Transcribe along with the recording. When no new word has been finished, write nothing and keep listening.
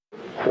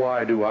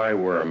Why do I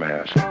wear a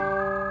mask?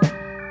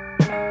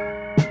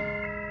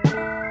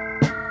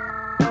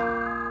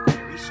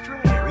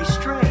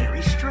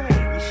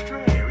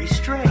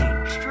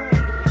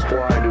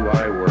 Why do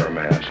I wear a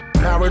mask?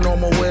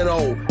 Paranormal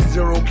widow,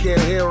 zero care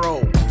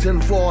hero.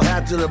 Tinfoil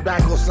hat to the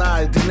back or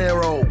side, De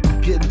Niro.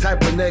 Getting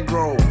type of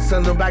Negro,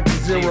 send them back to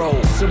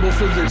zero. Simple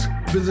physics,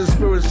 visit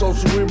spirit so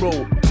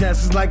cerebral.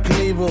 Chances like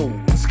Knievel,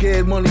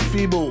 scared money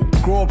feeble.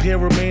 Grow up here,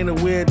 remain a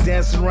weird,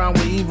 dancing around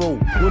with evil.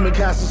 Women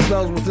casting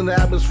spells within the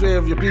atmosphere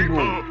of your people.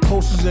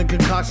 Posters and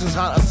concoctions,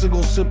 hot, a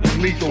single sip is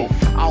lethal.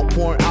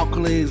 Outpouring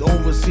alkalies,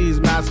 overseas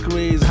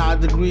masquerades, high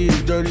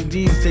degrees, dirty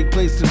deeds take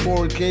place in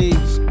foreign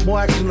caves. More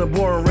action than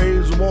boring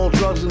raves, more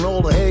drugs and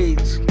all the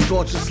AIDS.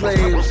 Torture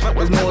slaves,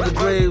 ignore the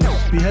graves.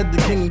 Behead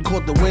the king and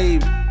caught the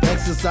wave.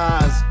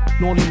 Exercise,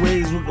 naughty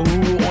ways with a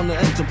rule on the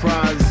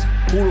enterprise.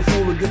 Who the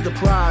fool to get the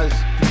prize?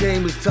 The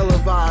game is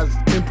televised,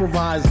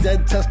 improvised,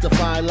 dead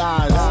testify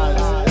lies.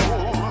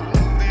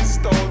 These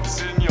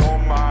thoughts in your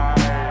mind,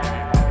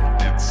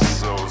 it's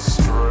so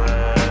strange.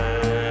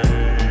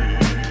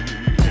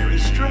 Very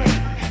strange.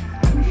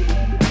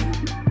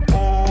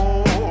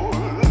 All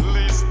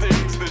these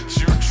things that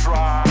you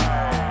try,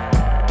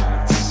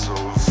 it's so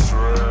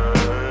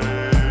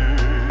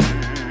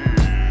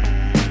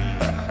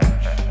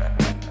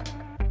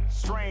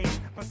strange.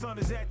 My son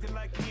is acting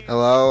like he ain't.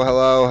 Hello,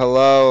 hello,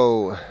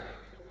 hello.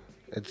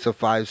 It's a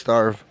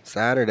 5-star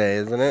Saturday,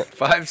 isn't it?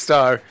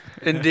 5-star,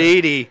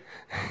 indeedy.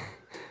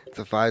 It's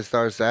a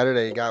 5-star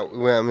Saturday.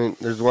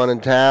 There's one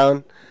in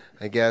town.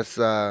 I guess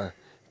it's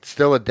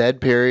still a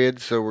dead period,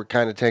 so we're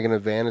kind of taking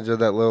advantage of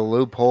that little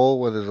loophole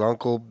with his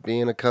uncle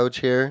being a coach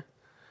here.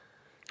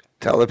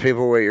 Tell the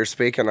people what you're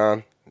speaking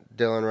on.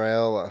 Dylan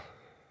Raiola.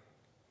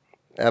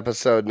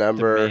 Episode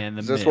number, man, the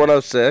is this myth.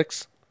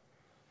 106?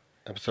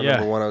 Episode Yeah.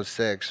 number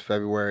 106,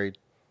 February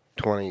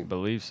 24th.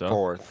 Believe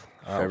so.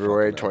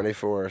 February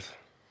 24th.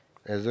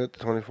 Is it the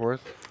 24th?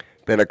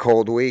 Been a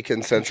cold week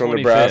in central 25th.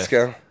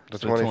 Nebraska. The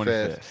It's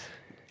 25th.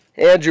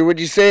 Andrew, would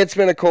you say it's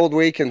been a cold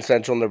week in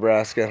central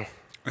Nebraska?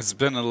 It's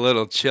been a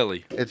little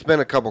chilly. It's been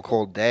a couple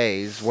cold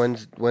days.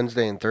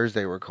 Wednesday and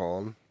Thursday were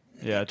cold.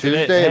 Yeah,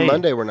 today, Tuesday and hey,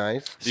 Monday were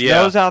nice.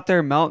 Snow's out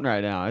there melting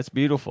right now. It's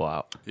beautiful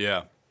out.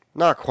 Yeah.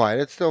 Not quite.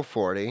 It's still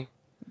 40.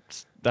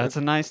 That's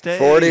a nice day.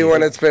 40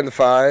 when it's been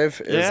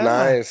 5 is Yeah.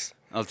 nice.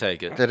 I'll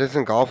take it. That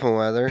isn't golfing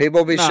weather.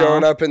 People be No.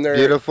 showing up in their...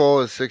 Beautiful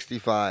is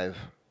 65.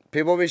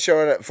 People be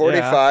showing up...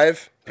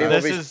 45?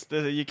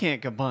 People You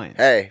can't complain.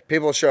 Hey,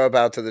 people show up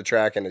out to the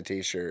track in a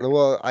T-shirt.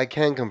 Well, I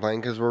can complain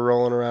because we're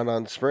rolling around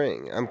on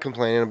spring. I'm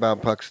complaining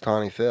about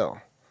Puxatawny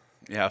Phil.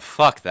 Yeah,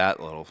 fuck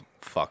that little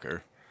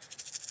fucker.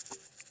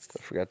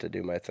 I forgot to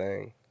do my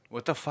thing.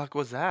 What the fuck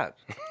was that?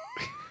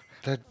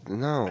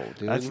 No,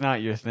 dude. That's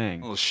not your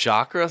thing. Little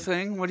chakra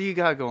thing? What do you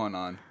got going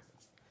on?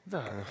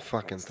 I'm gonna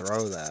fucking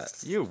throw that.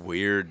 You're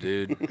weird,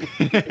 dude.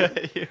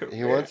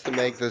 He wants to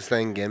make this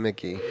thing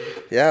gimmicky.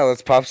 Yeah,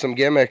 let's pop some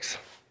gimmicks.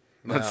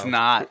 Let's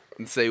not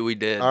and say we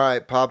did. All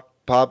right, pop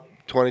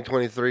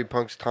 2023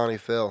 Puxatawny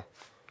Phil.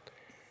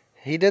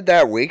 He did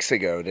that weeks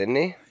ago, didn't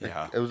he?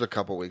 Yeah. It was a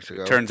couple weeks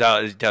ago. Turns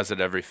out he does it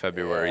every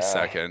February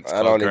 2nd. It's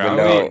I called don't even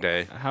Groundhog know.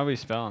 Day. How are we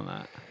spelling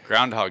that?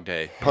 Groundhog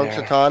Day.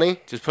 Punxsutawney?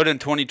 Just put in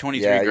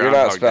 2023 Yeah, Groundhog you're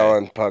not Day.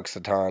 spelling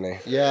Puxatawny.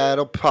 Yeah,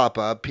 it'll pop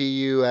up.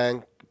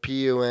 Punxtaw.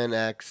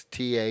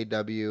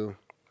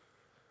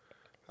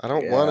 I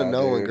don't want to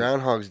know when dude.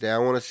 Groundhog's Day. I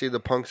want to see the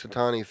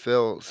Punxsutawney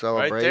Phil Right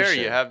celebration. there,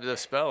 you have the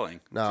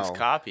spelling. No. Just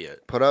copy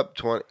it. Put up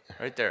 20.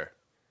 Right there.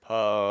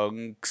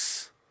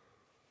 Punks.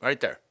 Right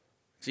there.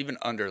 It's even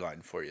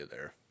underlined for you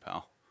there,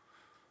 pal.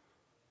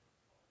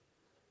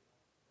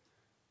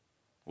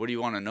 What do you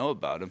want to know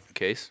about him,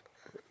 Case?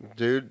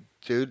 Dude,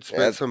 spit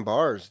Yeah. some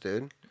bars,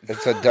 dude.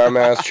 It's a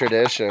dumbass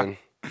tradition.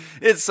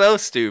 It's so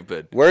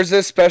stupid. Where's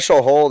this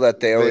special hole that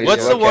they always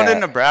What's the look one at?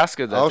 in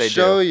Nebraska that I'll they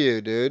show do? you,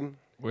 dude.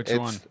 Which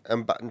It's-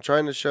 one? I'm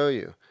trying to show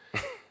you.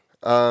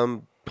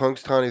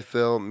 Punxsutawney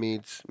Phil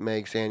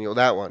makes annual.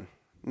 That one.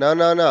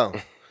 No.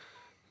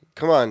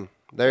 Come on.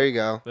 There you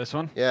go. This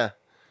one? Yeah.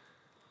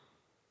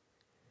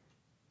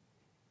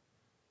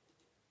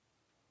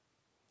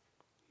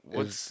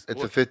 It's a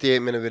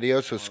 58-minute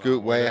video, so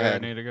scoot way Where do I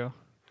ahead. need to go?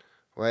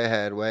 Way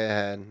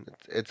ahead.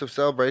 It's a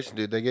celebration,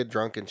 dude. They get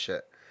drunk and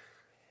shit.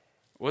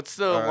 What's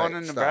the All one right,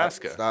 in stop,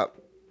 Nebraska? Stop.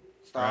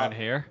 Right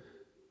here?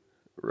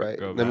 Right.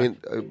 Go I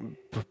mean,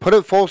 put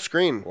it full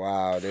screen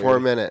Wow, dude. for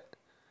a minute.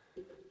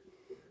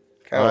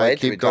 Can't All right, wait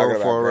to be keep going talking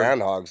about forward.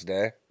 Groundhog's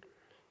Day.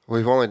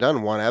 We've only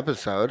done one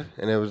episode,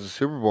 and it was a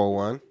Super Bowl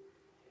one.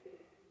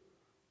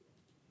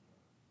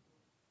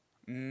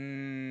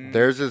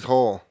 There's his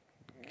hole.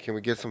 Can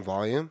we get some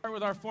volume?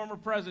 With our former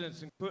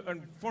presidents,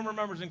 and former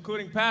members,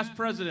 including past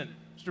president,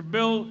 Mr.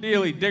 Bill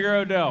Dealey, Digger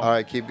Odell. All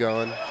right, keep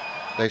going.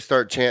 They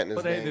start chanting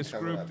his Today, name. this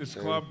coming group, up this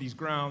soon. club, these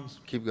grounds,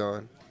 Keep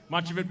going.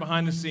 much of it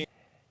behind the scenes.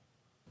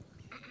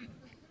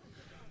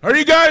 Are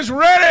you guys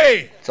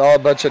ready? It's all a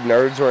bunch of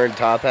nerds wearing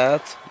top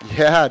hats.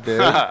 Yeah, dude.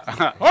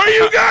 Are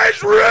you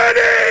guys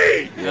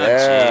ready?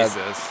 Yeah.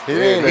 Jesus. He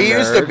ain't a He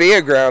used to nerd. be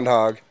a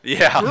groundhog.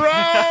 Yeah.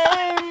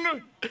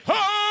 Round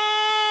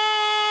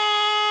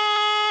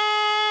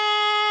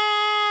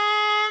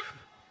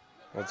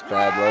That's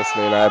bad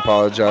listening. I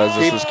apologize.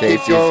 This was Keep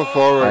Casey's going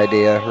forward.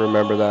 idea.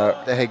 Remember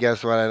that. Hey,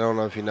 guess what? I don't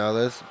know if you know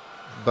this,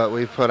 but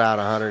we've put out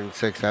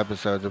 106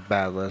 episodes of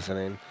bad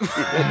listening.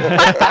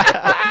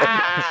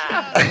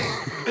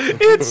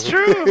 It's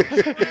true.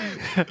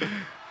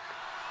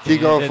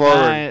 Keep going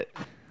forward.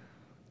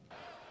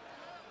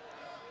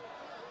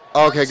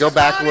 Okay, go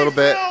back a little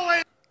bit.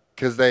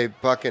 Because they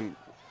fucking...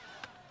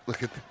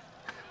 Look at...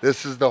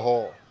 This is the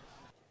hole.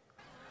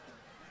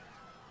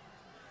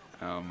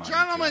 Oh my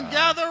Gentlemen, God.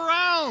 gather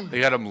round. They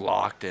got him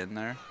locked in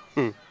there.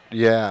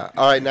 Yeah.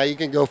 All right, now you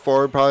can go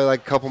forward probably like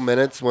a couple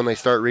minutes when they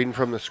start reading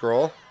from the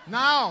scroll.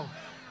 Now,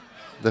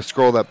 The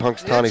scroll that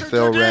Punxsutawney it's a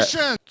Phil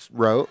tradition.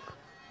 wrote.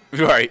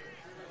 Right.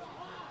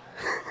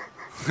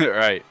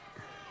 Right.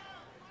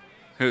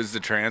 Who's the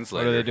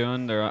translator? What are they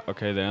doing?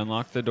 They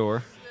unlock the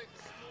door.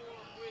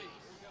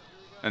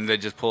 And they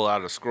just pull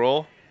out a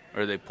scroll,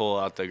 or they pull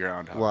out the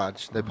groundhog?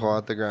 Watch. They pull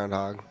out the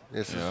groundhog.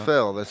 This Yeah. is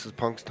Phil. This is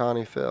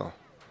Punxsutawney Phil.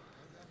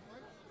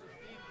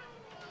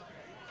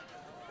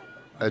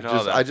 Look at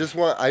all that. I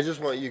just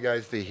want you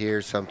guys to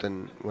hear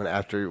something when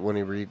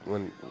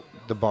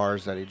the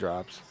bars that he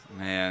drops.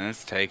 Man,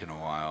 it's taking a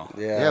while.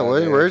 Yeah,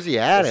 where's he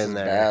at This in is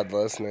there? bad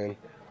listening.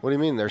 What do you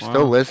mean? They're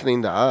still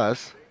listening to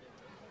us.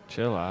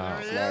 Chill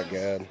out. It's not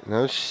good.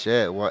 No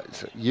shit. What?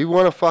 So you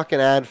want to fucking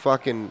add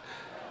fucking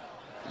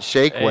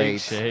shake Egg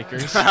weights?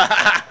 shakers.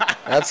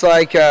 That's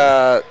like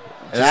That's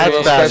bad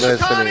special,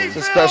 listening. it's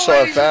a special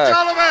ladies and effect.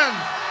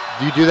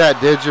 gentlemen. You do that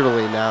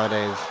digitally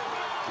nowadays.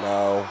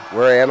 No,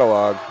 we're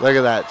analog. Look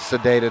at that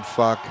sedated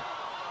fuck.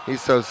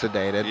 He's so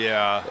sedated.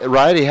 Yeah.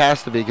 Right, he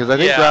has to be, because I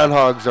think Yeah.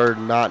 groundhogs are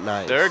not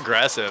nice. They're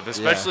aggressive,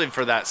 especially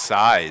for that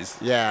size.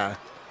 Yeah.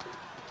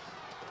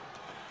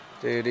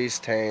 Dude, he's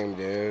tame,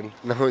 dude.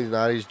 No, he's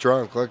not. He's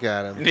drunk. Look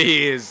at him.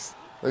 He is.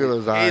 Look at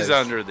those eyes. He's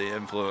under the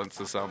influence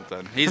of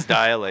something. He's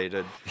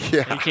dilated. He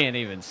Yeah. can't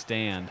even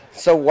stand.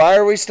 So why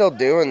are we still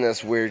doing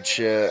this weird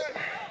shit?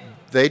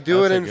 They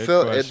do That's it a in good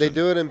Phil. question. They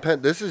do it in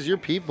Penn. This is your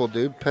people,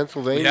 dude.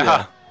 Pennsylvania.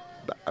 Yeah.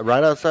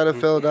 Right outside of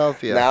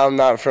Philadelphia. Now I'm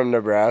not from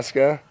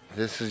Nebraska.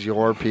 This is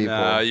your people.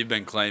 Nah, you've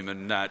been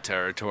claiming that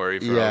territory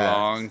for Yeah. a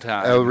long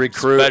time. A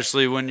recruit-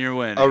 Especially when you're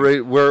winning.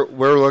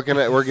 We're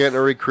getting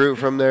a recruit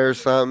from there or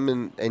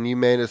something, and you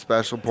made a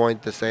special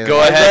point to say Go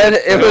that. ahead.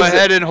 It Go was-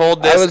 ahead and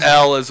hold I this was-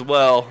 L as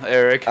well,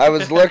 Eric. I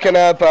was looking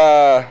up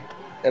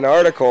an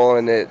article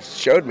and it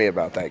showed me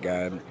about that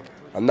guy.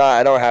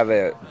 I don't have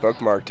it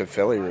bookmarked to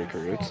Philly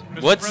recruits.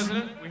 Mr. What's-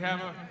 President, we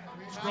have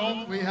a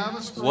scroll. We have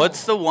a scroll.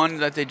 What's the one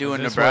that they do in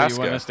Is this what you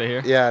want Nebraska? us to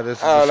hear? Yeah, this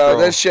is I don't the know. scroll.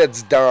 This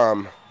shit's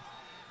dumb.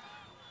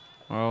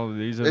 Well,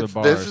 these are the It's,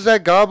 bars. this is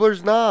at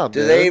Gobbler's Knob. Do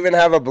dude. they even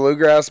have a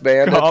bluegrass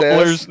band at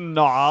Gobbler's this?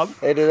 Knob.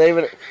 Hey, do they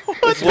even?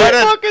 What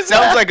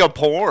sounds like a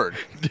porn.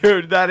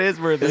 Dude, that is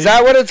where they... Is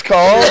that what it's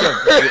called?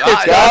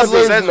 It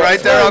Gobbler's says Knob. right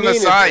there on the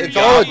It's- sign. It's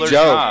all a Gobbler's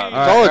joke. Knob. It's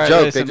All all right, a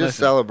joke. listen, They just listen.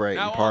 celebrate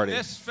Now and on party.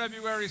 this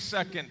February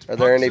 2nd, Are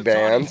there any Punxsutawney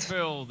bands?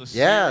 Phil, the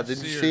Yeah, seer of did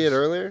you seers, see it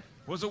earlier?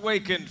 was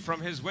awakened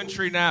from his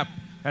wintry nap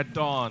at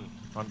dawn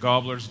on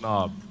Gobbler's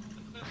Knob.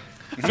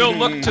 Phil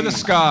looked to the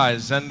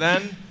skies and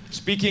then,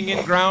 speaking in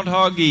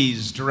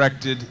groundhogese,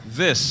 directed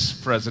this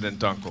President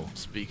Dunkel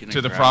Speaking to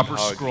in the proper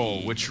groundhogese.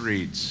 scroll, which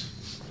reads,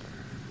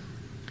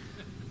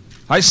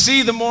 I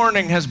see the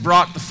morning has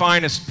brought the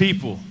finest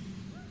people.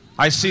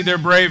 I see their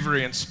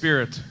bravery and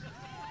spirit.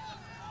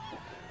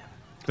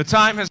 The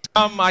time has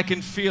come, I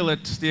can feel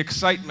it, the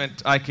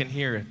excitement, I can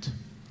hear it.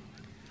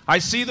 I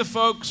see the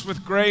folks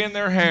with gray in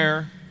their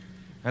hair,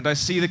 and I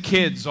see the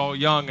kids all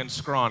young and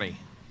scrawny.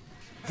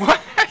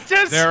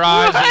 Their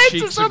eyes and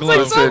cheeks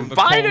aglow from the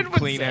cold,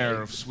 clean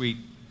air of sweet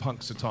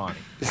Punxsutawney.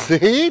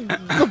 See?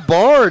 The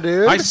bar,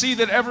 dude. I see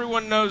that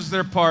everyone knows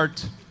their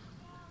part,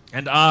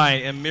 and I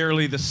am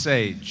merely the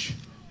sage.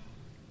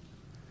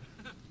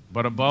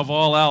 But above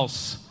all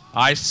else,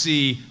 I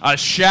see a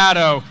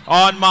shadow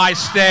on my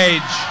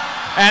stage.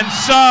 And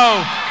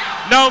so,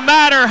 no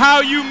matter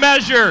how you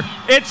measure,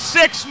 it's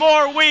 6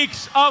 more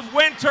weeks of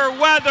winter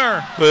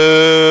weather. Do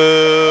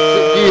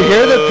you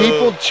hear the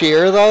people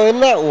cheer, though?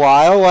 Isn't that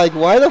wild? Like,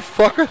 why the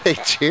fuck are they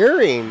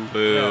cheering?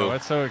 Yo,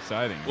 what's so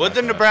exciting? What'd the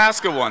about that?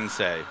 Nebraska one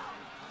say?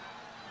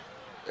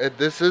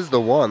 This is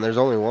the one. There's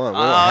only one. We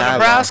don't have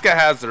Nebraska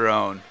has their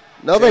own.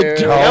 No, they Dude.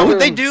 don't. Yeah, but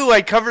they do.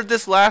 I covered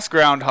this last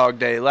Groundhog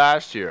Day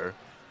last year.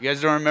 You guys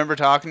don't remember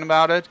talking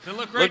about it?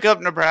 Look up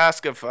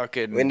Nebraska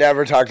fucking We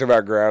never talked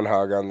about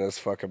groundhog on this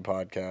fucking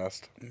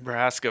podcast.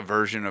 Nebraska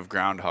version of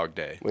Groundhog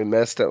Day. We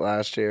missed it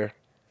last year.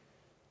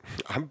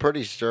 I'm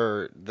pretty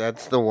sure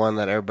that's the one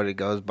that everybody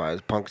goes by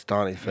is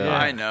Punxsutawney Phil. Yeah.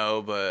 I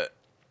know, but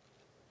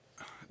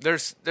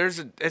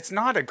it's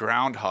not a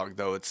groundhog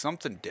though. It's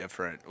something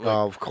different. Like,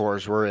 Oh, of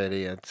course, we're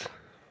idiots.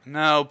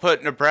 No,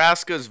 put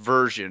Nebraska's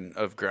version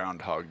of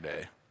Groundhog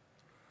Day.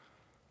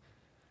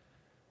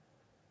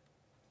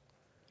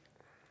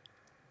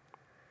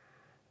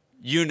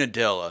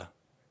 Unadilla.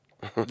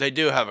 They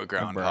do have a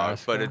groundhog,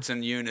 Nebraska? but it's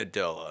in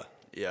Unadilla.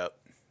 Yep.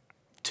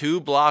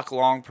 2-block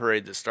long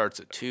parade that starts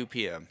at 2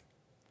 p.m.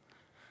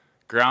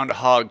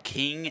 Groundhog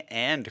King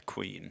and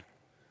Queen.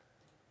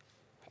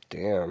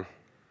 Damn.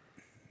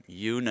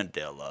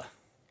 Unadilla.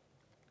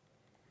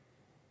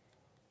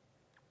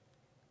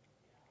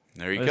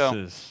 There you This go.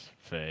 is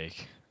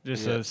fake.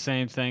 Just Yeah. the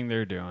same thing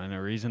they're doing.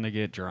 A reason to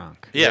get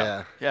drunk.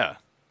 Yeah.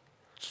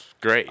 It's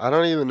great. I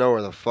don't even know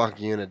where the fuck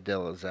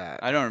Unadilla's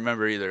at. I don't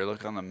remember either.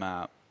 Look on the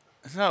map.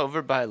 Isn't that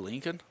over by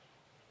Lincoln?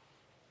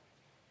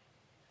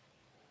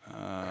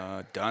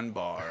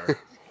 Dunbar.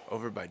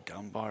 Over by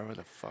Dunbar. Where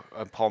the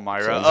fuck?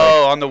 Palmyra.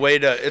 On the way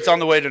to. It's on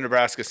the way to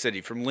Nebraska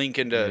City. From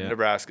Lincoln to Yeah.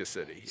 Nebraska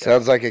City. Yeah.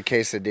 Sounds like a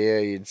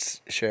quesadilla you'd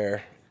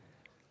share.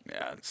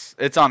 Yeah,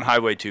 it's on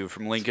Highway 2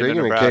 from Lincoln Speaking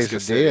to of Nebraska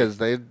City.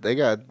 quesadillas, they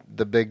got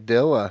the Big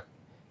Dilla,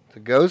 the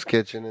ghost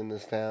kitchen in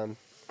this town.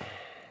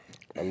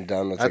 I'm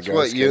done with That's the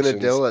what ghost kitchens.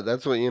 Unadilla.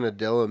 That's what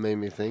Unadilla made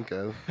me think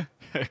of.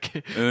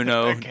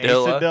 Uno,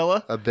 Dilla.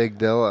 Quesadilla? A Big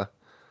Dilla.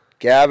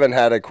 Gavin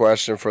had a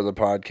question for the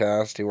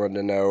podcast. He wanted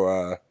to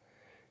know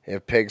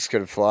if pigs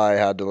could fly,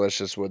 how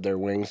delicious would their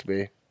wings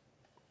be?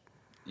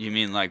 You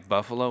mean like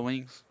buffalo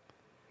wings?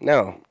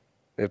 No.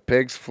 If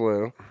pigs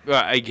flew.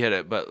 Well, I get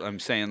it, but I'm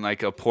saying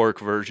like a pork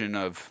version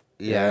of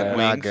Yeah, not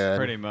wings. good.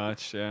 Pretty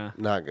much, yeah.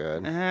 Not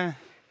good.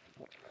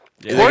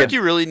 Pork,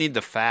 you really need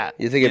the fat.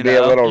 You think it'd be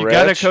a little You rich?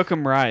 gotta cook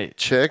them right.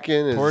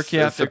 Chicken is Pork you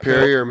a have to cook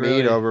superior meat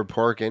really- over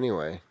pork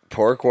anyway.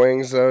 Pork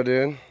wings, though,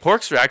 dude?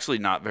 Pork's actually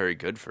not very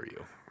good for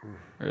you.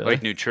 Really?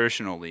 Like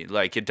nutritionally,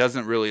 like it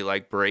doesn't really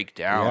like break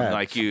down. Yeah,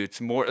 like it's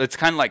more. It's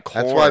kind of like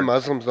corn. That's why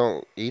Muslims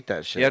don't eat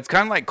that shit. Yeah, it's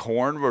kind of like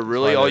corn, where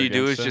really why all they're you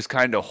do is against it. just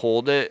kind of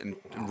hold it and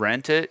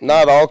rent it.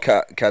 Not all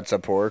cuts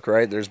of pork,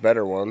 right? There's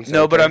better ones.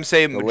 No, out but there. I'm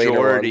saying The leaner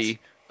majority.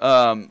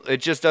 ones. It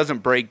just doesn't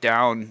break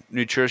down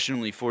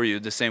nutritionally for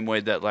you the same way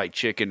that like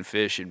chicken,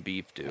 fish, and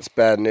beef do. It's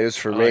bad news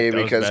for I me like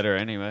those because better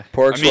anyway.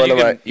 pork's I mean, one you of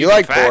can, my. you You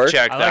like can fact pork?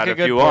 check I that like a if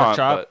good you pork want.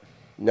 chop.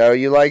 No,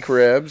 you like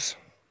ribs.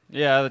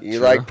 Yeah, You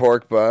true. like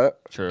pork butt.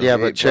 True. yeah, eat but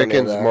plenty of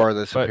chicken's that. more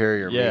the But,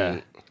 superior yeah.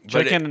 meat. But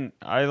Chicken,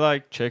 I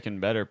like chicken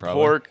better But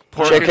probably.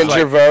 pork Chicken's is like,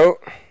 your vote.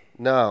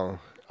 No.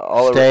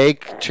 All of-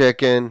 Steak,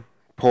 chicken,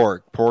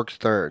 pork. Pork's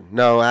third.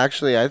 No,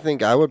 actually, I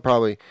think I would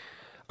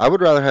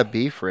rather have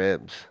beef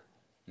ribs.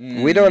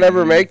 We don't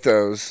ever make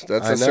those.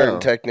 That's I a certain know.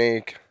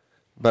 technique.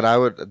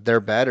 But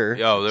they're better.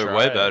 Oh, they're Try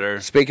way it. better.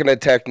 Speaking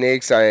of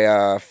techniques,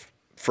 I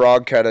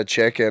frog cut a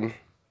chicken.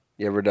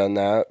 You ever done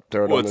that?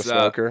 Throw it on What's the that?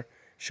 smoker.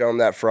 Show them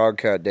that frog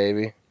cut,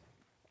 Davey.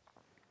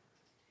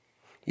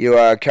 You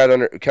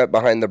cut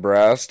behind the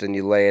breast and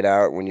you lay it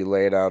out. When you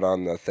lay it out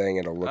on the thing,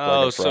 it'll look Oh,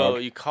 like a so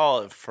frog. you call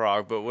it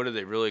frog, but what do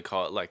they really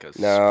call it? Like a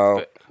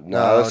No,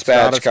 No, it's it's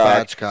not a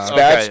spatchcock.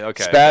 spatchcock.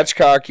 Okay.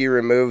 Spatchcock, you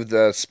remove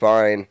the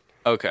spine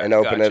Okay, and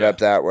open it gotcha. up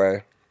that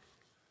way.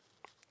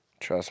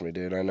 Trust me,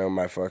 dude. I know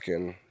my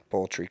fucking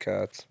poultry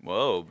cuts.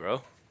 Whoa,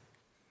 bro.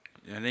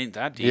 It ain't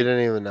that deep. You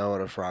didn't even know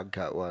what a frog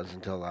cut was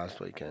until last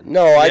weekend.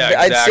 No, Yeah,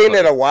 I'd seen exactly.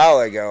 it a while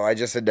ago. I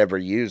just had never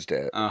used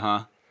it.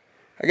 Uh-huh.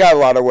 I got a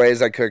lot of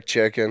ways I cook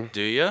chicken.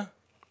 Do you?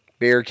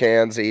 Beer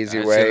cans, the easy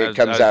I way. said It that's-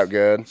 comes that's- out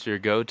good. It's your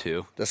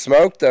go-to. The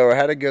smoke, though,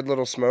 had a good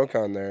little smoke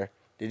on there.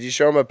 Did you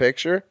show him a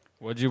picture?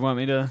 What'd you want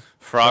me to?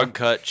 Frog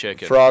cut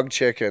chicken. Frog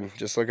chicken.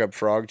 Just look up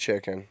frog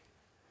chicken.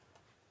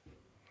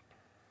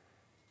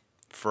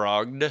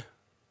 Frogged.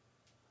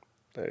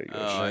 There you go.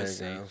 Oh, I There you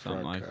see. go, Something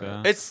frog like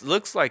cut. that. It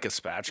looks like a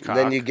spatchcock.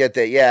 Then you get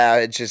that. Yeah,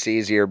 it's just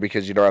easier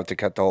because you don't have to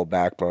cut the whole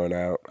backbone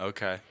out.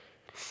 Okay.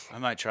 I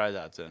might try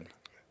that then.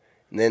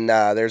 And then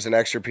there's an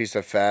extra piece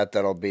of fat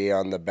that'll be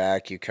on the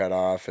back you cut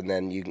off. And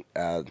then you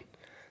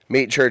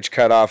Meat Church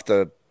cut off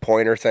the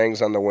pointer things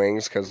on the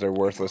wings because they're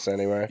worthless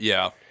anyway.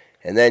 Yeah.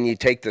 And then you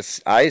take this.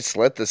 I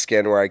slit the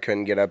skin where I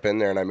couldn't get up in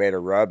there, and I made a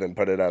rub and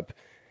put it up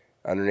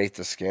underneath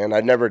the skin.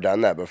 I'd never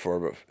done that before,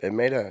 but it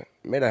made a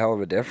hell of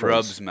a difference.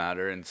 Rubs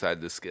matter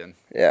inside the skin.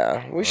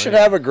 Yeah, we should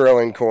have a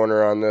grilling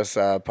corner on this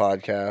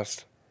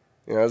podcast.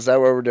 You know, is that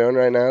what we're doing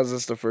right now? Is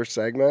this the first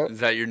segment? Is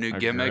that your new A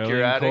gimmick you're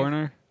grilling adding?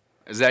 corner?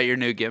 Is that your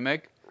new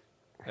gimmick?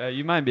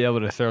 You might be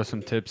able to throw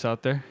some tips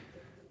out there.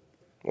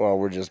 Well,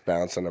 we're just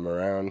bouncing them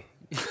around.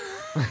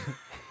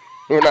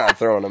 We're not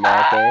throwing them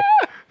out there.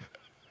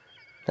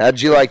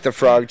 How'd you like the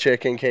frog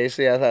chicken,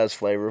 Casey? I thought it was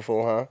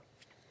flavorful, huh?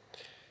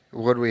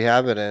 What do we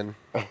have it in?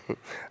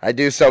 I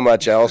do so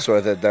much else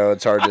with it, though.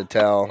 It's hard to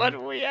tell. What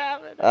do we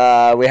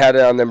have? We had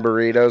it on them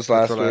burritos That's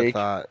last what week. I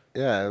thought.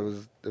 Yeah,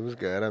 it was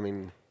good. I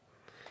mean,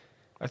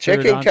 I threw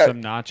Chicken it on cut-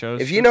 some nachos.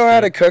 If you It's know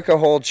how to good. cook a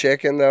whole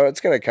chicken, though, it's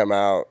going to come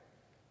out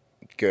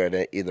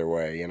good either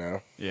way, you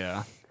know?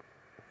 Yeah.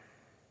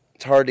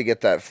 It's hard to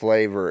get that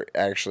flavor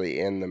actually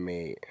in the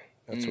meat.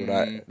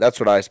 That's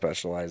what I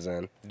specialize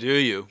in. Do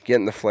you?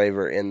 Getting the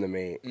flavor in the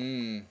meat.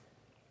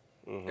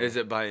 Is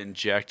it by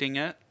injecting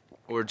it,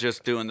 or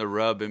just doing the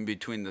rub in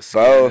between the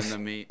skin Both. and the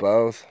meat?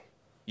 Both.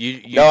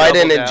 You No, I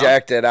didn't double down?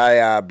 inject it.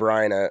 I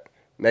brine it.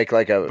 Make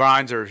like a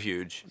Brines are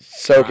huge.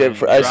 soak it.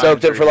 I brines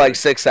soaked are it for like huge.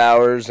 6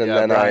 hours, and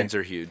Yeah, then brines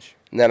are huge.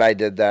 I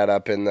did that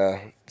up in the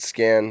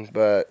skin.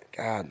 But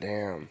god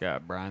damn,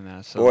 Got brine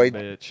that son Boy, of a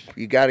bitch.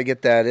 you got to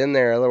get that in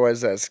there. Otherwise,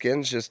 that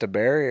skin's just a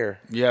barrier.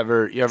 You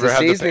ever It's a have the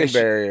seasoning patience?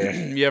 barrier.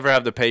 You ever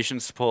have the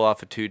patience to pull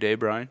off a 2-day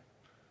brine?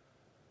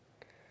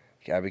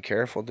 Gotta be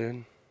careful,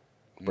 dude.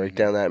 Break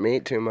down that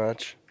meat too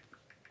much.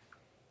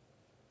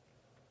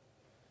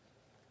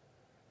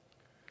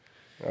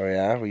 Oh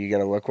yeah, were you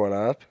gonna look one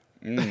up?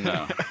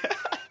 No.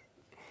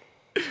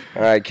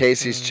 All right,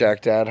 Casey's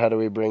checked out. How do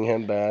we bring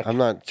him back? I'm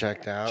not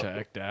checked out.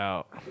 Checked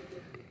out.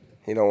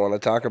 You don't want to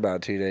talk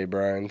about 2-day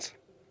Brian's.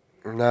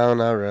 No,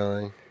 not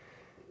really.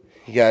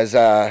 You guys,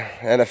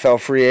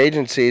 NFL free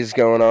agency is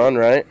going on,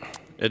 right?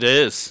 It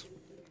is.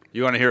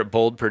 You want to hear a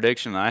bold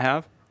prediction I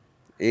have?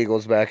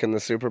 Eagles back in the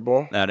Super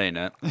Bowl. That ain't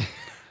it.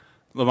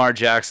 Lamar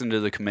Jackson to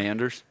the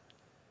Commanders.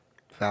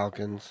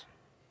 Falcons.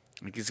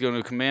 I think he's going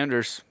to the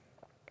Commanders.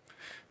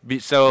 Why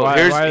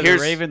are the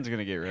Ravens going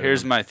to get rid of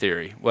Here's him? my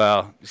theory.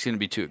 Well, it's going to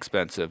be too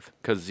expensive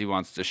because he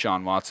wants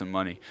Deshaun Watson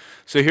money.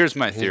 So here's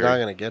my theory. He's not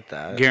going to get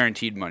that.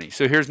 Guaranteed money.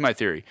 So here's my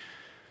theory.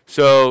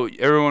 So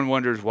everyone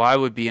wonders, why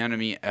would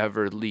Bieniemy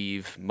ever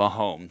leave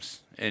Mahomes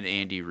and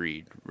Andy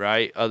Reid,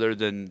 right? Other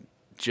than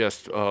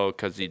just,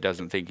 because he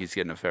doesn't think he's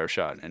getting a fair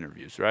shot in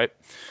interviews, right?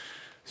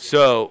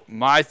 So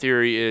my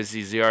theory is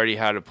he already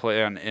had a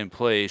plan in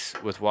place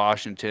with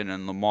Washington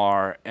and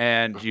Lamar.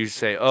 And you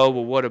say, well,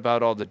 what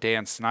about all the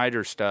Dan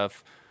Snyder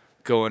stuff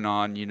going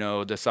on,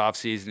 this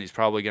offseason? He's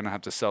probably going to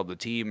have to sell the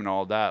team and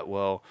all that.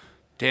 Well,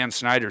 Dan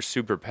Snyder's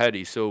super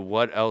petty, so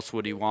what else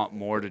would he want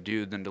more to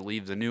do than to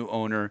leave the new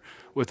owner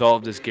with all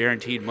of this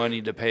guaranteed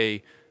money to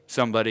pay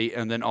somebody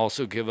and then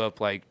also give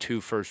up like 2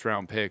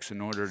 first-round picks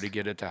in order to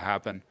get it to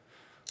happen?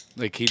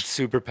 Like, he's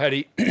super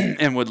petty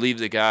and would leave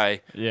the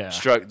guy,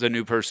 the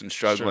new person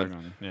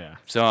struggling. Yeah.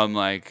 So I'm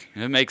like,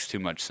 it makes too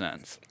much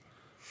sense.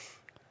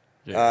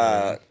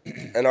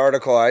 An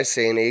article I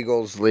seen,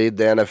 Eagles lead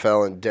the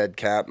NFL in dead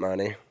cap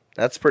money.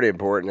 That's pretty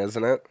important,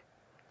 isn't it?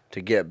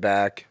 To get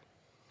back.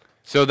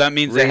 So that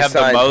means they have the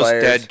Re-sign most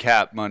players. dead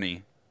cap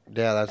money.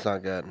 Yeah, that's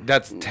not good.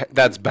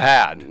 That's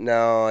bad.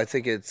 No, I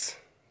think it's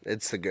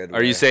the good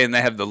Are way. you saying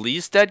they have the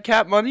least dead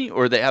cap money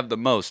or they have the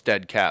most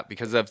dead cap?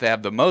 Because if they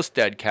have the most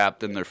dead cap,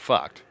 then they're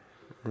fucked.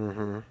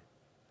 Mm-hmm.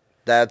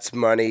 That's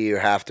money you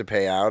have to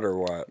pay out or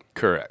what?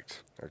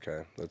 Correct.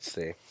 Okay, let's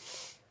see.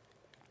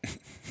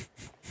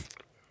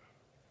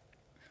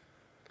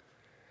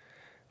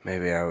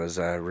 Maybe I was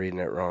reading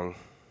it wrong.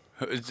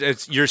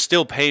 You're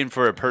still paying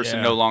for a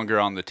person no longer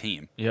on the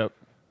team. Yep.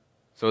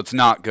 So it's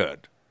not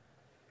good.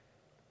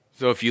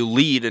 So if you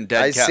lead in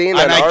dead cap, seen and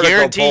an I article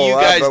guarantee you pull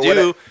up, guys but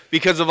do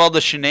because of all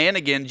the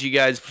shenanigans you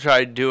guys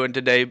tried doing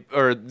today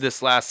or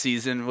this last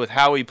season with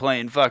Howie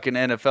playing fucking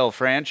NFL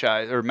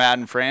franchise or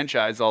Madden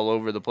franchise all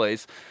over the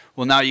place.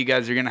 Well, now you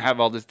guys are going to have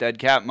all this dead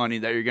cap money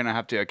that you're going to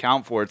have to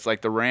account for. It's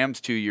like the Rams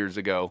 2 years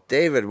ago.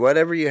 David,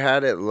 whatever you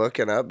had it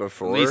looking up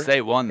before. At least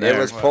they won there. It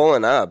was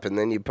pulling up, and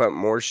then you put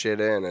more shit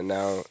in, and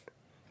now,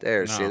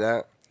 see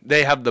that?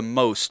 They have the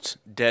most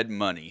dead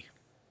money.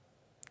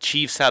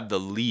 Chiefs have the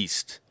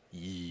least.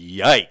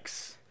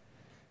 Yikes.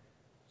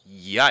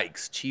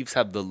 Chiefs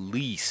have the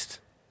least.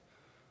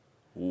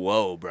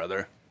 Whoa,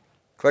 brother.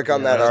 Click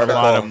on that that's a article.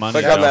 lot of money.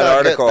 Click on that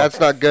article. That's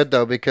not good,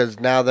 though, because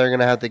now they're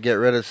going to have to get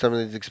rid of some of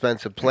these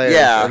expensive players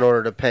in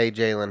order to pay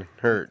Jalen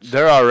Hurts.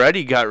 They're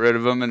already got rid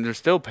of him, and they're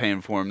still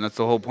paying for him. That's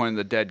the whole point of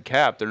the dead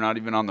cap. They're not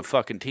even on the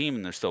fucking team,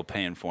 and they're still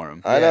paying for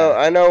him. I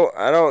know.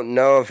 I don't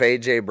know if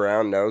A.J.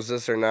 Brown knows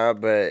this or not,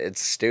 but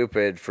it's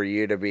stupid for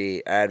you to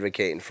be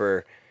advocating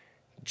for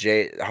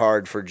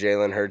hard for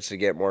Jalen Hurts to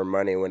get more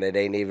money when it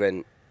ain't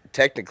even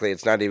technically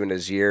it's not even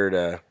his year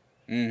to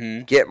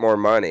get more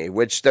money,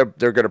 which they're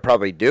going to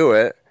probably do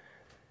it.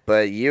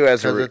 But you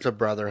as because it's a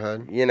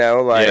brotherhood,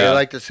 they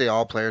like to see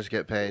all players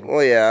get paid.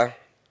 Well, yeah,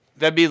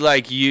 that'd be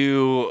like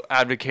you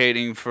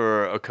advocating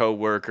for a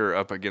coworker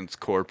up against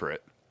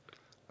corporate.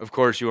 Of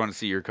course, you want to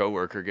see your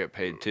coworker get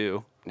paid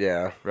too.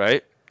 Yeah,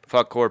 right.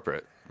 Fuck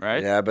corporate,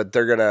 right? Yeah, but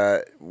they're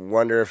gonna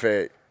wonder if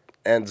it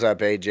ends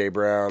up A.J.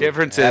 Brown.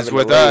 Difference is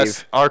with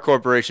us, our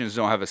corporations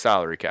don't have a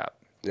salary cap.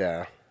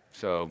 Yeah.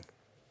 So,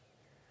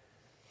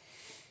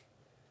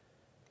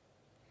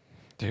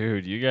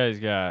 dude, you guys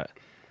got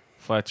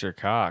Fletcher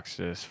Cox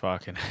just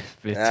fucking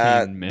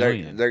 15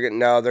 million. They're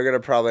gonna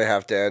probably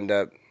have to end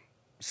up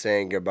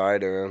saying goodbye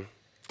to him.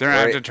 They're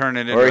gonna have to turn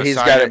it into a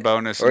signing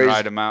bonus and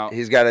ride him out.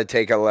 He's got to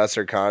take a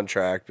lesser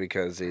contract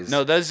because he's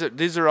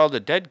these are all the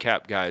dead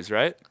cap guys,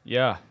 right?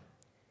 Yeah.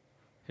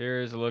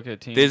 Here's a look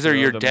at teams. These are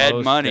your the dead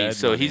most money. dead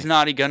So money. he's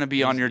not going to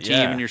be on your team,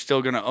 yeah. and you're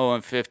still going to owe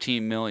him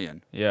 $15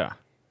 million. Yeah.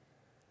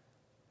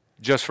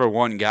 Just for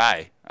one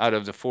guy out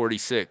of the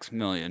 $46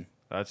 million.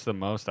 That's the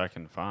most I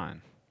can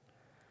find.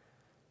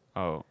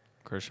 Oh,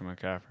 Christian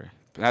McCaffrey.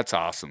 That's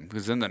awesome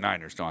because then the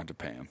Niners don't have to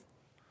pay him.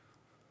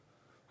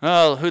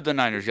 Oh, who the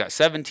Niners got?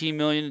 $17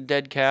 million in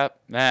dead cap?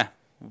 We'll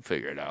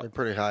figure it out. They're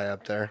pretty high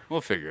up there.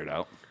 We'll figure it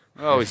out.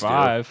 We always do.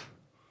 5.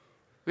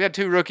 We got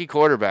 2 rookie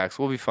quarterbacks.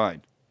 We'll be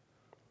fine.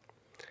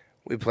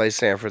 We play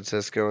San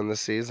Francisco in the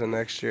season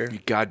next year. You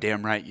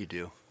goddamn right you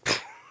do.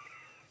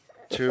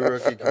 2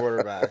 rookie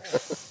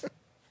quarterbacks.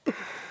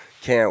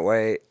 Can't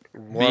wait.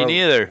 Me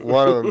neither.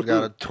 One of them's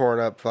got a torn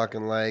up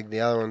fucking leg. The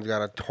other one's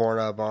got a torn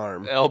up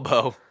arm.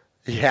 Elbow.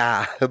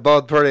 Yeah, they're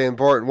both pretty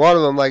important. One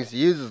of them likes to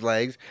use his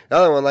legs. The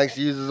other one likes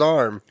to use his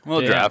arm.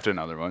 We'll draft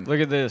another one. Look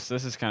at this.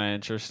 This is kind of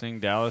interesting.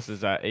 Dallas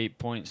is at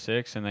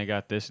 8.6, and they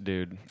got this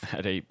dude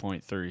at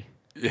 8.3.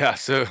 Yeah,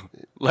 so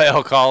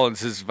La'el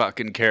Collins is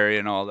fucking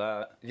carrying all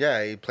that.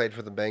 Yeah, he played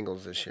for the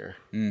Bengals this year.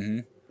 Mm-hmm.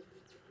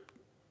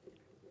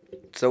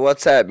 So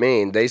what's that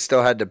mean? They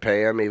still had to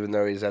pay him even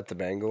though he's at the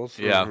Bengals?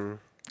 Yeah,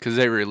 because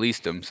they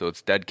released him, so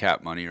it's dead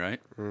cap money, right?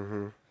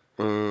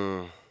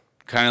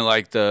 Kind of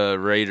like the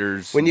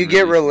Raiders. When you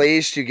get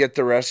released, you get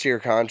the rest of your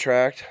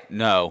contract?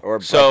 No. Or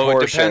a so it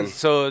portion? depends.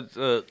 So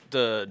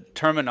the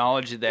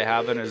terminology they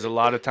have in is a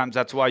lot of times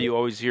that's why you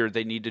always hear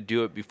they need to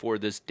do it before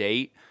this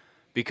date,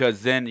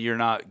 because then you're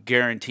not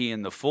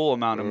guaranteeing the full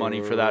amount of money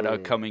for that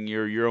upcoming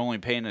year. You're only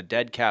paying a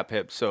dead cap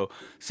hit. So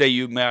say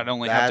you might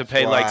only have to That's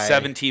pay like why-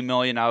 $17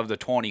 million out of the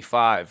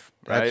 25.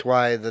 Right? That's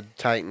why the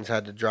Titans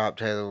had to drop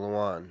Taylor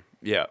Lewan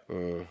Yeah.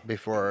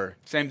 before.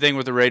 Same thing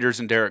with the Raiders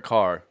and Derek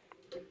Carr.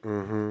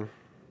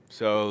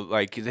 So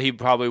like he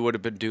probably would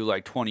have been due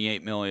like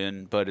 $28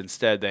 million, but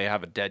instead they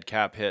have a dead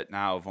cap hit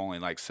now of only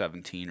like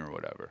 17 or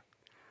whatever.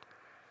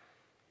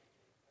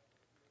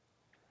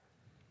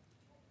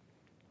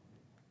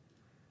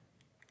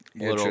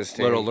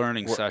 Interesting. Little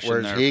learning session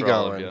where's there he for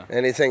all of going? you.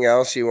 Anything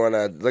else you want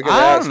to look at? I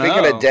That. don't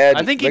Speaking know. of dead,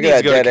 I think he look needs at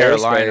to go that to dead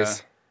Carolina.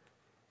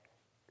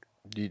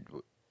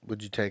 airspace.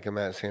 Would you take him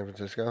at San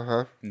Francisco,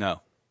 huh?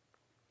 No.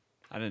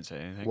 I didn't say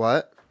anything.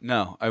 What?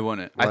 No, I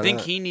wouldn't. Why I think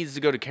not? he needs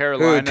to go to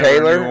Carolina. Who,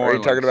 Taylor? Or New Are you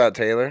Orleans. talking about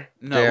Taylor?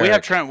 No, we Derek.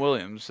 have Trent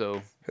Williams,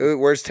 so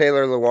Where's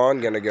Taylor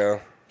Lewan going to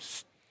go?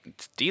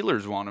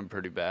 Steelers want him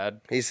pretty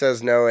bad. He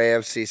says no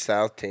AFC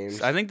South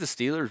teams. I think the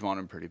Steelers want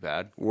him pretty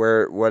bad.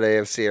 What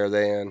AFC are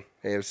they in?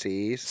 AFC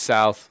East?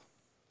 South.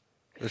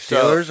 The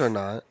Steelers or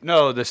not?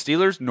 No, the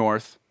Steelers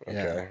North.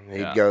 Okay, he'd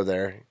Yeah. go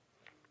there.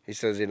 He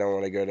says he don't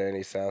want to go to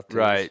any South teams.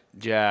 Right.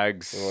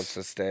 Jags. He wants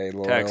to stay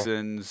loyal.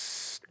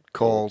 Texans.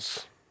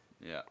 Colts.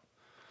 Yeah.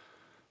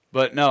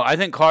 But no, I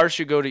think Carr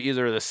should go to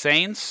either the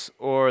Saints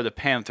or the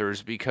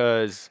Panthers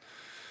because,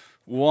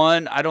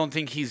 one, I don't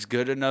think he's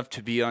good enough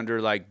to be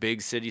under like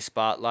big city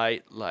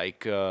spotlight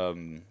like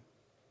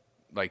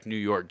New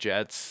York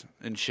Jets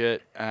and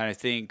shit. And I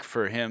think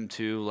for him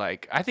to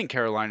I think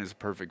Carolina's a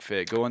perfect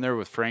fit. Go in there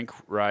with Frank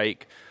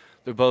Reich.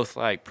 They're both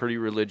like pretty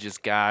religious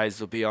guys.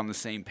 They'll be on the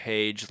same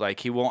page.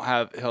 Like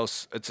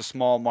it's a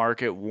small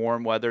market,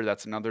 warm weather.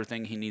 That's another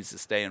thing. He needs to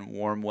stay in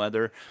warm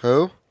weather.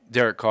 Who?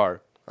 Derek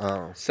Carr.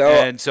 Oh.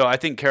 So I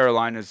think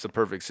Carolina is the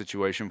perfect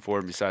situation for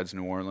him besides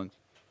New Orleans.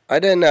 I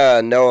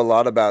didn't know a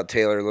lot about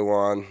Taylor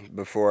Lewan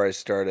before I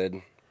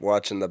started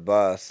watching the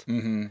bus.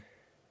 Mm-hmm.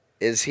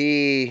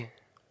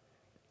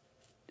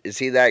 Is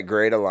he that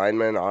great a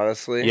lineman,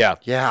 honestly? Yeah.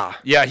 Yeah.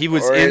 Yeah, he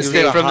was Or is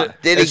instant he- from the.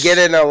 Did he get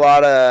in a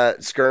lot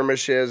of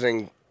skirmishes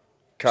and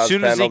cause As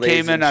soon as he penalties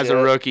came in and as a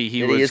shit? rookie, he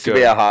Did was he used good. to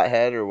be a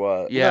hothead or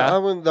what? Yeah. I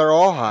mean, they're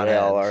all hot They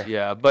all heads. are.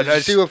 Yeah, but Did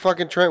you see what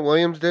fucking Trent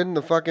Williams did in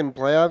the fucking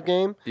playoff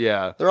game?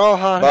 yeah. They're all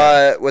hot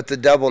heads. But with the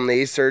double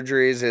knee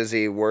surgeries, is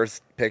he worth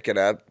picking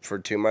up for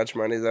too much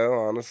money, though,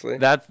 honestly?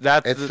 That's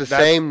It's the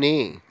same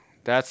knee.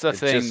 That's the It's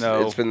thing, just-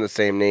 though. It's been the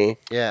same knee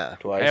Yeah.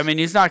 twice. I mean,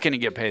 he's not going to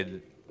get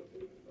paid,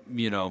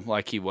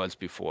 like he was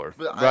before,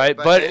 But right?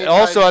 but But anytime-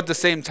 also at the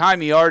same time,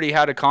 he already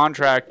had a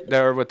contract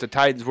there with the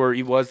Titans where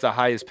he was the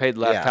highest paid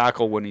left Yeah.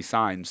 tackle when he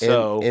signed.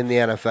 So in the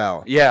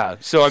NFL. yeah,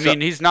 so I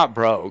mean, he's not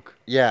broke.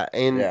 Yeah,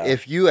 and Yeah.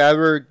 if you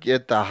ever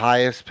get the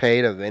highest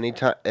paid of any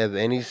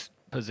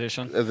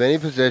Position.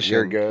 position,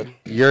 You're good.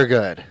 You're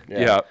good.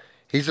 Yeah.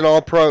 He's an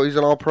all pro. He's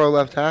an all pro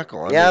left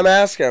tackle. I Yeah, I'm mean,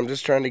 asking. I'm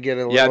just trying to get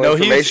a little Yeah, no,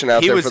 information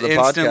out he there was for the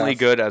instantly podcast.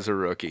 good as a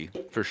rookie,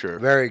 for sure.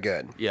 very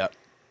good. Yeah.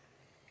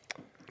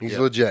 He's Yep.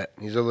 legit.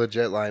 He's a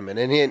legit lineman,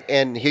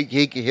 and he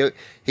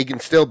can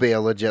still be a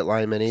legit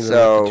lineman even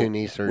So with the 2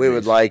 knee surgeries. we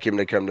would like him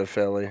to come to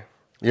Philly.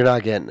 You're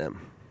not getting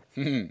him.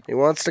 He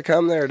wants to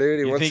come there, dude.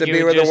 He You wants think to he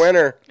be would with the just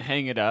winner.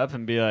 Hang it up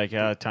and be like,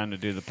 yeah, time to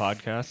do the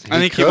podcast. I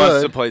think he wants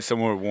to could. play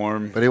somewhere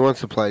warm. But he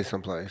wants to play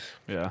someplace.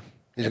 Yeah.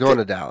 He's going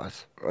to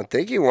Dallas. I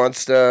think he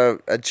wants a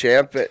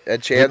chance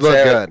He'd look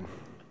at. good.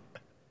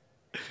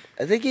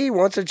 I think he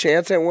wants a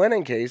chance at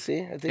winning,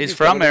 Casey. I think He's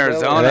from coming to Philly.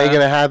 Arizona. It ain't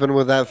gonna happen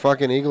with that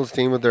fucking Eagles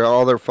team with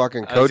all their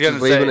fucking I was coaches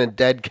gonna leaving say, in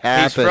dead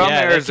cap. he's from and Yeah,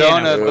 they can't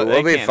Arizona, afford- but we'll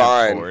they be can't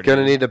fine. afford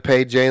gonna it. need to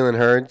pay Jalen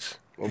Hurts.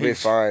 We'll be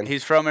fine.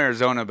 He's from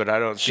Arizona, but I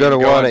don't see Should him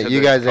have won going it. to You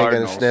the guys ain't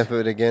Cardinals. gonna sniff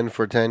it again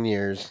for 10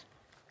 years.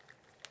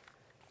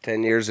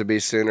 10 years would be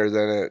sooner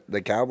than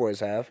the Cowboys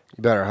have.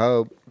 You better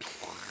hope.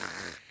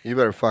 You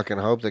better fucking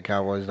hope the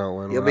Cowboys don't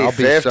win. You'll one. be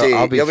 50.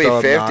 I'll be You'll be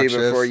so 50 obnoxious.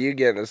 before you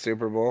get in a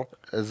Super Bowl.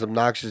 As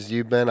obnoxious as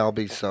you've been, I'll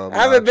be so I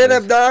obnoxious. haven't been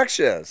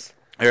obnoxious.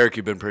 Eric,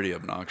 you've been pretty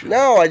obnoxious.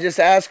 No, I just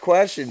ask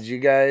questions, you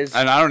guys.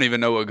 And I don't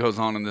even know what goes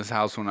on in this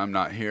house when I'm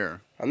not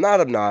here. I'm not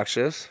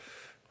obnoxious.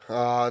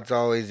 Oh, it's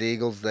always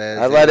Eagles Day.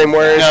 I let him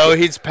wear his... No,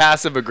 he's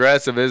passive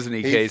aggressive, isn't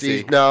he, He's,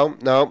 Casey? no.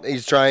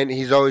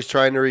 He's always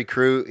trying to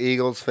recruit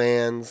Eagles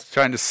fans.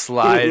 Trying to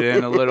slide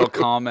in a little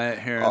comment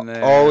here and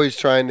there. Always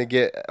trying to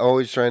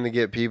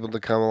get people to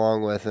come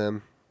along with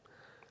him.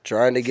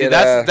 Trying to See, get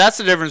that's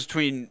the difference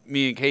between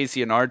me and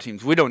Casey and our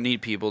teams. We don't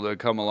need people to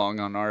come along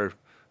on our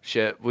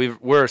shit.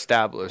 We're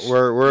established.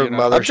 We're you know?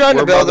 mother. I'm trying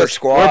to we're build mother- a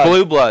squad. We're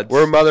blue bloods.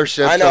 We're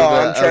motherships. I know, Of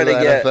I'm the, trying of to the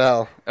get-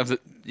 NFL.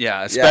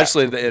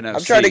 especially the NFC.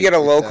 I'm trying to get a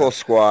local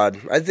squad.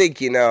 I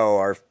think,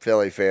 our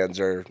Philly fans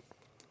are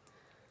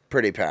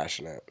pretty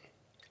passionate.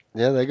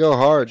 Yeah, they go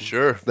hard.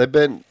 Sure. They've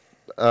been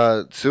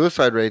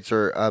suicide rates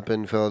are up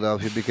in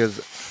Philadelphia because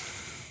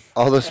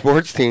all the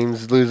sports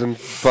teams losing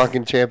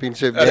fucking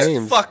championship That's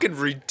games. fucking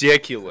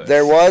ridiculous.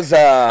 There was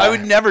I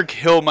would never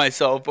kill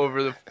myself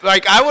over the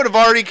I would have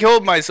already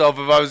killed myself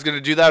if I was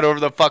gonna do that over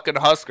the fucking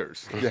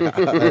Huskers. Yeah,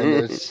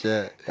 no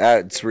shit.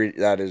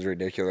 that is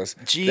ridiculous.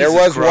 Jesus there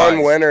was Christ.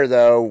 one winner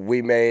though.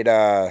 We made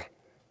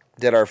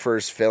did our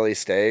first Philly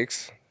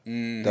steaks.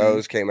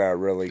 Those came out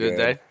really Did good.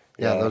 they?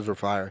 Yeah, those were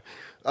fire.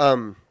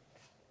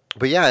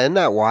 But yeah, isn't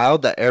that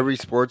wild that every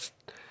sports,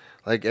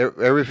 like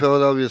every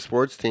Philadelphia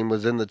sports team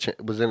was in the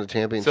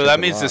championship? So that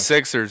and means the lost.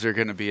 Sixers are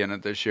gonna be in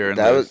it this year. And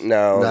That lose. was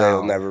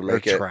they'll never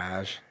make they're it.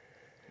 trash.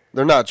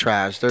 They're not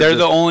trash. They're just,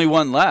 the only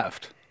one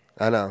left.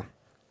 I know.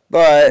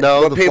 But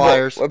No, what the people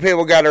Flyers. what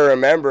people got to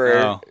remember,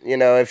 Oh.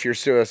 if you're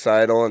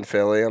suicidal in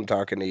Philly, I'm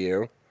talking to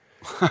you,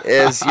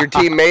 is your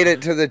team made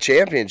it to the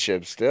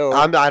championship still.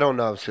 I don't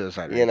know if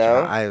suicide. You know?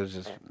 I was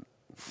just.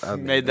 I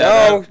mean, Made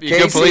that up. You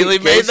completely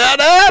made that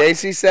up.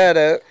 Casey said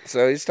it,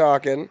 so he's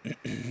talking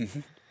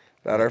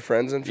about our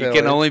friends in You Philly.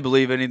 can only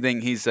believe anything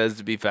he says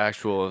to be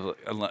factual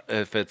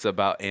if it's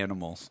about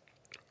animals.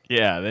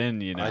 Yeah, then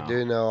you know. I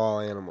do know all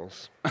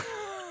animals.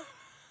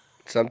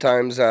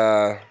 Sometimes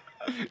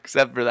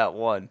Except for that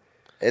one.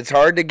 it's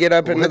hard to get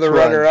up into Which the one?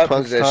 runner-up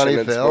Punxsutawney position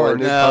in Phil? I sports.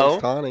 knew No.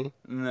 Punxsutawney.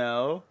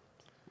 No.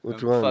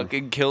 Which one?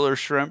 Fucking killer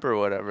shrimp or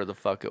whatever the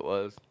fuck it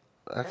was.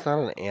 That's not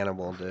an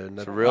animal, dude. It's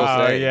That's a real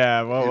Oh thing.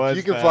 yeah, what was If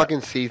you can that?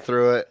 fucking see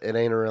through it, it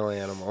ain't a real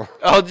animal.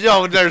 Oh,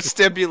 no, there's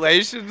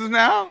stipulations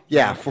now?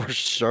 Yeah, for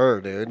sure,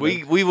 dude.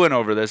 We went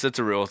over this. It's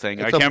a real thing.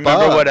 I It's a can't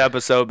remember bug. what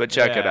episode, but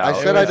check it Yeah, out.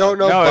 I said I don't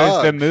know No, it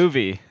was the bugs.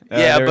 movie.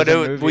 Yeah, there but was a it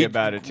was- movie we-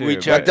 about it too. we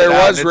But checked there it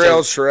out, was and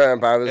real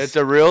shrimp. I was. It's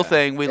a real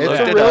thing. We It's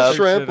looked a it real up.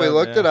 shrimp. We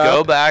looked it up.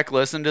 Go back,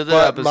 listen to the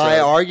But episode. my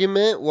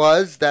argument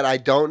was that I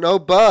don't know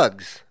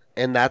bugs,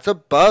 and that's a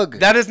bug.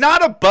 That is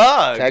not a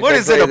bug. What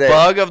is it, a Technically,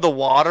 bug of the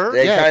water?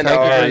 They Yeah, kind of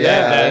technically, are. yeah.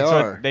 Yeah. they that's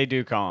are. what they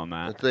do call them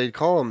that. They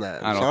call them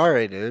that. I don't-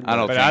 Sorry, dude. I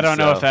don't But think I don't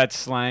know so. if that's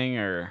slang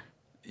or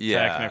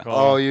Yeah. technical.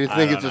 Oh, you I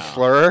think don't it's a know.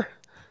 slur?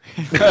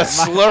 A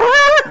slur?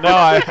 No,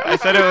 I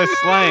said it was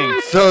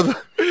slang. So,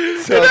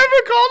 You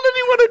never called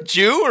anyone a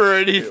Jew or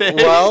anything.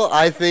 well,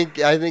 I think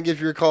if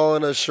you're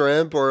calling a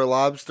shrimp or a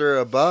lobster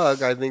a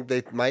bug, I think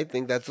they might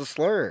think that's a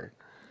slur.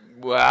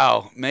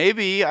 Wow.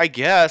 Maybe, I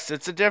guess.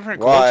 It's a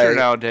different Why? culture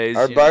nowadays.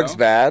 Are you bugs know?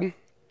 bad?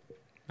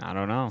 I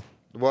don't know.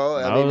 Well,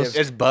 I mean, Those-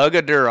 if, Is bug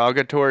a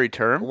derogatory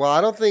term? well,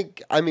 I don't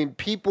think. I mean,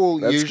 people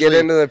Let's usually get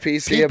into the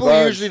PC of people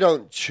bugs. usually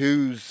don't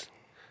choose.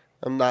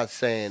 I'm not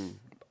saying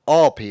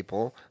all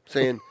people. I'm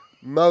saying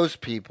most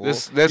people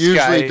This usually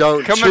guy,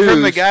 don't coming choose.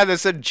 from the guy that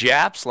said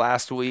Japs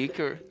last week.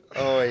 Or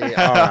Oh,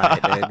 yeah.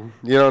 All right, dude.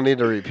 You don't need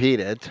to repeat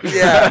it.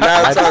 Yeah,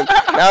 now it's on.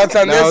 Now it's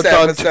on Now this it's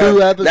on episode.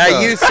 2 episodes. Now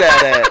you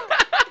said it.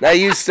 Now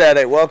you said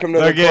it. Welcome to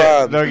the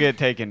club. They'll get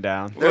taken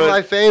down. They're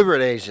my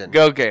favorite Asian.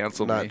 go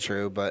cancel Not me.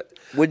 true, but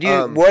Would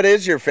you? What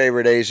is your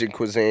favorite Asian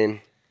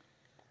cuisine?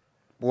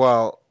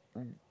 well,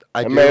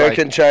 I American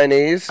do like,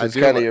 Chinese I is do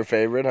kind of like- your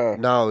favorite, huh?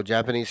 no,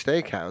 Japanese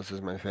steakhouse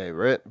is my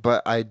favorite,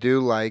 but I do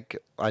like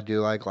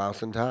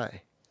Laos and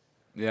Thai.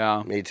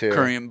 Yeah. Me too.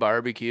 Korean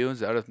barbecue.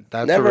 Is that a.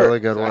 That's Never- a really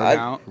good one.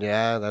 I-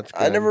 Yeah, that's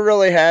good. I never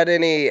really had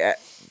any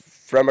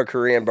from a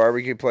Korean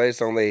barbecue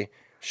place. Only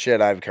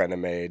shit I've kind of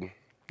made.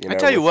 I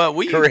tell you what,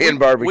 we Korean we,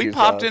 barbecue we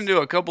popped sauce. into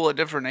a couple of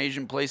different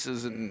Asian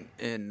places in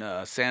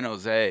San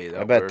Jose.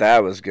 I bet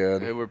that was They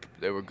good.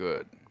 were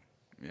good.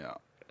 Yeah.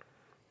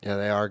 Yeah,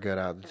 they are good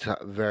out. It's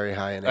very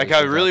high in. Like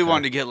Asians I really out there.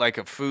 wanted to get like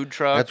a food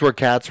truck. That's where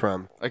Cat's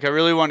from. Like I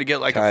really wanted to get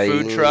like a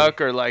food Cayenne.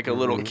 truck or like a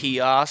little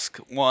kiosk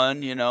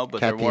one,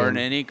 but there weren't Cayenne.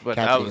 any. But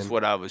that was Cayenne.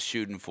 what I was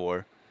shooting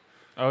for.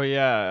 Oh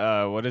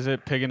yeah, what is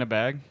it? Pig in a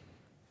bag.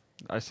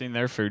 I seen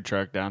their food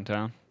truck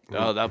downtown.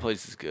 Oh, that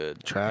place is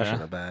good. Trash Yeah.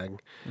 in a bag.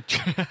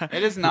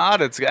 It is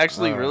not. It's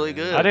actually really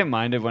good. I didn't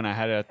mind it when I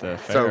had it at the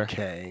It's fair.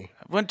 okay.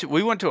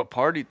 We went to a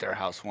party at their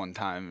house one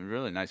time.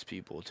 Really nice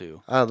people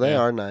too. Oh, they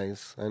are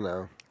nice. I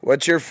know.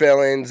 What's your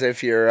feelings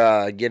if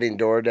you're getting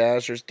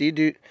DoorDash or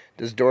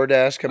does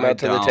DoorDash come out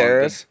to the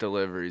terrace?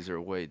 Deliveries are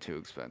way too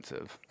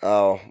expensive.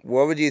 Oh,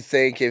 what would you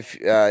think if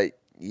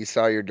you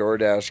saw your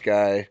DoorDash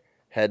guy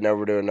heading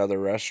over to another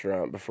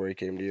restaurant before he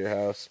came to your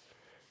house?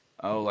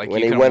 Oh, like When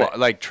you he can went-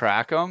 like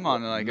track them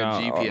on like No.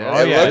 a GPS.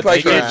 Oh, It yeah, looked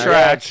like they he get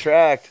tracked.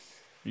 tracked. It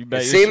You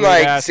bet your seemed sweet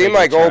like ass they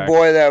get old tracked.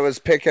 boy that was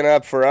picking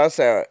up for us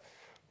at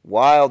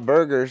Wild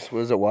Burgers.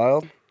 Was it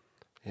Wild?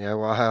 Yeah,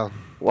 wow.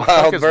 Fuck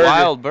Wild is Burger.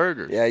 Wild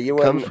Burgers. Yeah, you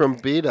Comes went from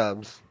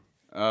B-dubs.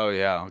 Oh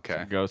yeah.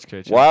 Okay. Ghost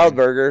Kitchen. Wild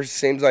Burgers.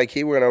 Seems like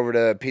he went over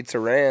to Pizza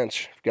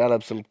Ranch, got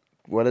up some.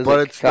 What is But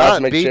it? it's not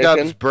Cosmic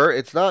B-dubs. chicken?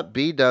 It's not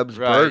B-dubs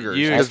Right, burgers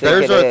you- because I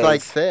think theirs it are like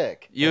is.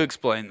 thick. You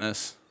explain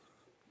this.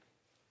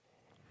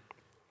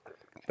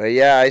 But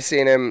yeah, I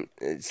seen him.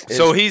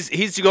 So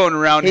he's going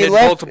around he hitting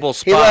left multiple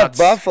spots. He left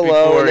Buffalo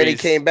before and then he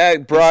he's- came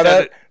back. Brought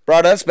said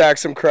us back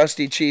some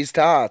crusty cheese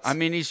tots. I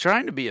mean, he's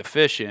trying to be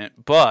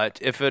efficient, but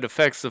if it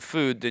affects the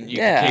food, then you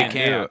Yeah.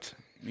 can't.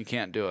 You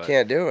can't do it.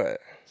 Can't do it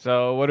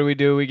So what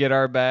do? We get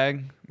our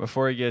bag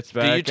before he gets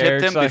back. Do you tip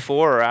Eric's them like,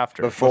 before or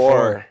after?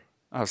 before.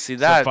 Oh, see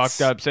It's a that's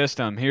fucked up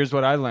system. Here's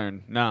what I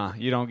learned. Nah,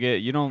 you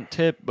don't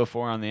tip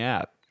before on the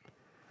app.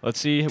 Let's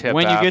see Tip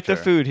when you get the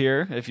after. food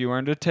here. If you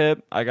earned a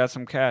tip, I got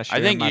some cash. I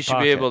here in think my you should be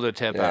pocket. able to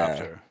tip Yeah.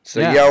 after. So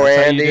Yeah, yo, that's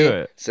how you Andy. do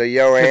it. So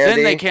yo, Because Andy.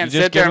 then they can't You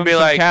just sit there give and be them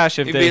some like, cash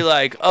if you'd they- be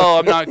like, oh,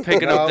 I'm not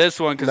picking up Nope, this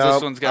one because nope,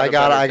 this one's got.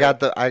 I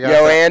got the.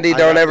 Yo, Andy,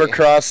 don't ever the-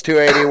 cross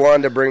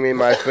 281 to bring me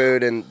my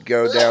food and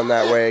go down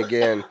that way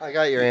again. I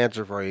got your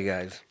answer for you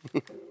guys.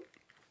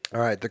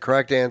 All right, the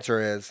correct answer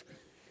is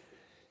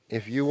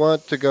if you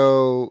want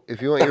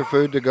your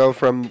food to go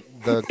from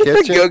the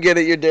kitchen, Go get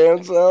it your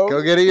damn self.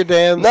 go get it your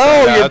damn No,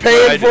 self. you're that's what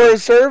I paying do. for a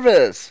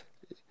service.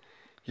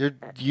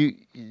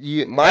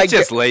 You My That's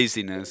just ga-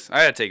 laziness. I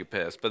gotta take a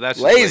piss, but that's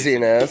just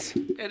laziness.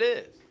 It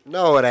is.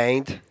 No, it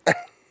ain't.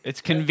 It's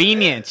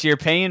convenience. You're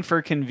paying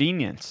for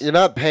convenience. You're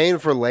not paying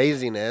for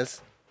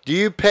laziness. Do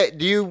you People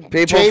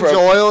change from- the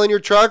oil in your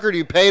truck or do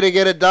you pay to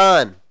get it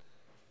done?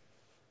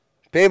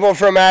 People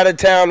from out of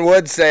town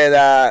would say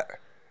that.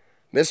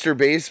 Mr.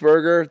 Beast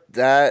Burger,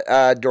 that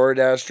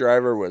DoorDash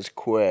driver was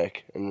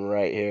quick and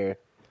right here.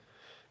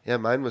 Yeah,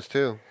 mine was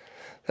too.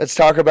 Let's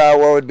talk about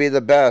what would be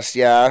the best.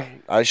 Yeah,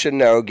 I should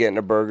know getting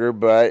a burger,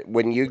 but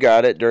when you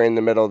got it during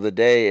the middle of the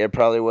day, it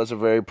probably was a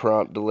very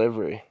prompt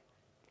delivery.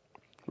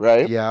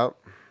 Right? Yeah.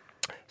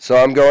 So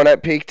I'm going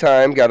at peak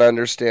time, got to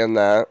understand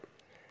that.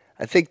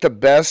 I think the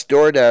best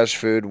DoorDash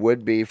food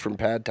would be from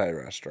Pad Thai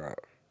restaurant.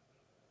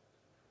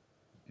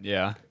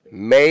 Yeah.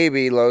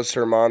 Maybe Los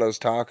Hermanos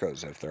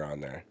Tacos if they're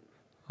on there.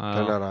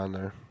 They're not on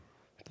there.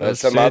 But Those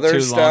some sit other too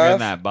long in stuff,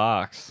 that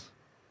box.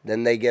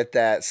 then they get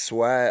that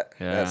sweat.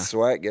 Yeah. That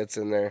sweat gets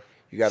in there.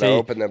 You got to See,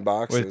 open the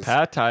boxes. With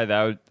pad thai,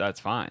 that's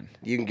fine.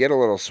 You can get a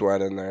little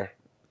sweat in there.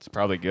 It's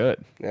probably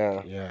good.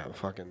 Yeah. Yeah,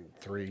 fucking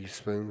 3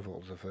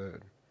 spoonfuls of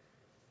food.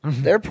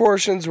 Their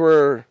portions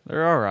were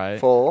They're all right.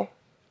 full.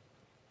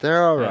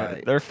 They're all Yeah,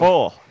 right. they're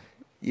full.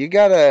 You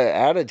got an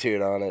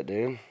attitude on it,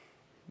 dude.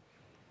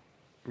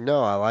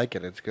 No, I like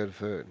it. It's good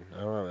food.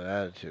 I don't have an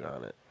attitude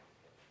on it.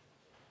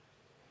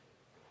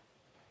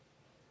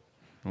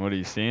 What are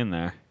you seeing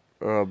there?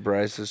 Oh,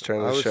 Bryce is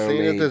trying I to was show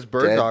seeing me if this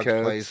Bird dead Dog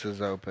coats. place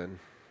is open.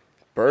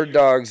 Bird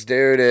Dogs,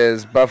 dude,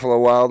 is Buffalo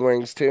Wild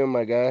Wings too,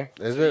 my guy.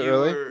 Is it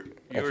really?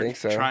 I You were think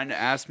so. trying to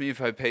ask me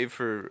if I pay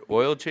for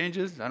oil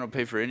changes? I don't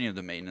pay for any of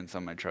the maintenance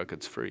on my truck.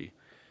 It's free.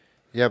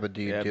 Yeah, but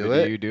do you Yeah, do but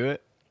it? do you do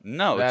it?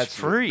 No, it's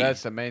free.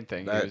 That's the main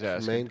thing he was That's the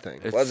asking. main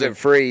thing. It's Wasn't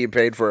free. You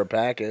paid for a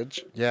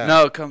package. Yeah.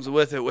 No, it comes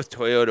with it with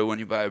Toyota when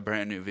you buy a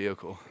brand new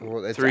vehicle.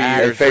 Well, it's 3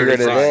 added- years, They figured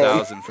it in.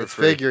 36,000 for It's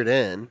free. figured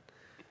in.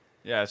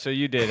 Yeah, so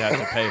you did have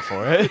to pay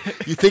for it.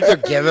 You think they're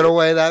giving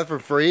away that for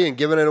free and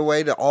giving it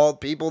away to all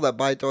people that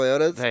buy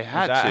Toyotas? They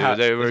had that to. how-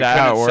 They is were that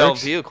how couldn't it sell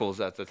works? vehicles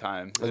at the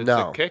time. It's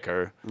No. a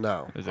kicker.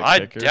 No. Is it I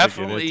kicker to get a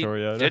definitely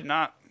Toyota? did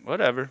not.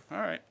 Whatever. All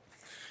right.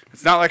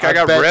 It's not like I I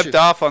got bet ripped you-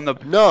 off on the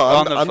No,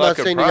 on the I'm not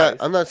fucking saying price.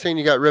 I'm not saying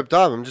you got ripped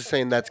off. I'm just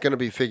saying that's going to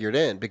be figured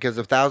in because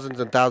if thousands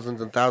and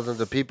thousands and thousands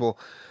of people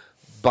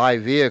buy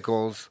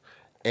vehicles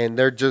and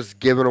they're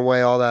just giving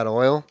away all that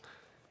oil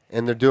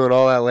and they're doing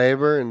all that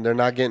labor and they're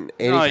not getting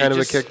any No, you kind of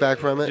just- a kickback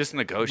from it. Just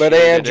negotiate. But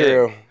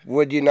Andrew, it.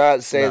 would you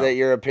not say No. that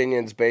your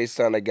opinion's based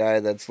on a guy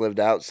that's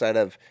lived outside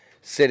of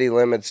city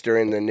limits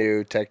during the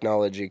new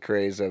technology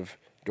craze of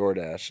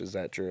DoorDash? Is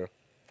that true?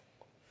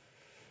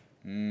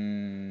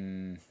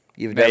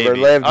 You've never Maybe.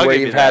 lived I'll where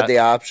give you you've had that. the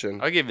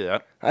option. I'll give you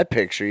that. I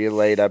picture you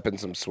laid up in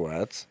some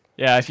sweats.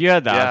 Yeah, if you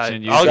had the Yeah,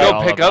 option, you'd I'll be go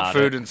all pick up about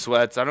food it. in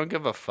sweats. I don't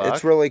give a fuck.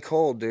 It's really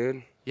cold,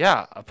 dude.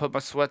 Yeah, I put my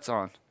sweats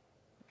on.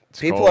 It's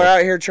People cold. are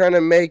out here trying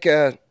to make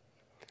a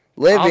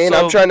living.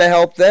 Also- I'm trying to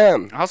help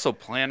them. I also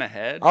plan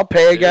ahead. I'll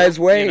pay a too, guy's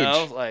wage. You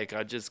know, like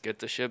I just get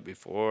the shit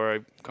before I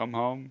come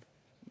home.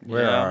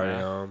 Where Yeah, are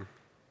man. you?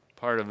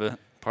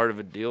 Part of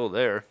a deal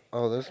there.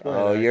 Oh, this might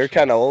Oh, you're actually-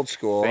 kind of old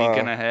school,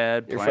 Thinking huh?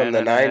 ahead, You're planning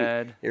from the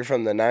ahead. You're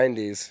from the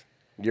 90s.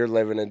 You're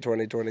living in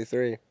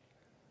 2023.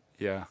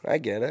 Yeah, I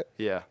get it.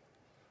 yeah.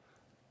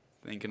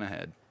 Thinking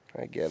ahead.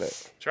 I get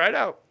it. Try it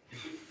out.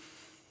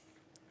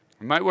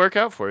 It might work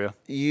out for you.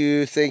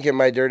 You think in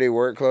my dirty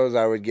work clothes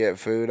I would get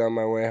food on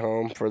my way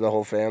home for the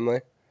whole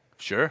family?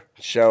 Sure.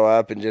 Show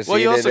up and just Well,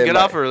 eat you it also in get my-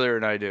 off earlier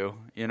than I do.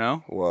 You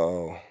know.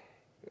 Whoa.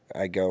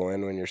 I go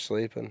in when you're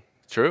sleeping.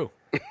 True.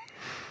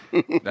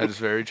 That is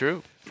very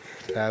true.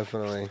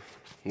 Definitely.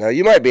 No,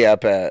 you might be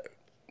up at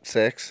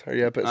 6. Are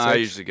you up at 6? I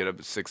usually get up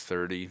at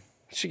 6:30.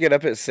 Should get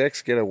up at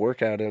 6, get a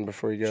workout in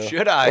before you go.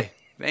 Should I?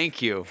 Thank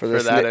you for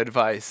this that ni-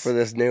 advice. For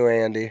this new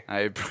Andy.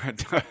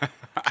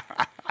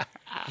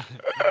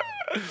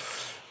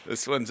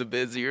 This one's a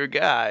busier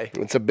guy.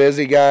 It's a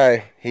busy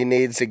guy. He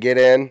needs to get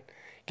in.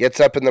 Gets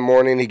up in the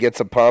morning, he gets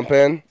a pump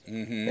in,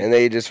 and then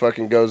he just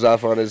fucking goes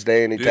off on his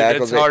day and he Dude,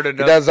 tackles it's hard it. He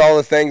enough- does all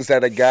the things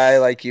that a guy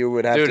like you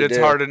would have Dude, to it's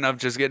do. hard enough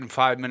just getting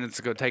 5 minutes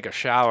to go take a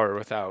shower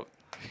without,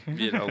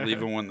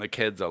 leaving one of the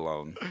kids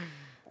alone.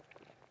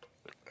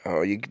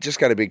 Oh, you just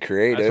got to be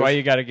creative. That's why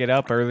you got to get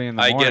up early in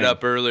the I morning. get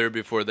up earlier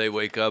before they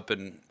wake up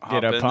and hop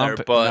Get a in pump.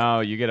 there, but No,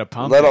 you get a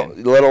pump.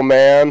 little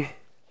man,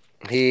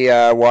 he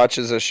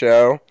watches a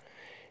show.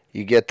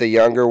 You get the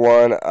younger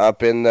one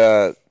up in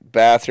the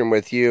bathroom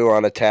with you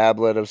on a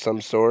tablet of some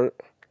sort.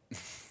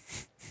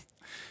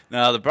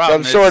 no, the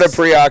problem Some sort of is-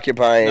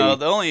 preoccupying. No,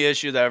 the only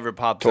issue that ever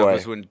popped toy. up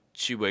is when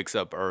she wakes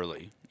up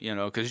early. you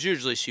know, because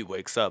usually she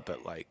wakes up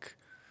at like,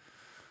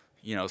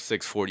 you know,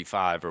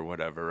 6:45 or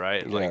whatever,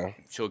 right? Yeah.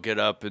 Like she'll get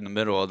up in the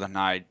middle of the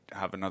night,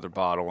 have another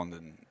bottle, and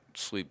then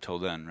sleep till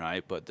then,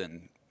 right? But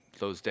then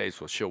those days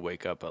where she'll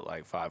wake up at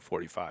like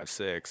 5:45,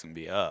 6, and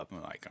be up.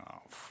 I'm like, oh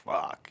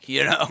fuck,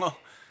 you know,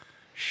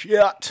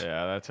 shit.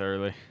 Yeah, that's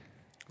early.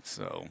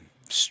 So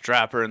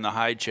strap her in the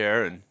high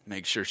chair and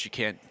make sure she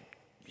can't,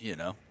 you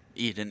know,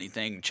 eat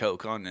anything,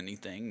 choke on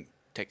anything.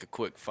 Take a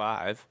quick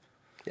 5.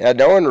 Yeah,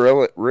 no one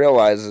really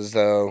realizes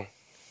though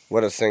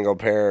what a single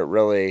parent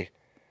really.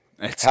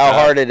 It's how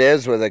tough. hard it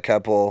is with a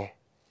couple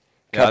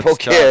Yeah, it's tough.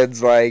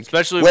 kids, like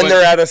Especially when when-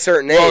 they're at a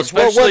certain age. Well,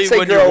 especially once they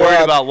when grow you're worried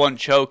up, about one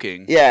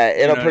choking. yeah,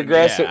 it'll know what I mean?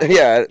 progress. Yeah.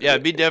 Yeah. Yeah,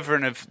 it'd be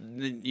different if,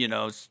 you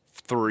know, it's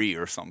 3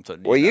 or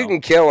something. Well, you know?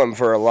 can kill them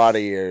for a lot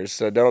of years,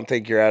 so don't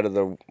think you're out of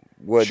the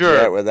woods Sure,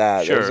 yet with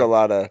that. sure. There's a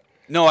lot of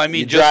No, I you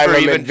mean, just drive for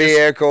them even in just,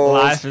 vehicles.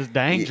 Life is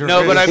dangerous.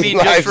 No, but I mean,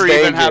 just Life's for even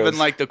dangerous. having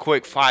like the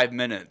quick 5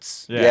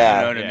 minutes. Yeah. Yeah.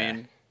 You know what Yeah. I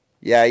mean?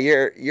 Yeah,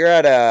 you're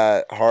at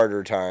a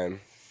harder time.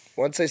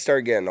 Once they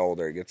start getting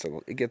older,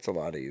 it gets a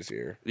lot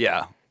easier.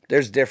 Yeah.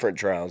 There's different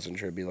trials and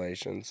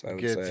tribulations. I It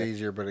would gets say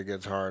easier, but it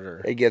gets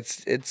harder.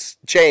 it's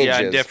changes.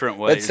 Yeah, in different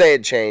Let's ways. say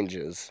it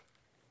changes.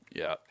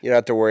 Yeah. You don't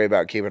have to worry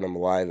about keeping them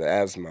alive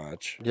as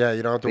much. Yeah,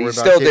 you don't have to But you worry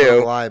about still keeping do.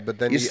 them alive, but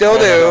then You still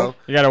do. also-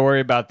 You got to worry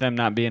about them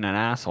not being an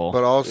asshole.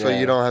 But also, Yeah.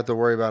 you don't have to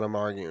worry about them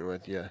arguing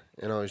with you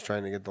and always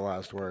trying to get the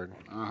last word.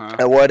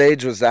 At what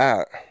age was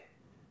that?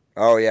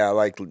 Oh yeah,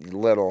 like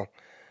little.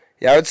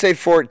 Yeah, I would say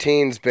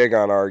 14's big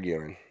on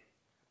arguing.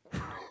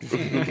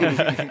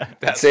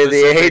 I'd say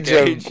the age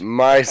of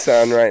my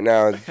son right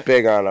now is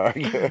big on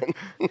arguing.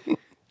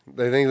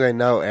 They think they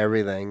know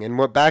everything. And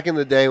what back in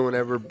the day,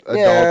 whenever adults,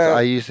 Yeah.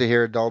 I used to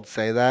hear adults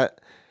say that,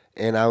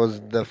 and I was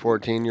the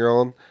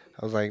 14-year-old.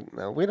 I was like,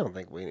 no, we don't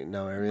think we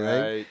know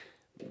everything. Right.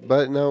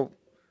 But no,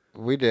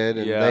 we did,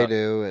 and Yeah. they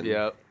do, and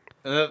Yeah.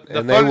 The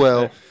and they fun-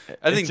 will.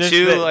 I It's think just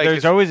too, that like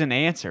there's always an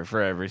answer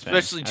for everything.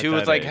 especially at too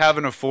with that like age.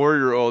 having a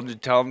 4-year-old, you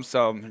tell them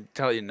something,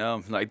 tell you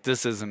no, like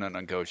this isn't a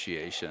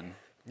negotiation.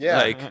 Yeah.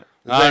 Like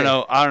I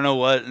don't know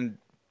what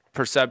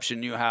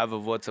perception you have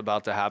of what's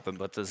about to happen,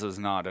 but this is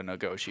not a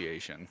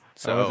negotiation. I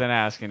So wasn't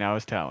asking, I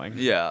was telling.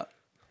 yeah.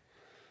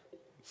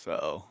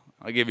 So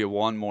I'll give you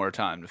one more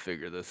time to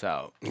figure this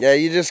out. Yeah,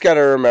 you just got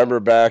to remember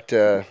back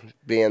to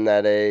being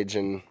that age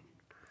and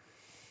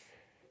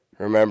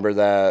remember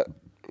that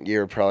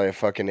you're probably a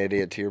fucking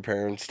idiot to your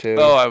parents too.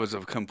 Oh, I was a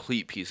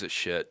complete piece of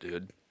shit,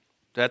 dude.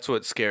 That's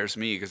what scares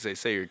me because they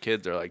say your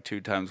kids are like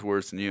 2 times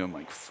worse than you. I'm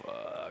like,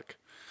 fuck.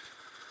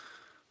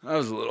 I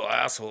was a little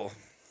asshole.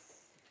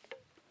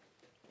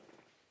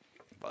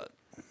 But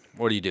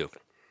what do you do?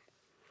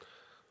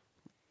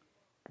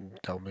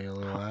 Don't be a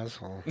little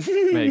asshole.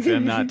 Make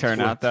them not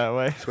turn out that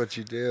way. That's what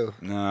you do.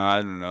 No,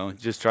 I don't know.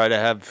 Just try to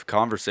have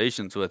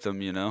conversations with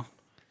them, you know?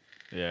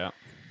 Yeah.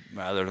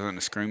 Rather than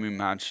a screaming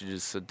match, you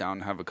just sit down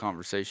and have a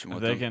conversation If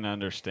with they them. can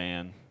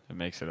understand, it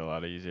makes it a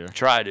lot easier.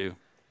 Try to.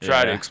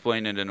 Try to Yeah.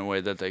 explain it in a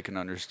way that they can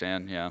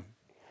understand, yeah.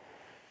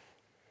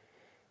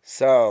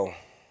 So,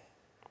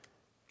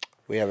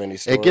 we have any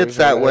stories? It gets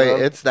that on way. that?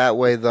 It's that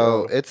way,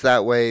 though. Oh. It's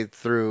that way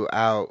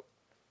throughout,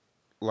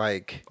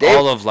 like, Dave-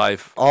 All of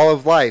life. all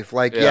of life.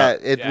 Like, Yeah.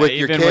 yeah, with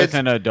your even kids. with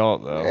an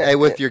adult though. Hey,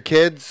 with your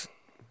kids,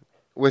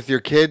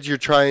 you're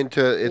trying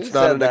to. It's Who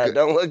not said a. that?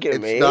 Don't look at it's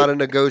me. not a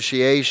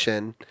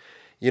negotiation.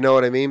 You know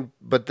what I mean?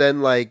 But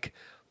then, like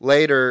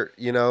later,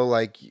 you know,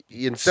 like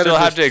instead Still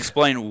of have just, to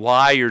explain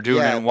why you're doing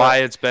Yeah, it and why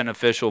but- it's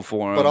beneficial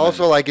for them. but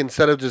also like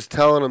instead of just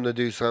telling them to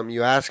do something,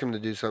 you ask them to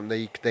do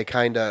something. They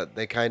kind of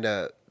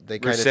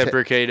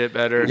reciprocate it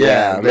better.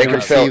 Yeah, they make 'em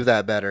receive feel-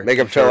 that better. Make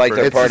them feel like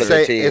they're It's part the of the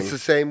same- team. It's the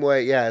same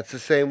way. Yeah, it's the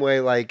same way.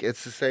 Like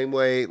it's the same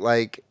way.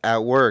 Like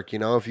at work, you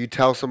know, if you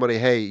tell somebody,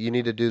 "Hey, you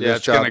need to do Yeah, this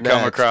it's job going to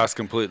come next. across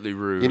completely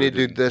rude. You need to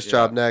do and- this yeah.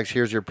 job next.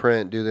 Here's your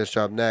print. Do this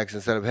job next."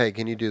 Instead of, "Hey,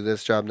 can you do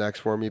this job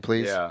next for me,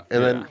 please?" Yeah,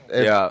 And then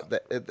yeah.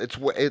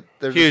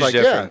 they're Huge just like,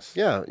 difference.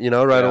 yeah, you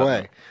know, right Yeah.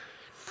 away.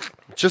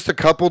 Just a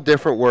couple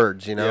different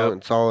words, you know. Yep.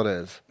 That's all it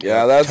is.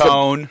 yeah, that's the-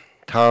 Tone.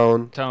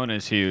 Tone. Tone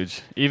is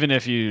huge. Even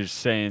if you're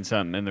saying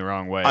something in the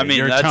wrong way, I mean,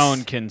 your that's-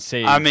 tone can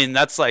save. I mean,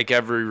 that's like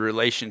every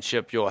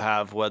relationship you'll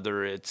have,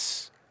 whether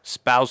it's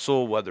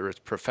spousal, whether it's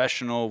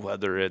professional,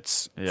 whether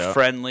it's Yeah.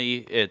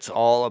 friendly. It's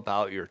all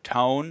about your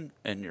tone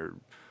and your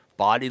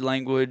body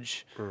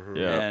language.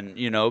 Yeah. And,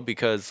 you know,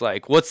 because,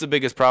 like, what's the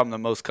biggest problem that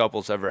most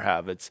couples ever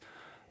have? It's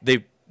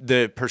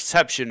the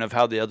perception of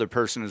how the other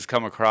person has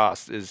come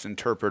across is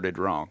interpreted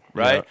wrong,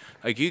 right? Yeah.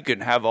 Like, you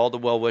can have all the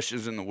well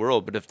wishes in the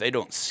world, but if they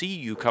don't see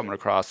you coming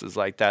across as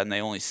like that and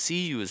they only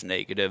see you as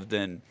negative,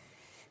 then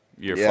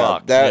you're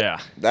fucked.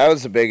 Yeah. That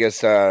was the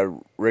biggest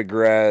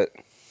regret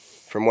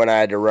from when I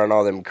had to run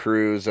all them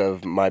crews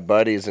of my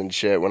buddies and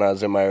shit when I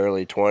was in my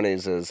early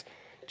 20s is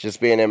just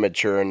being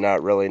immature and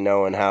not really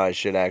knowing how I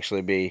should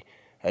actually be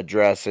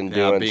addressing Yeah,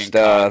 doing being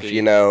stuff, cocky.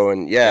 you know,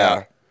 and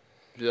yeah.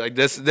 You're like,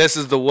 this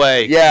is the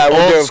way. Yeah,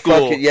 we're Old doing school.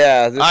 fucking,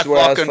 yeah, this I is what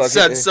I was fucking fucking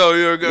said so.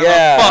 You're gonna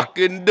Yeah.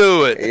 fucking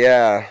do it.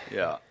 Yeah.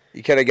 Yeah.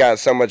 You could have got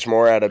so much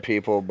more out of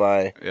people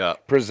by Yeah.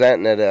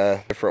 presenting it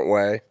a different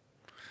way.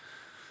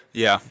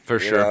 Yeah, for You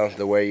sure. know,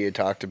 the way you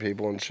talk to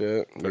people and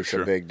shit makes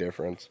sure. a big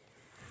difference.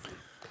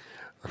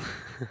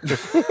 I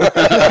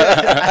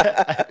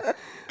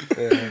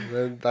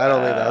don't think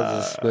that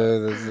was as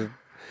smooth as it.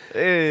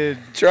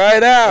 Try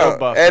it out.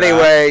 buff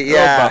Anyway, out.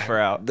 yeah. Go buffer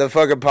out. The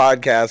fucking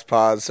podcast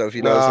pause. So if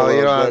you notice a No, little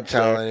you don't have to glitch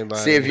tell there,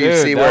 anybody. see if you Dude,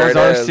 see that where was it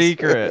our is.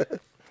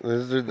 secret.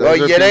 Those are Well,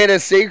 it big- ain't a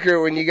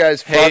secret when you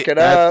guys Hey, fuck it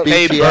that's up.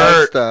 BTS Hey,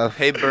 Bert. stuff.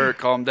 Hey, Bert,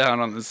 calm down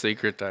on the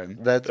secret time.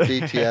 That's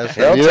BTS.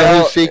 He'll You know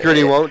tell- whose secret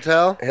he won't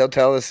tell? He'll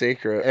tell the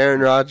secret.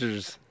 Aaron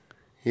Rodgers.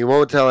 He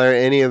won't tell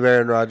any of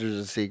Aaron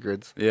Rodgers'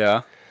 secrets.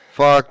 Yeah.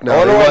 Fuck no. I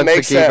wonder he what wants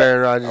makes to keep that-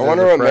 Aaron Rodgers I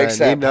wonder as a what friend. makes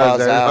that He knows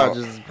pause Aaron out.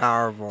 Rodgers is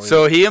powerful.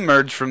 So he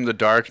emerged from the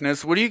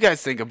darkness. What do you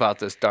guys think about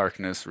this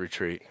darkness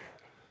retreat?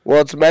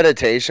 Well, it's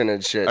meditation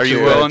and shit. Are you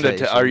too. willing to?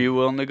 meditation. Are you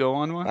willing to go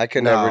on one? I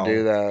could never No.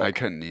 do that. I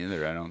couldn't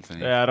either. I don't think.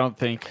 Yeah, I don't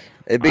think.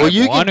 It'd be, well,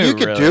 you want could to, you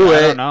could really. do I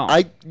it. don't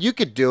know. You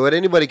could do it.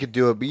 Anybody could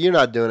do it, but you're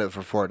not doing it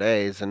for 4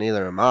 days, and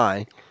neither am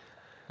I.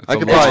 I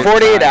could a long it's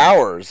probably. 48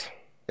 hours.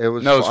 It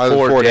was No, it's I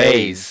was 4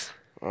 days.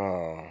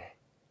 Oh.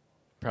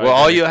 Probably Well,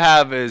 all better. you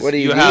have is What do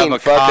you have mean, a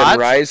fucking cot,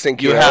 rice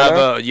and you have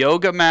Kiona? a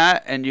yoga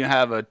mat, and you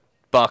have a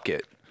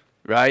bucket,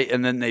 right?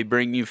 And then they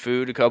bring you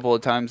food a couple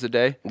of times a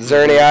day. Is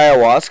there any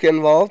ayahuasca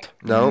involved?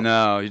 No.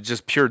 No, it's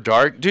just pure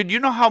dark. Dude, you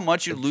know how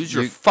much you lose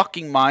your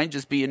fucking mind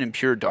just being in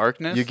pure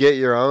darkness? You get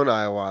your own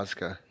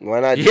ayahuasca. Why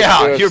not? Just do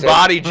yeah, a your sen-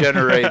 body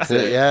generates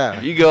it.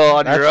 Yeah. You go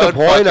on That's your the own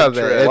point fucking of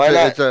it. trip. Why It's a,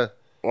 not? it's a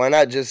Why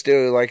not just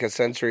do like a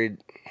sensory?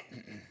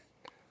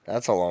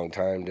 That's a long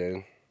time,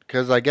 dude.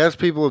 because I guess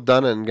people have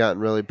done it and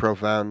gotten really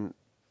profound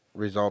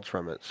results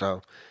from it.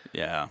 So,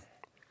 Yeah.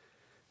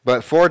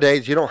 but 4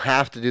 days, you don't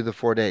have to do the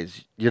 4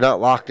 days. You're not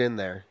locked in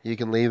there. You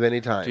can leave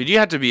anytime. Dude, you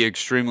have to be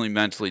extremely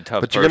mentally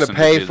tough but you're person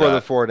gonna pay do for the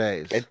that. 4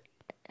 days.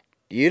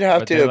 You'd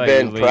have But to they have let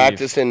been you leave.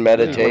 practicing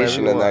meditation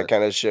Whatever you and that want.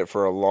 kind of shit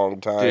for a long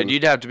time. Dude,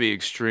 you'd have to be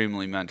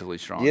extremely mentally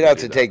strong. You'd have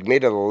do to that. take me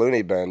to the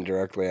loony bin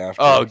directly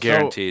after. Oh,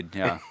 guaranteed.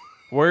 Yeah.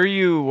 Where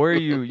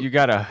you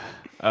got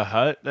a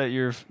hut that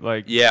you're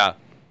like Yeah.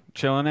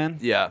 chilling in?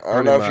 Yeah. I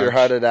don't know if pretty you're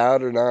much. hutted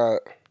out or not.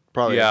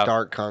 Probably Yeah. a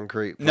dark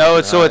concrete. No,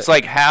 fucking so hut. it's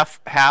like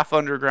half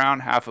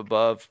underground, half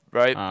above,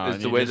 right? Is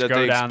And the you way just that go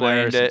they down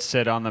there, explained it.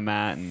 sit on the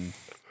mat,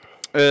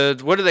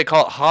 and What do they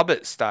call it?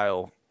 Hobbit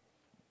style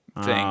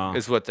thing Oh.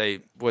 is what they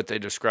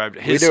described.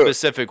 His do it-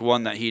 specific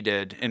one that he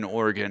did in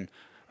Oregon.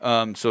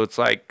 So it's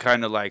like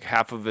kind of like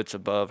half of it's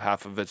above,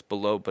 half of it's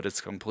below, but it's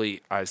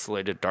complete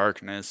isolated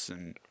darkness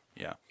and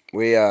yeah.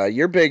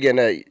 You're big in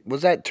a.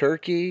 Was that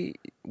turkey?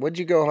 What'd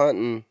you go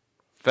hunting?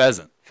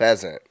 Pheasant.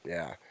 Pheasant.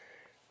 Yeah.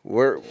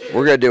 We're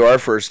gonna do our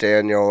first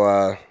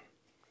annual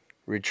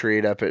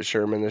retreat up at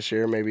Sherman this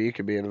year. Maybe you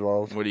could be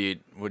involved. What are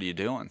you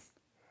doing?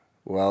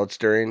 Well, it's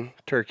during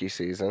turkey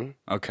season.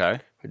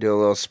 Okay. We do a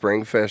little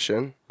spring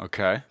fishing.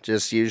 Okay.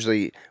 Just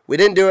usually, we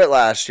didn't do it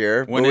last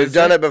year, When but we've is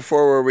done it? it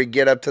before where we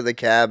get up to the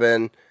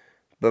cabin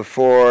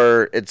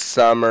before it's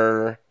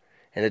summer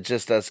and it's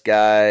just us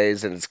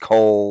guys and it's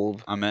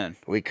cold. I'm in.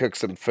 We cook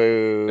some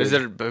food. Is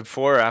it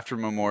before or after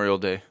Memorial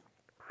Day?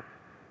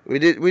 We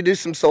do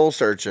some soul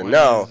searching. when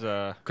no. is,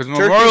 Because Turkey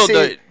Memorial se-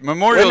 Day,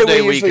 Memorial When do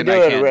Day we usually weekend, do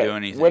I it? can't do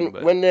anything. When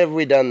but when have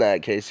we done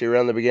that, Casey?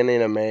 Around the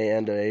beginning of May,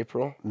 end of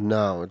April?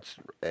 No, it's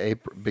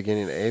April,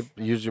 beginning of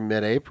April, usually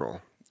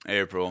mid-April.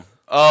 April.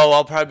 Oh,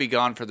 I'll probably be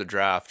gone for the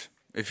draft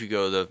if you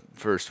go the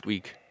first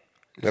week.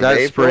 Is Of that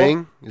April?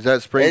 spring? Is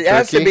that spring It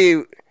has to turkey?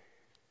 be.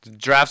 The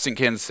draft's in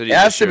Kansas City. It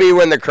has this to year. be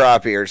when the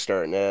crappie are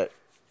starting to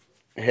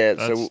hit.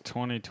 that's So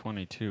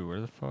 2022. Where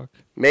the fuck?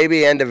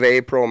 maybe end of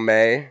April,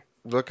 May.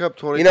 Look up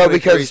 20. You know,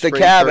 because the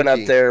cabin up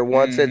there,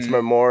 once Mm-hmm. it's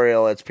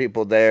Memorial, it's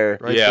people there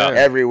Right Yeah. there.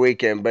 every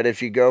weekend. But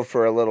if you go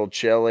for a little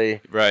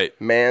chilly Right.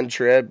 man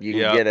trip, you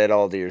can Yeah. get it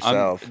all to I'm-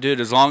 yourself. dude,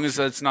 as long as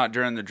it's not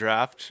during the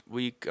draft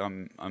week,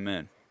 I'm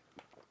in.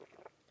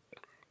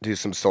 Do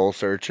some soul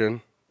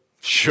searching.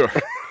 Sure.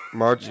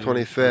 March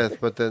 25th,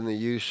 but then the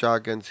youth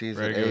shotgun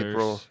season Regular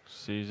April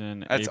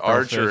season. That's April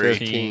archery.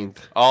 15th. 15th.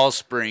 All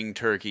spring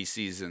turkey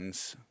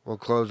seasons. We'll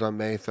close on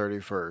May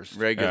 31st.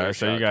 Regular. Yeah,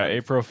 so you got shotgun.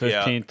 April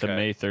Yeah, 15th to okay.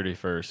 May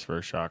 31st for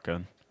a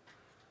shotgun.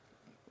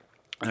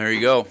 There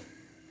you go.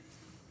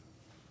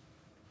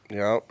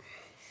 Yep.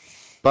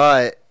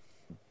 But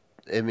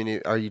I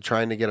mean, are you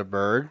trying to get a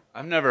bird?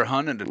 I've never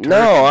hunted a turkey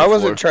No, I before.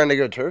 wasn't trying to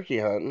go turkey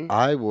hunting.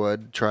 I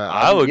would try.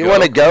 I would You go.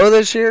 want to go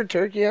this year,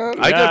 turkey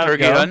hunting? I Yeah, go I'd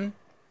turkey go. hunting.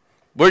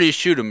 Where do you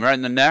shoot them? Right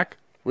in the neck?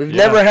 We've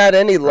Yeah. never had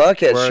any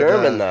luck at where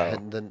Sherman,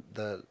 the,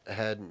 though. The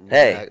head, and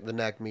Hey. neck, the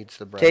neck meets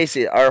the breast.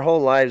 Casey, our whole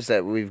lives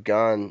that we've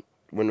gone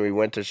when we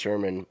went to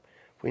Sherman,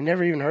 we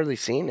never even hardly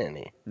seen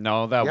any.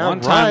 No, that Yeah, one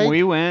time right.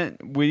 we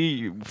went,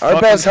 we Our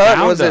fucking best hunt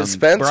found was at them.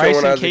 Spencer Bryce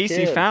when I and was a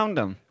Casey kid. found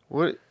them.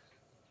 What?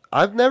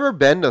 I've never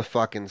been to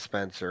fucking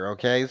Spencer.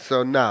 Okay,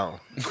 so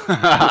no,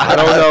 I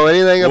don't know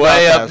anything about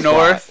Way that up spot.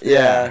 north?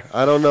 Yeah.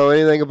 I don't know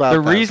anything about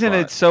The that reason spot.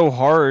 it's so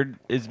hard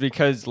is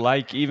because,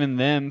 like, even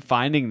them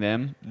finding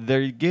them,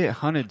 they get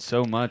hunted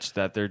so much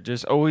that they're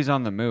just always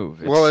on the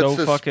move. It's well, so it's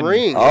the fucking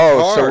spring.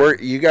 Oh, It's so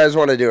hard. you guys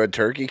want to do a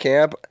turkey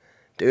camp?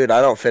 Dude,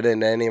 I don't fit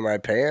into any of my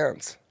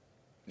pants.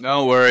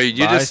 Don't worry.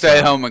 You Buy just stay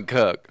some. home and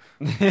cook.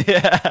 Oh,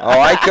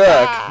 I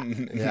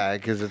cook. Yeah,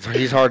 because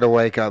he's hard to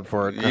wake up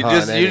for it. You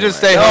just anyway.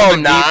 stay No, home I'm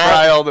and deep not.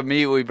 fry all the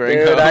meat we bring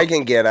Dude, home. I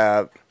can get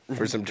up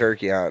for some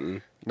turkey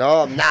hunting.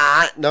 No, I'm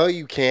not. No,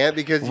 you can't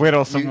because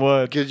Whittle some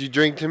wood. Because you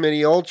drink too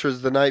many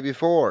ultras the night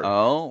before.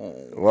 Oh.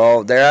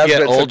 Well, there has Get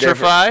been some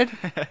different-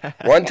 ultra-fried?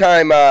 One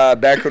time,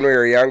 back when we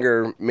were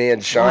younger, me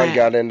and Sean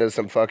got into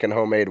some fucking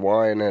homemade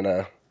wine,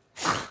 and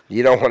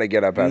you don't want to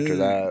get up after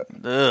that.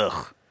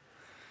 Ugh.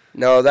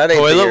 No, that ain't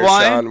the Toilet year,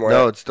 wine? Sean, where-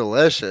 No, it's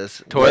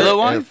delicious. Toilet but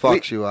wine? It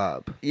fucks you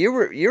up. You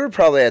were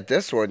probably at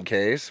this one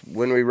case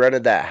when we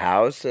rented that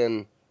house,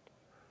 and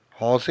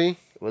Halsey?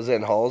 was it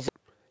in Halsey?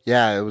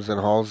 Yeah, it was in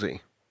Halsey.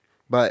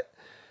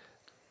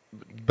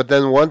 But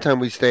then one time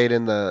we stayed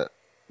in the.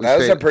 That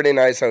was a pretty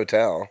nice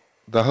hotel.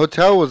 The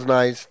hotel was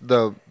nice.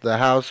 The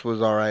house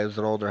was all right. It was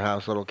an older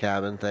house, little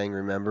cabin thing.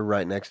 Remember,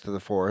 right next to the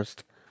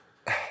forest.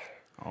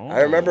 Oh,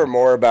 I remember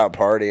more about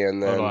partying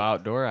little than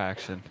outdoor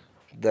action.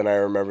 I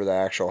remember the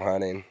actual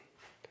hunting.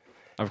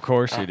 Of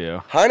course you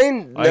do.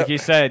 Hunting, Like no, you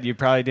said, you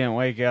probably didn't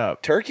wake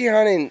up. turkey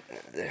hunting.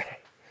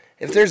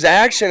 If there's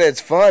action,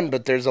 it's fun,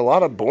 but there's a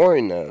lot of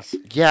boringness.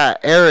 Yeah,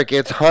 Eric,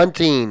 it's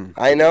hunting.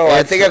 I know.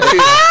 I think I'm too.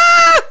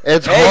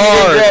 It's Hey, you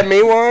hard. grab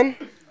me one?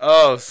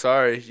 Oh,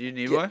 sorry. You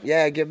need one?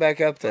 Yeah, get back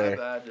up there.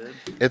 Bad, dude.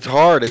 It's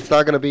hard. It's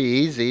not going to be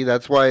easy.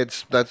 That's why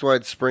it's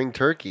spring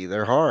turkey.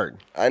 They're hard.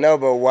 I know,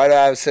 but why do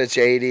I have such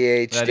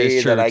ADHD That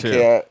is true, that I too.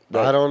 can't?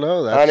 I don't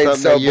know. That's Hunting's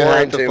something so that you boring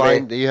have to to me.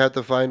 find. You have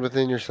to find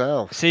within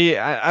yourself. See,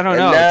 I don't And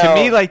know. To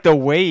me, now- like the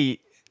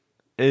weight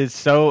is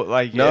so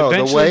like No, the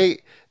eventually-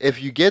 weight. If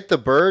you get the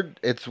bird,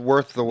 it's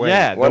worth the weight.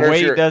 Yeah, the Wonder if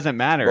weight you're- doesn't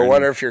matter. But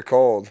wonder if you're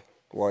cold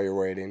while you're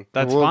waiting.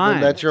 That's Well, then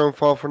fine. that's your own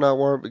fault for not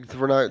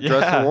dressing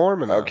Yeah.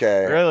 warm enough.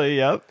 Okay. Really?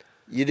 Yep.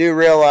 You do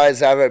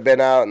realize I haven't been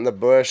out in the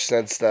bush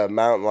since the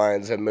mountain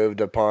lions have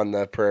moved upon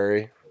the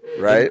prairie,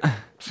 right?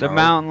 The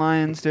mountain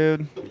lions,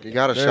 dude. You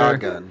got a They're-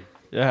 shotgun.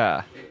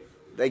 Yeah.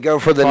 They go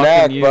for the Fucking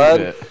neck, use bud.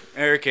 it.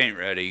 Eric ain't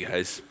ready,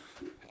 guys.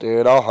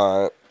 Dude, I'll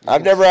hunt.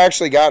 I've never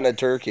actually gotten a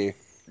turkey.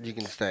 You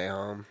can stay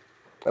home.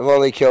 I've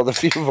only killed a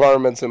few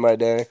varmints in my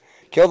day.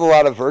 Killed a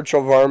lot of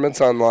virtual varmints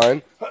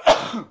online.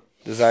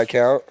 Does that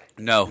count?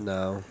 No.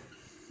 No.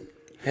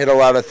 Hit a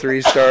lot of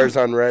 3 stars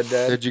on Red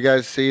Dead. Did you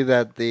guys see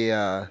that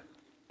the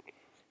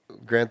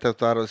Grand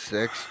Theft Auto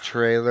 6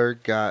 trailer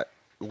got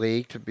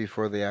leaked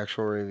before the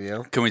actual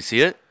reveal? Can we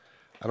see it?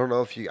 I don't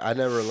know if you. I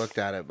never looked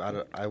at it.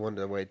 But I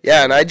wanted to wait.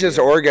 Yeah, and I just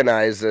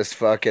organized this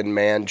fucking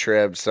man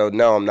trip, so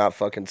no, I'm not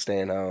fucking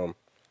staying home.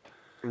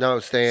 No,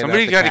 staying.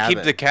 Somebody got got to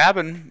keep the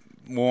cabin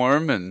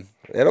warm and.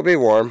 It'll be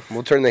warm.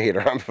 We'll turn the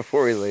heater on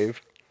before we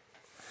leave.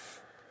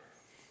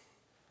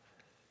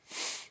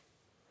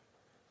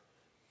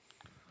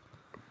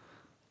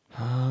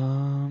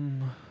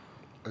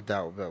 I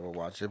doubt we'll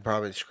watch it.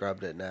 Probably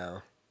scrubbed it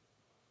now.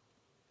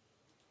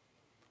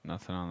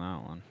 Nothing on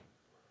that one.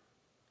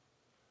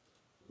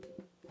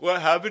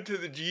 What happened to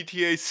the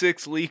GTA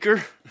 6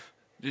 leaker?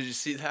 Did you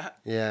see that?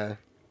 Yeah.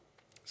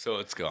 So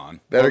it's gone.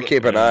 Better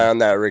keep an eye on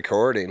that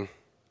recording.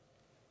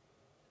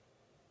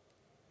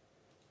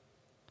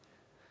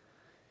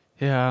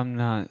 Yeah, I'm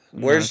not.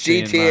 Where's not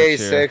seeing GTA much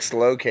here. 6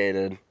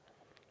 located?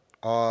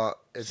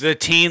 It's. The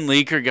teen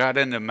leaker got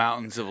into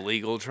mountains of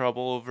legal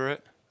trouble over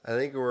it. I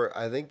think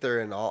they're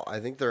in all. I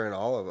think they're in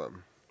all of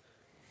them.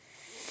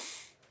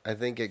 I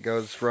think it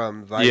goes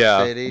from Vice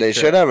Yeah. City. They to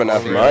should have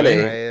enough San money.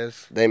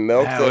 Andreas. They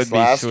milked That this would be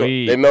last one.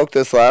 sweet. They milked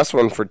this last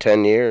one for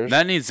 10 years.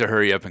 That needs to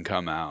hurry up and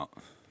come out.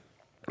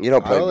 You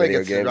don't I play don't think video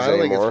it's. games I don't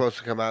think it's anymore. supposed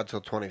to come out till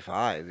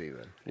 25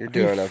 even. You're Are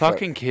doing you a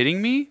fucking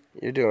kidding me?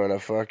 You're doing a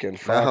fucking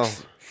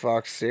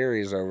Fox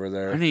series over I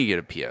there. need to get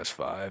a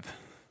PS5.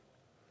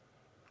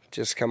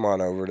 Just come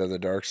on over to the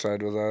dark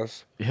side with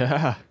us.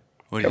 Yeah.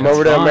 What Come It's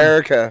over to fun.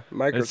 America,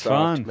 Microsoft. It's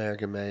fun.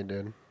 American made,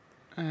 dude.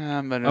 But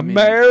I mean,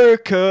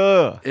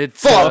 America.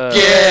 it's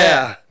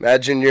Yeah.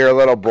 Imagine you're a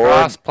little bored.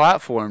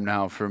 cross-platform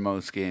now for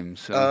most games.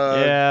 So.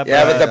 Yeah.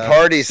 Yeah, but the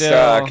parties still-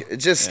 suck.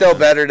 It's just still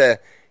better to.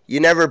 You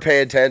never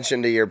pay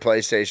attention to your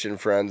PlayStation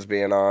friends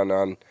being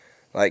on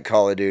like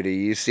Call of Duty.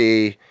 You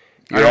see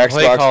I your don't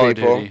play Xbox Call of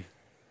people. Duty.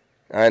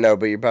 I know,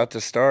 but you're about to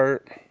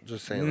start.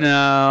 Just saying.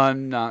 No,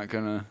 I'm not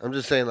gonna. I'm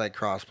just saying like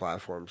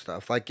cross-platform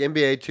stuff. Like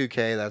NBA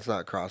 2K, that's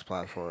not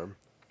cross-platform.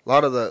 A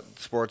lot of the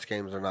sports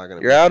games are not going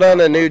to. You're out on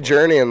a new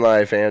journey in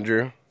life,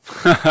 Andrew.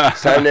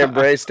 It's time to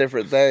embrace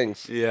different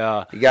things.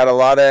 Yeah. You got a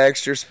lot of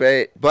extra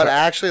space. But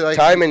actually, like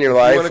time in your if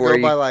life you want to where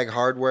go by you like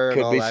hardware and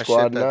could all be that shit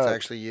squadding that's up.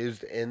 actually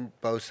used in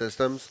both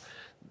systems.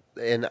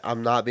 And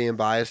I'm not being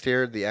biased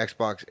here. The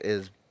Xbox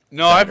is.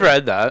 No, I've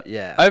read that.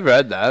 Yeah. I've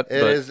read that. It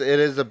but is. It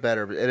is a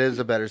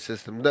better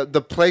system. The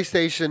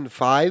PlayStation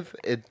 5.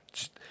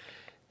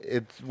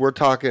 We're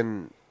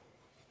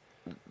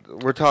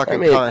talking. I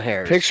mean, cunt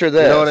hairs. picture You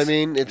know what I this.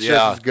 mean? It's Yeah.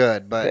 just as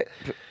good, but.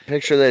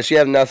 Picture this. You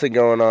have nothing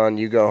going on.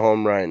 You go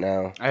home right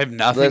now. I have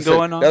nothing Listen,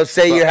 going on. No,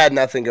 say you had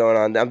nothing going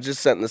on. I'm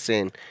just setting the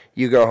scene.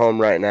 You go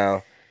home right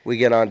now. We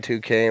get on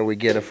 2K and we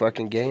get a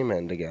fucking game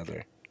in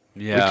together.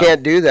 Yeah. We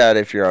can't do that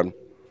if you're on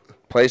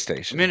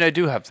PlayStation. I mean, I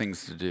do have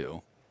things to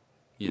do.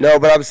 No,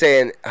 but I'm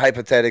saying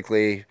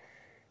hypothetically,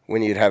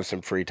 when you'd have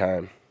some free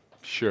time,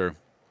 Sure.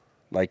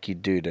 like you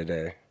do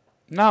today.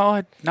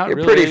 No, not You're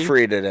really. pretty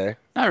free today.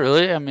 Not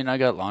really. I mean, I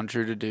got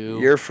laundry to do.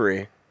 You're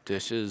free.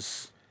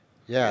 Dishes.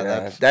 Yeah, Yeah,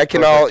 that's that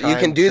can perfect all you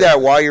time can do to-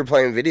 that while you're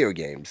playing video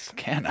games.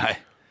 Can I?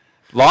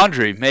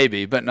 Laundry,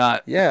 maybe, but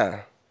not.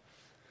 Yeah.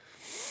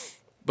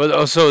 But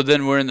also,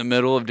 then we're in the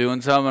middle of doing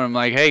something. I'm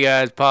like, hey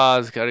guys,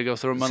 pause. Got to go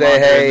throw my Say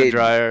laundry in hey. the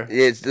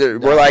dryer.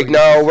 We're like,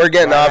 no, we're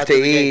getting Right off after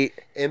to the game, eat.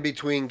 In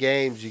between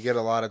games, you get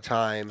a lot of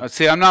time.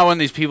 See, I'm not one of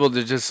these people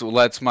that just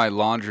lets my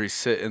laundry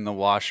sit in the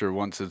washer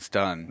once it's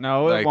done.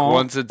 No, it like won't.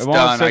 once it's It won't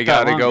done, sit I that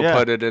gotta long, go yeah.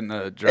 put it in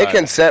the dryer. It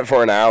can set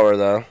for an hour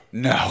though.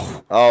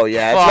 No. Oh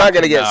yeah, it's Fuck not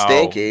gonna get no.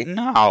 stinky.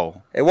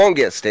 No. It won't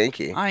get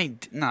stinky.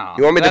 No.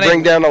 You want me to That bring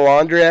ain't- down a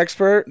laundry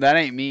expert? That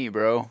ain't me,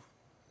 bro.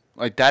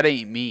 Like that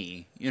ain't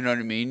me. You know what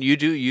I mean? You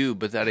do you,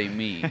 but that ain't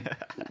me.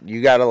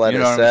 You gotta let You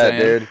it know what I'm set,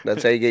 saying? dude.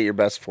 That's how you get your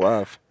best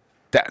fluff.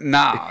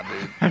 Nah,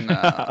 dude.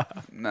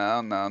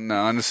 No.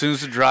 And as soon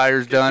as the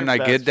dryer's done, I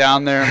get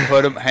down there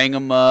and hang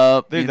them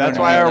up. Dude, you know that's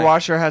what I why mean? our Like,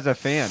 washer has a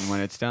fan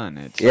when it's done.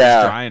 It's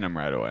Yeah. drying them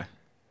right away.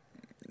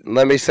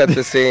 Let me set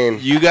the scene.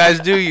 You guys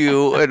do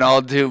you, and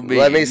I'll do me.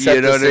 Let me set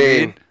you know the what I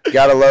scene. mean?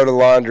 Got a load of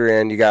laundry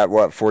in. You got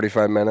what?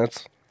 45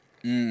 minutes.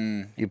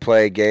 You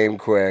play a game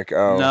quick.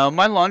 Oh, No,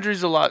 my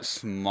laundry's a lot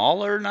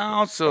smaller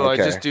now, so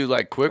Okay. I just do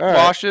like quick All right.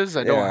 washes.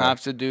 I don't Yeah.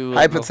 have to do.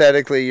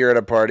 Hypothetically, you're at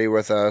a party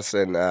with us,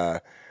 and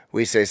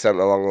we say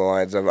something along the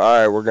lines of, "All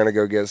right, we're gonna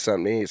go get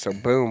something to eat." So,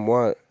 boom,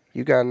 what?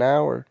 You got an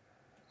hour.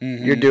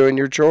 Mm-hmm. You're doing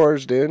your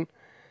chores, dude.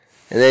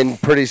 And then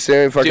pretty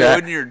soon, fucking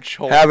Doing your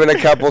chores. having a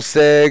couple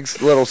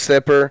cigs, little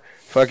sipper,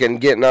 fucking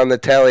getting on the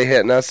telly,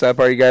 hitting us up.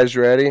 Are you guys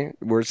ready?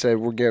 We're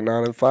getting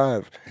on at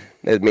 5.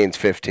 It means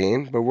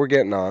 15, but we're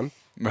getting on.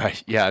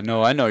 Right. Yeah.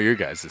 No, I know your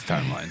guys'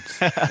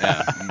 timelines.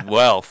 Yeah. I'm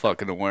well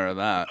fucking aware of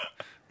that.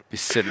 Be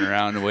sitting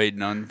around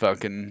waiting on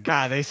fucking.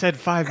 God, they said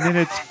 5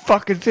 minutes,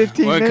 fucking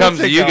 15 When it minutes comes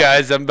to you ago.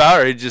 guys, I'm about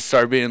ready to just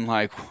start being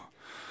like,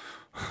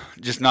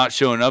 just not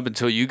showing up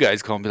until you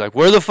guys call and be like,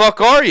 where the fuck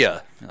are you?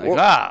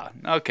 Like,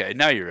 okay,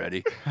 now you're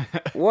ready.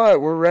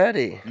 What? We're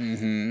ready.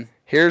 Mm-hmm.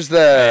 Here's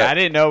Hey, I the.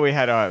 didn't know we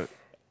had a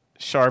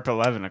sharp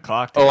 11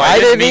 o'clock. Oh, today. I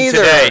didn't mean either.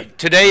 today.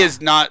 Today is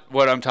not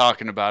what I'm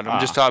talking about. I'm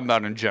just talking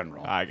about in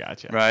general. I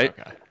got you. Right?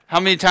 Okay. How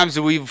many times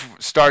do we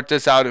start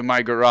this out in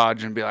my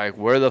garage and be like,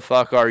 where the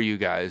fuck are you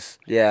guys?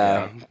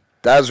 Yeah.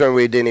 That was when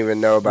we didn't even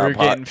know about We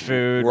were getting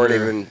food, Weren't we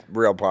were- even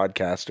real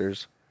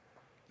podcasters.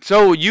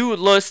 So you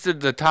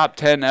listed the top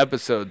 10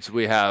 episodes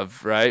we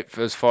have, right?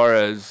 As far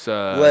as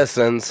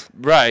Listens.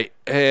 right,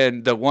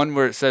 and the one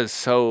where it says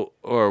so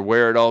or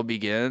where it all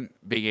began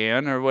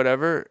or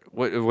whatever.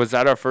 What, was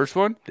that our first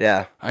one?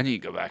 Yeah. I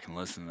need to go back and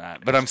listen to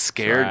that, but I'm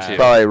scared Trash. to.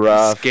 Probably I'm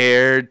rough.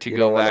 scared to You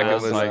go don't wanna back and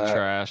listen listen. to Like that.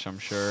 trash, I'm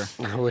sure.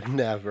 I would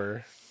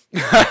never. No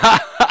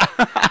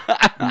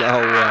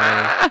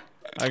way.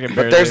 I can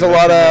But there's a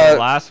lot the of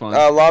last one.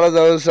 a lot of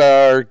those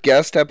are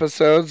guest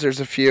episodes. There's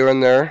a few in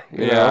there.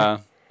 You Yeah, know.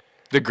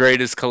 the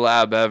greatest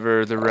collab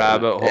ever, the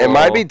rabbit hole. It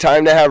might be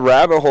time to have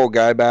Rabbit Hole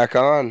guy back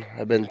on.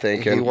 I've been He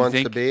thinking. wants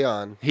to think- be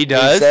on. He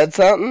does. He said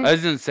something. I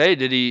was gonna say,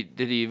 did he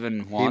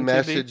even He want to be?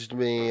 messaged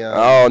me.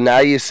 Oh, now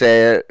you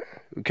say it.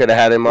 We could have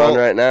had him on Well,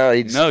 right now.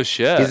 He's No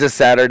shit. He's a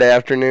Saturday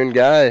afternoon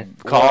guy.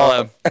 Call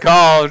him.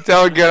 Call him.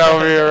 Tell him get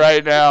over here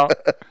right now.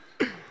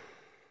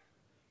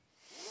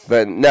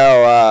 But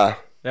no,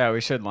 Yeah,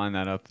 we should line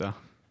that up though.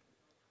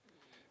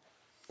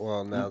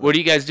 Well, now What the are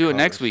you guys doing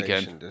next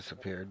weekend? conversation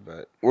Disappeared,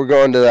 but we're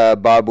going to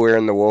Bob Weir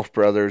and the Wolf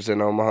Brothers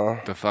in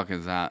Omaha. The fuck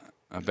is that?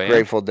 A band?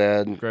 Grateful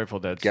Dead Grateful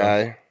Dead stuff.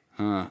 guy.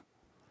 Huh.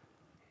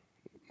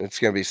 It's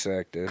gonna be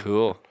sick, dude.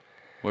 Cool.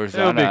 Where's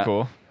It'll that be at?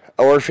 cool.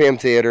 Orpheum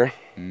Theater.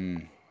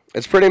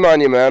 It's pretty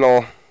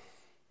monumental.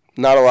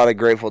 Not a lot of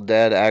Grateful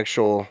Dead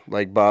actual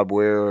like Bob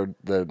Weir or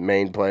the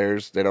main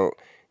players. They don't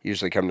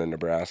usually come to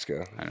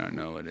Nebraska. I don't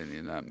know what any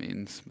of that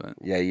means, but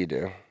Yeah, you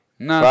do.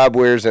 no. Bob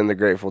Weir's in the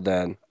Grateful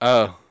Dead.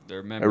 Oh,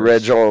 They're members.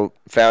 Original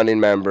founding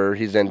member.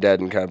 He's in Dead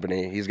and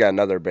Company. He's got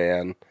another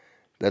band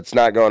that's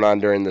not going on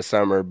during the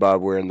summer.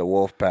 Bob Weir and the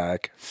Wolf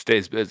Pack.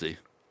 stays busy.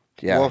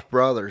 Yeah, Wolf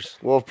Brothers.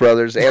 Wolf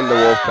Brothers and the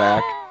Wolf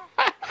Pack.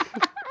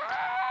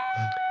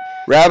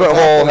 Rabbit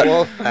Hole.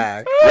 Wolf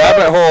Pack.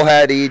 Rabbit Hole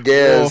had E.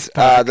 Diz. Wolf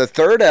Pack. The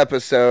third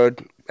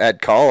episode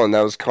at Colin.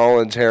 That was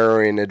Colin's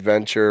harrowing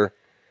adventure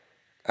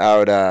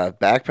out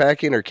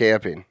backpacking or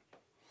camping.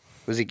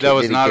 Was he? That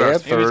was did he not our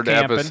camp? third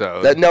camping.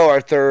 episode. No,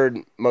 our third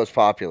most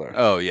popular.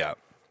 Oh yeah.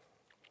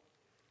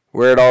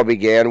 Where it all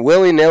began.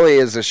 Willy Nilly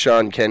is a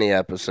Sean Kenny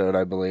episode,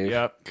 I believe.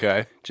 Yep.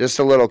 Okay. Just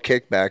a little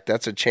kickback.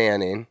 That's a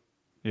Channing.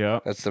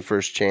 Yep. That's the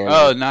first Channing.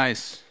 Oh,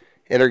 nice.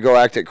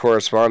 Intergalactic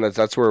Correspondence.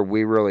 That's where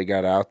we really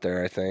got out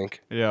there, I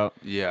think. Yep.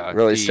 Yeah.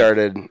 Really deep.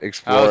 started I was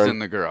exploring. in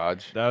the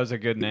garage. That was a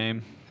good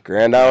name.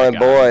 Grand Island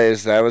got it.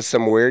 Boys. That was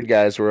some weird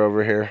guys were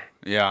over here.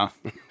 Yeah.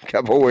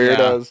 Couple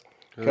weirdos.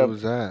 Who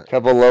was that?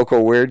 Couple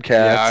local weird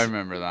Yeah, I cats.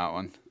 remember that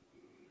one.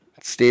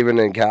 Stephen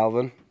and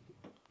Calvin.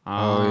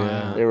 Oh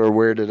yeah. They were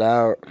weirded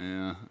out.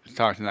 Yeah.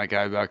 Talking to that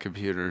guy about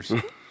computers.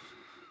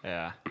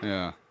 Yeah.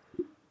 Yeah.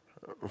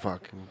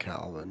 Fucking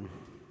Calvin.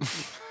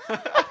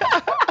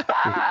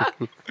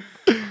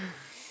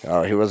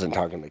 Oh, he wasn't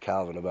talking to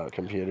Calvin about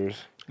computers.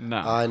 No.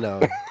 I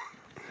know.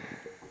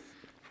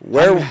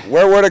 Where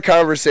were the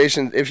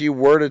conversations? If you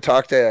were to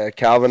talk to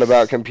Calvin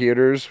about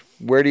computers,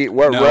 what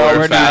Nowhere realms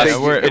do you fast.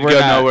 think? It'd we're go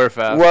not- nowhere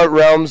fast. What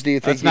realms do you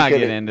think Let's you not could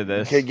get into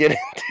this. could get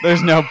into?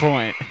 There's no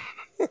point.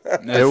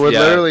 It would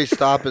literally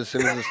stop as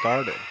soon as it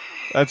started.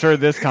 That's where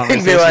this He'd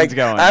conversation's be like,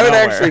 going. I haven't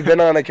Nowhere. actually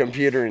been on a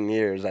computer in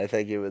years. I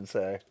think he would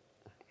say.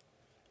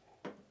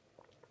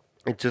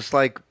 It's just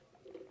like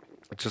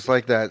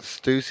that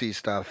Stussy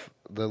stuff.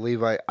 The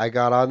Levi, I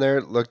got on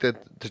there, looked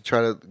at to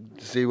try to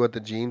see what the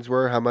jeans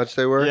were, how much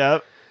they were.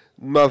 Yep.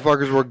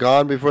 Motherfuckers were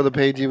gone before the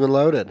page even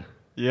loaded.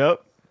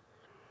 Yep.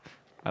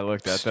 I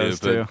looked at those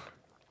Stupid. too.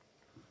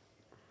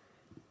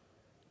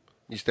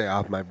 You stay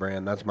off my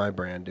brand. That's my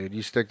brand, dude.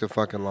 You stick to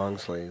fucking long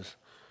sleeves.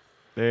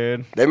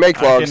 Dude. They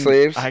make long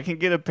sleeves. I can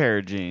get a pair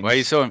of jeans. Why are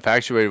you so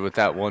infatuated with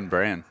that one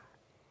brand?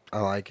 I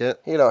like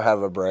it. You don't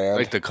have a brand.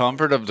 Like the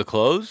comfort of the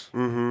clothes?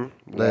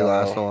 Mm-hmm. They No.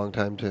 last a long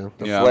time too.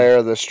 The Yeah. flair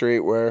of the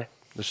streetwear.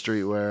 The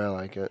streetwear, I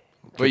like it.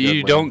 It's a But good you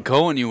brand. don't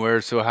go anywhere,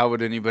 so how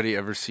would anybody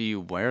ever see you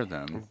wear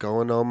them?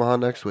 Going to Omaha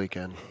next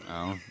weekend.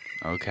 Oh,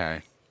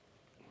 okay.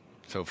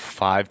 So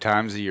 5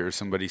 times a year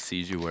somebody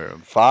sees you wear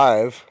them.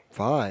 5.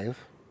 5.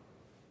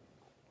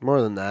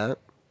 More than that.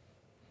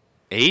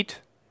 8?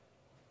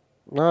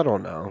 I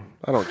don't know.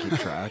 I don't keep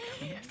track.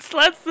 It's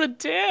less than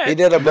 10. He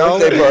did a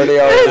birthday party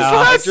already.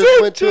 I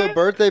just went to a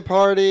birthday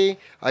party.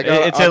 I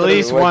got. It's I'm at gonna-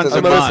 least went to once the a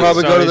I'm gonna month.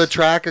 probably so go to the he's-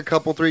 track a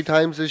couple, 3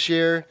 times this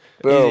year.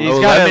 Boom. He's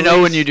Oh, got let at me know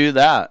when least- you do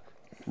that.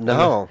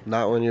 No,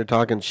 not when you're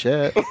talking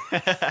shit.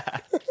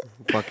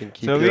 Fucking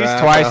keep So at your least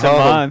ass twice at a home.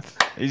 month.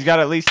 He's got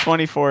at least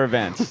 24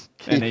 events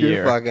in Keep a your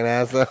year. fucking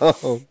ass at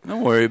home.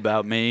 Don't worry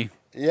about me.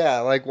 Yeah,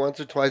 like once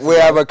or twice. We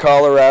have a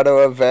Colorado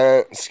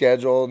event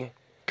scheduled.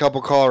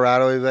 couple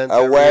Colorado events. A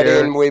every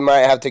wedding year. we might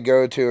have to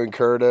go to in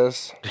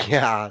Curtis.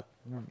 Yeah.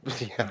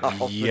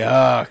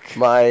 Yuck.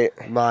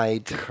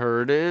 Might.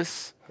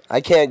 Curtis? I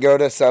can't go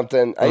to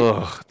something.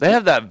 Ugh. They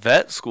have that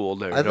vet school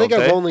there, I don't think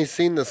I've they? only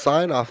seen the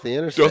sign off the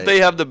interstate. Don't they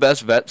have the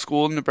best vet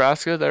school in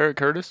Nebraska there at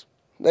Curtis?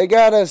 They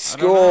got a know.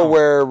 school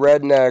where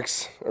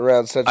rednecks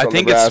around central I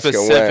think Nebraska it's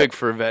specific went.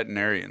 for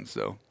veterinarians,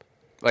 though.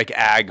 Like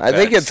ag I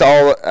think vets. it's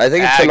all. I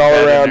think it's Ag an all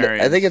around. I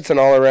veterinarians. think it's an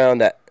all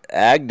around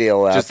ag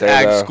deal out just there.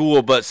 ag though.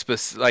 school, but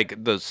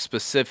like the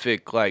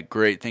specific like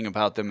great thing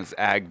about them is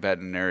ag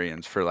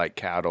veterinarians for like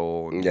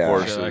cattle and Yeah.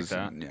 horses. Shit like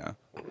that. And, yeah,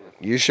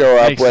 You show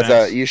up Makes with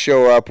sense. you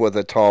show up with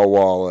a tall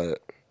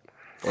wallet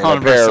and a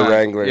pair of 100%,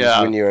 Wranglers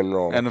yeah. when you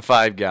enroll. and a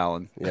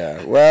 5-gallon.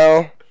 Yeah.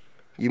 Well,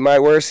 you might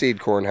wear a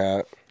seed corn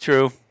hat.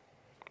 True.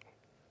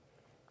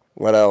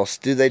 What else?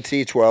 Do they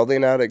teach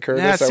welding out at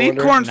Curtis? Yeah, I seed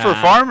wonder? corn's for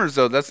Nah. farmers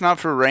though. That's not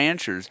for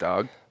ranchers,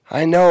 dog.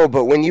 I know,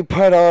 but when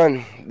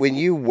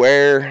you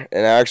wear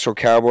an actual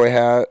cowboy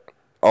hat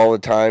all the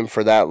time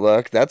for that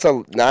look, that's a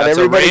not That's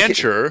everybody. a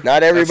rancher.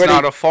 Not everybody.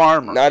 That's not a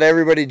farmer. Not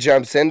everybody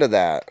jumps into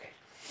that.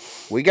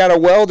 We got a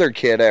welder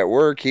kid at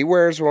work. He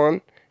wears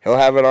one. He'll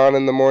have it on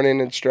in the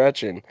morning and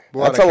stretching.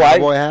 What, That's a life.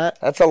 cowboy hat?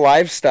 That's a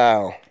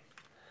lifestyle.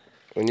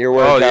 When you're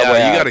wearing Oh cowboy yeah,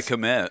 hats. you got to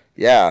commit.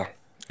 Yeah,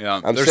 Yeah,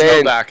 I'm there's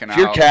saying no backing if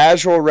you're out.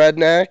 casual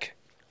redneck,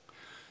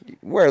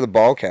 wear the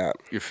ball cap.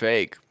 You're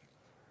fake.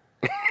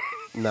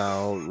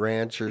 No,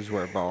 ranchers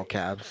wear ball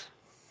caps.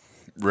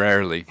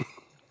 Rarely.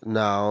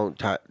 No,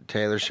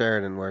 Taylor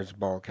Sheridan wears a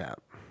ball cap.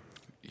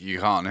 You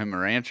calling him a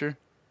rancher?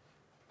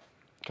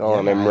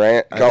 Calling him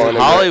I calling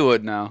him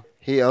Hollywood now.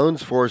 He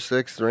owns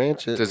 4-6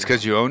 ranches. Just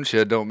because you own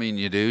shit don't mean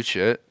you do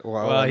shit.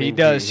 Well, he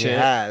does He shit.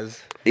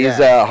 has. He's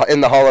Yeah. in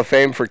the Hall of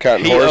Fame for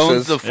cutting He horses.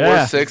 owns the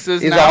Yeah.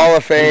 4-6s He's now? a Hall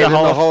of Fame. He's in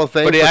the Hall of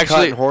Fame But he for actually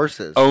cutting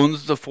horses.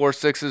 owns the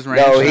 4-6s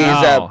ranch. No, he's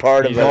No,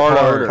 part of he's a a part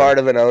part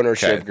owner. of an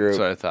ownership Okay, group. that's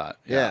what I thought.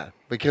 Yeah,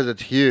 because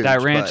it's huge.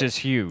 That ranch but- is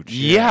huge.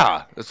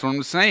 Yeah, that's what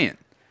I'm saying.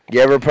 You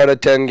ever put a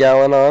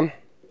 10-gallon on?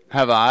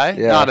 Have I?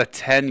 Yeah. Not a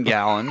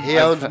 10-gallon. He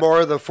owns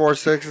more of the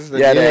 4-6s than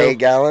Yeah, the you.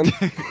 8-gallon.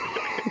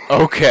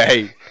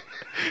 Okay.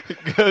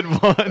 Good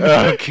one.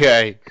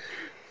 Okay.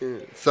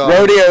 So,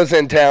 Rodeo's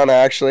in town,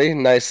 actually.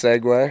 Nice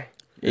segue.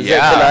 Is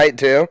Yeah. it tonight,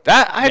 too?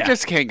 That I Yeah.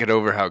 just can't get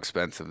over how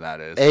expensive that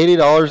is.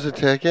 $80 a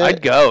ticket.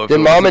 I'd go. If Did it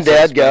Mom wasn't and so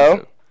Dad go?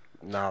 expensive.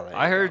 No, they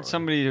I heard don't.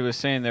 somebody who was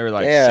saying they were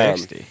like Damn.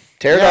 60.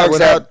 Tear Yeah,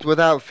 Dog's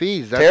without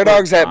fees. That's Tear what-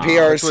 Dog's at Wow.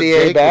 That's what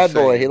PRCA Jake Bad was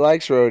Boy. saying. He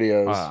likes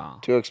rodeos. Wow.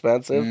 Too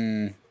expensive?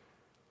 Mm,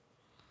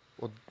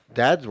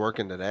 Dad's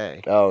working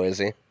today. Oh, is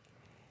he?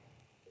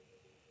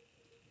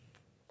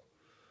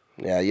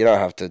 Yeah, you don't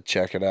have to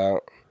check it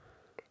out.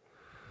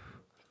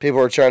 People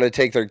are trying to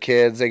take their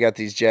kids. They got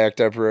these jacked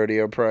up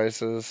rodeo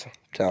prices.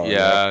 Tell 'em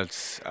yeah,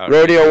 it's that.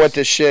 Rodeo outrageous. went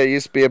to shit.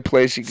 Used to be a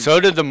place you could, So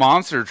did the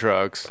monster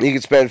trucks. you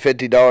could spend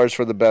 $50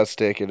 for the best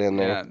ticket in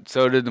there. Yeah,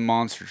 so did the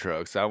monster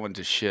trucks. That went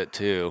to shit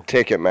too.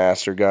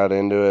 Ticketmaster got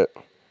into it.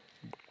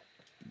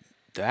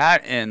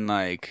 That and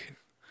like,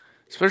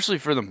 especially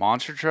for the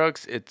monster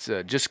trucks, it's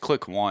just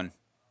click one,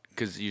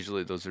 because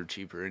usually those are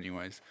cheaper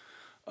anyways.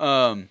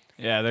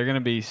 Yeah, they're gonna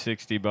be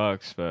 $60,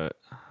 but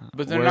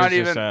they're where's not this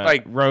even at?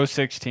 like row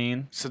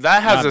 16. So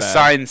that has Not bad.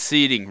 assigned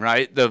seating,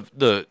 right?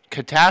 The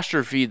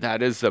catastrophe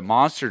that is the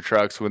monster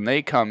trucks when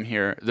they come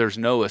here, there's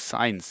no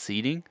assigned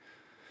seating.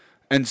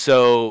 And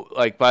so,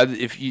 like,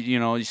 if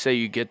you say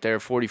you get there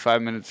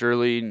 45 minutes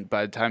early, and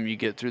by the time you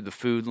get through the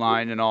food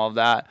line and all of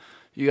that,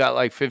 you got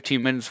like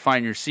 15 minutes to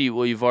find your seat.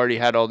 Well, you've already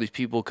had all these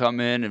people come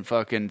in and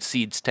fucking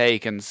seats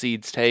taken,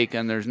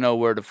 and there's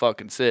nowhere to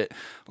fucking sit.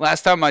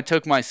 Last time I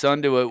took my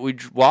son to it, we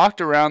walked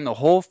around the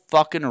whole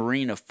fucking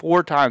arena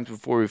 4 times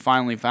before we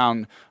finally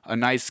found a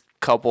nice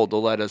couple to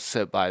let us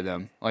sit by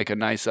them, like a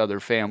nice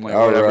other family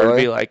or whatever. Really?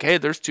 To be like, hey,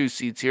 there's 2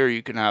 seats here,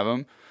 you can have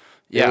them.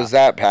 Yeah. Was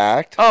that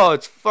packed? Oh,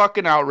 it's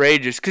fucking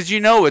outrageous because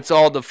it's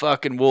all the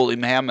fucking woolly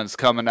mammoths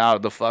coming out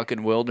of the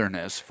fucking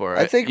wilderness for it.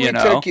 I think we you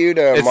know? took you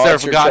to It's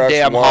monster their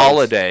goddamn trucks once.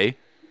 holiday.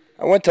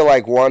 I went to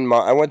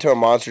I went to a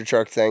monster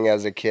truck thing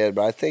as a kid,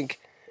 but I think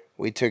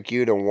we took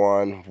you to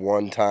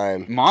one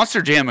time.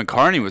 Monster Jam and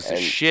Carney was the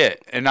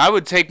shit, and I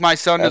would take my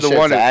son to That the shit's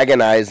one.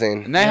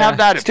 agonizing. And they have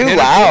that. It's at too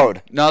Pinnacle.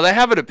 loud. No, they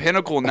have it at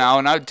Pinnacle now,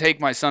 and I would take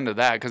my son to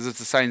that because it's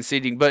assigned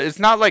seating. But it's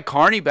not like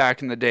Carney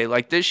back in the day.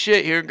 Like this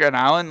shit here in Grand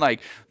Island,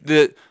 like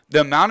the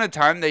amount of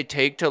time they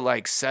take to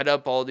like set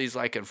up all these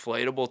like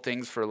inflatable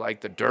things for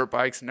like the dirt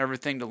bikes and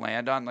everything to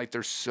land on, like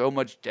there's so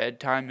much dead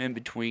time in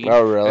between.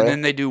 Oh, really? And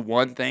then they do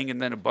one thing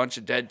and then a bunch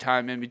of dead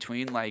time in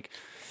between. Like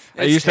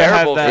I it's used to have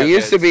terrible. that- for It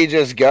used to kids. be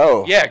just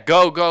go. Yeah,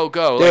 go. Dude,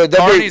 Like they'd be-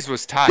 Carney's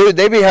was tight. Dude,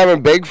 they'd be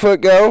having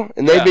Bigfoot go,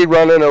 and they'd Yeah. be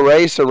running a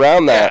race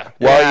around that.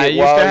 Yeah, I used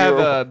to have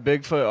you're- a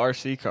Bigfoot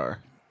RC car.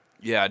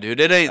 Yeah, dude,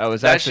 it ain't. That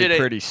was that actually shit ain't-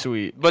 pretty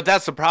sweet. But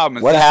that's the problem.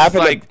 Is What this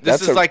happened Is to- like, this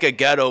that's is a- like a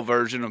ghetto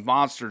version of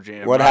Monster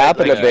Jam. What right?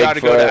 happened like, to you gotta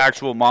go to Bigfoot?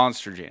 actual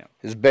Monster Jam.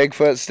 Is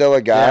Bigfoot still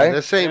a guy? Yeah,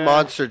 this ain't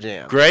Monster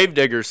Jam.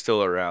 Gravedigger's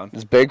still around.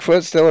 Is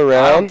Bigfoot still I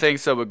around? don't think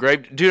so, but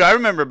dude, I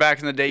remember back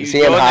in the day, Is you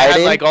he go in and they had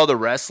hiding? like all the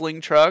wrestling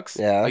trucks,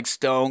 Yeah. like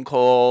Stone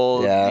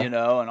Cold, Yeah. and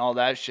all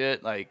that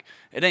shit. Like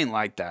it ain't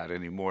like that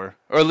anymore,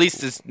 or at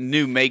least this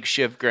new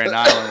makeshift Grand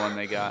Island one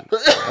they got.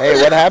 Hey,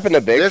 what happened to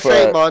This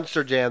ain't Bigfoot?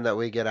 Monster Jam that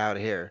we get out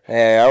here.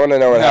 Hey, I want to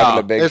know what No.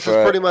 happened to Bigfoot. This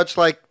is pretty much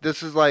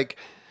like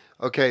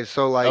okay,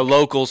 so like A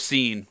local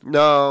scene.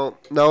 no,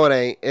 it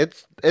ain't.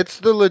 It's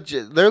the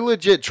legit. They're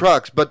legit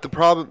trucks, but the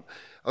problem,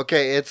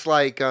 okay, it's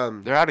like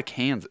They're out of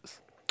Kansas.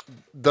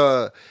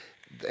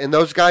 and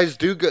those guys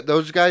do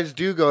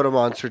go to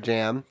Monster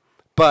Jam,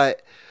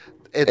 but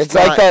It's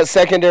not, like that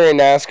secondary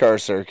NASCAR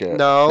circuit.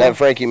 No. That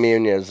Frankie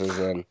Muniz is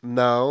in.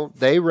 No,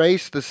 they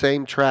race the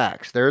same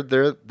tracks. They're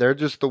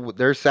just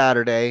they're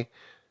Saturday.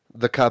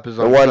 The Cup is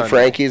The on one Sunday.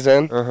 Frankie's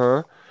in.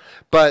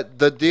 But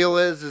the deal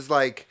is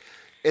like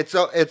it's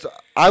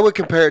I would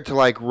compare it to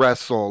like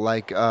wrestling,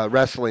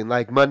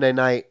 like Monday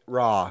Night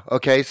Raw.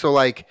 Okay, so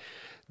like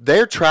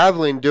they're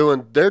traveling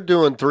they're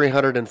doing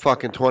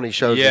 320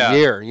 shows Yeah. a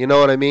year. You know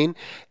what I mean?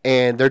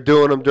 And they're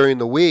doing them during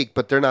the week,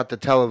 but they're not the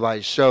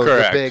televised shows.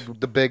 Correct.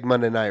 The big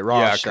Monday Night Raw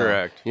Yeah, show.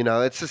 correct. You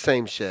know, it's the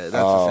same shit.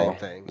 That's the same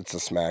thing. It's a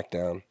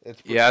SmackDown.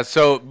 Yeah.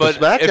 So, but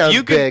But if SmackDown's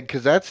you can, big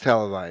because that's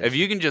televised. if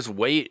you can just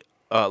wait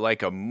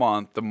like a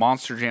month, the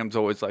Monster Jam's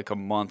always like a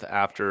month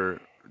after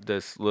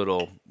this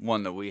little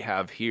one that we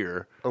have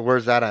here,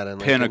 Where's that at in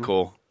Lincoln?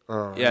 Pinnacle.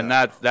 Oh, yeah, and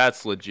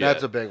that's legit.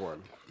 That's a big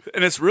one.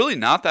 And it's really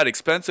not that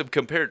expensive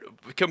compared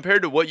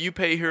to what you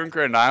pay here in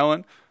Grand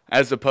Island,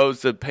 as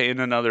opposed to paying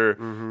another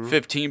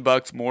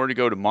 $15 more to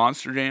go to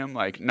Monster Jam.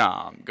 Like,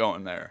 nah, I'm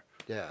going there.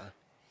 Yeah.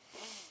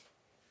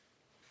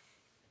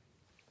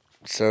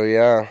 So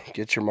yeah,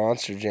 get your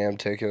Monster Jam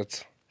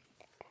tickets.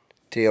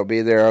 T'll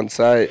be there on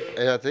site.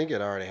 Yeah, I think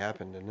it already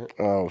happened, didn't it?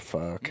 Oh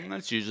fuck. And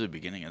that's usually the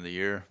beginning of the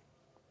year.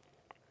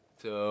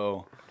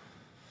 So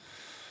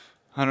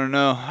I don't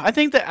know. I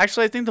think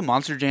the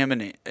Monster Jam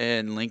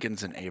in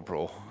Lincoln's in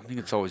April. I think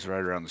it's always right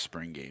around the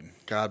spring game,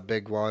 God,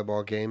 big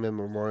volleyball game in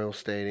Memorial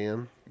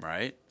Stadium.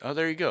 right? Oh,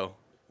 there you go.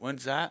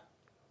 When's that?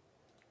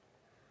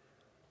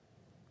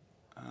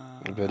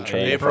 I've been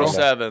trying to April find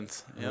out.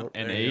 7th. Yep.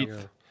 And there you 8th. go.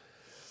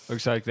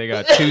 Looks like they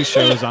got 2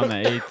 shows on the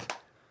 8th.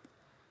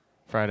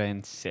 Friday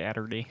and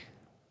Saturday.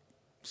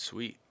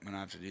 Sweet. I'm gonna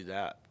have to do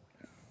that.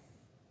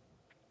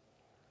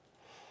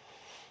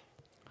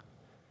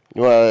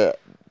 You want to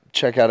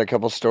check out a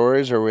couple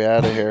stories, or are we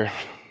out of here?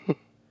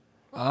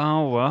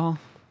 Oh, well.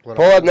 Pull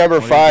up number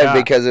do you 5 got?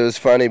 because it was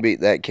funny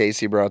that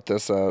Casey brought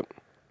this up.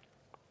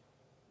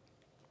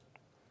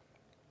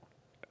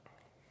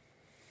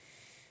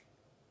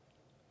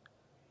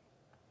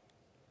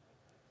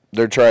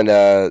 They're trying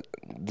to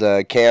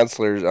the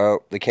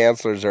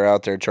cancelers are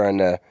out there trying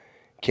to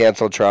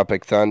cancel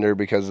Tropic Thunder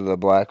because of the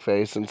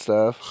blackface and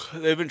stuff.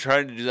 They've been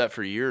trying to do that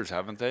for years,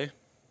 haven't they?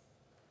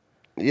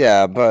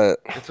 Yeah, but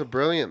It's a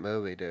brilliant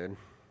movie, dude.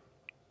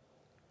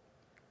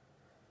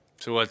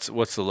 So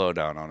what's the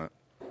lowdown on it?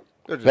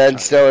 They're just Ben trying-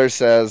 Stiller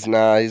says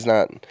nah, he's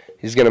not.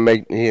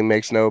 He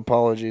makes no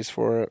apologies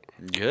for it.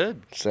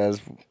 Good.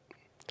 Says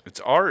It's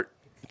art.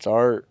 it's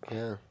art.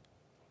 Yeah.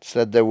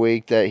 Said the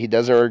week that he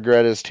doesn't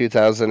regret his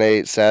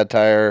 2008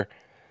 satire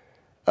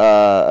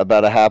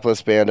about a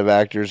hapless band of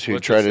actors who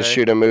What's try it to say?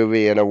 shoot a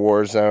movie in a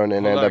war zone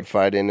and Hold end on. up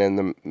fighting in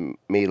the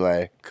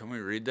melee. Can we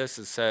read this?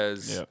 It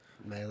says, Yep.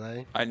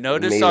 Melee. I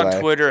noticed on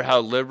Twitter how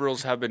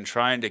liberals have been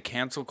trying to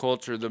cancel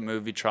culture the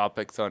movie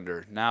Tropic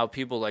Thunder. Now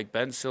people like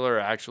Ben Stiller are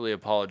actually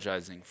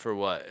apologizing. For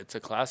what? It's a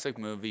classic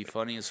movie,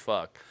 funny as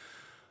fuck.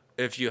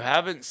 If you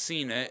haven't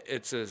seen it,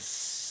 it's a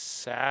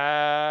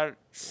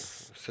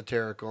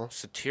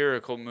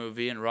satirical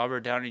movie, and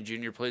Robert Downey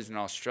Jr. plays an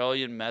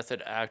Australian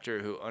method actor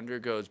who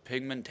undergoes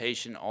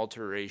pigmentation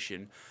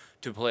alteration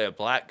to play a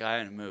black guy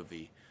in a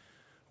movie.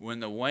 When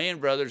the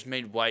Wayans brothers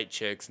made White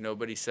Chicks,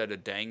 nobody said a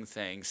dang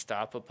thing.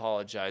 Stop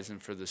apologizing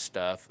for the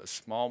stuff. A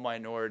small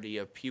minority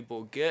of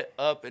people get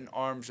up in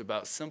arms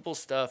about simple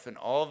stuff, and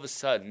all of a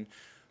sudden,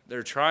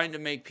 they're trying to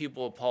make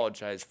people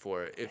apologize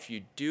for it. If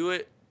you do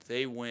it,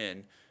 they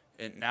win.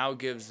 It now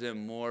gives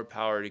them more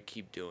power to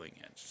keep doing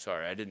it.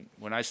 Sorry, I didn't.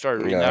 When I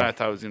started reading that, I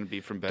thought it was going to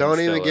be from Ben Don't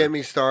Stiller. even get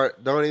me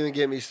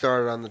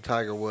started on the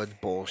Tiger Woods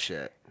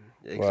bullshit.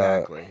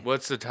 Exactly.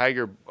 What's the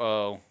Tiger?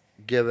 Oh,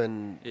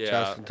 Giving Yeah.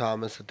 Justin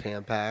Thomas a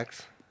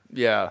Tampax.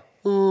 yeah.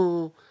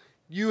 Ooh,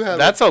 you have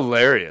That's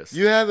hilarious.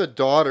 you have a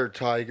daughter,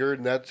 Tiger,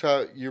 and that's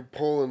how you're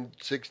pulling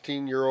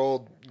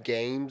 16-year-old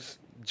games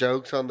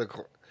jokes on the.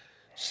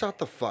 Shut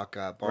the fuck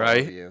up, all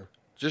Right? of you.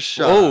 Just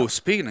shut Oh, up.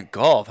 speaking of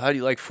golf, how do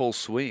you like Full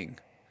Swing?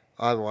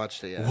 I haven't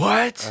watched it yet.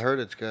 What? I heard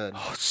it's good.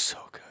 Oh, it's so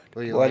good.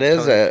 Well, you What like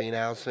is Tony it?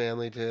 Finau's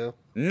family too.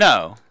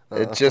 No.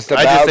 It's just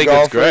I about just think it's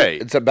golfers.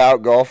 great. It's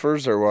about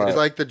golfers or what? It's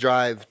like the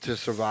Drive to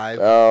Survive.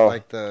 Oh.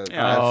 Like the.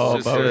 Yeah, Oh,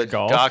 it's just about a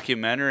golf?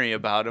 documentary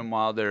about them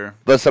while they're.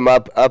 but some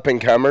up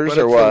and comers But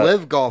or it's what? the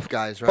live golf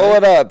guys, right? Pull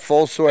it up,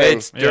 full swing.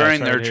 It's Yeah,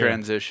 during it's their right here.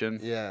 transition.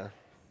 Yeah.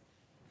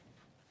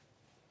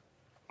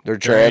 They're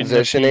During the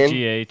transitioning.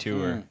 PGA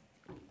Tour.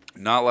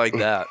 Not like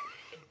that.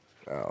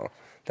 Oh,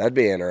 that'd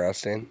be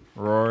interesting.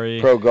 Rory,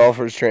 Pro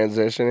golfers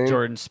transitioning.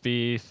 Jordan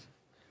Spieth.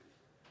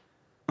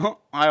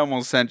 I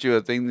almost sent you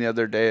a thing the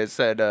other day. It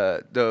said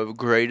the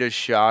greatest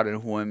shot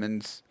in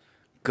women's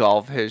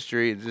golf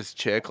history. This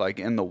chick like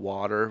in the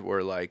water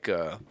where like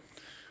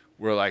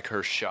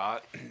her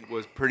shot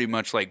was pretty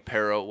much like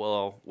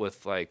parallel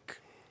with like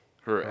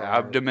her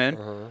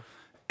abdomen,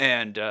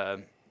 and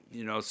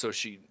so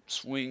she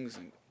swings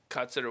and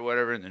cuts it or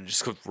whatever, and then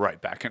just goes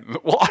right back into the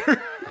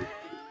water.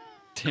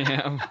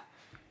 Damn.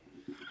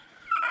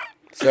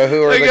 So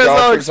who are I the guess I was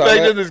golfers on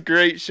expecting it? this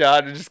great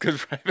shot and just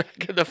goes right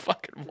back in the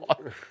fucking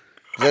water.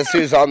 Is this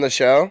who's on the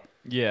show?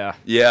 Yeah.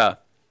 Yeah.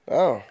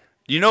 Oh,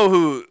 You know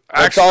who? It's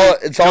Actually, all-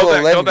 it's all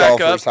the live go back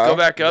golfers, up. huh? Go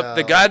back up. No.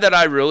 The guy that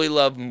I really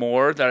love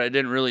more, that I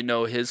didn't really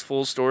know his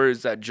full story,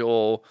 is that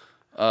Joel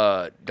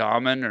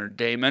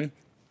Damon.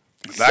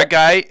 That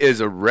guy is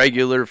a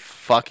regular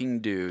fucking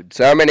dude.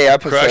 so how many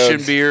episodes?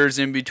 Crushing beers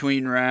in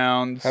between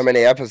rounds. How many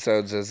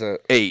episodes is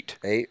it? 8.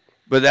 8.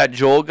 But that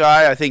Joel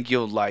guy, I think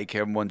you'll like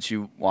him once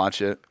you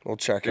watch it. We'll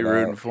check Be it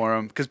rooting out. for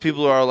him because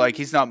people are like,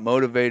 he's not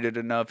motivated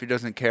enough. He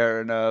doesn't care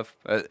enough.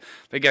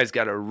 That guy's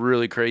got a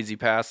really crazy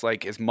past.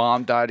 Like his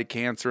mom died of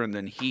cancer, and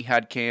then he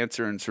had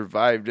cancer and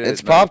survived it.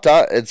 It's And popped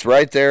up. It's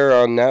right there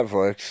on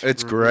Netflix.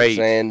 It's great.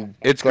 Saying,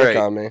 It's click great.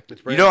 on me.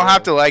 You don't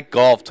have to like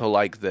golf to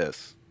like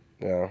this,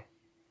 Yeah.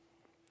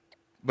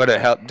 but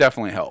it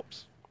definitely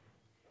helps.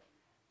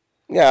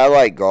 Yeah, I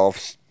like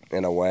golf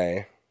in a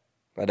way.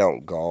 I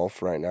don't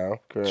golf right now.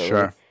 Currently.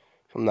 Sure.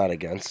 I'm not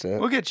against it.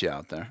 We'll get you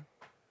out there.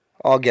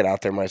 I'll get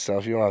out there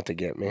myself. You don't have to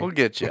get me. We'll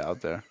get you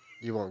out there.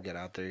 You won't get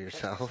out there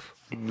yourself.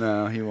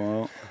 No, he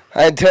won't.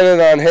 I intended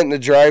on hitting the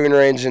driving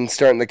range and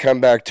starting the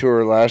comeback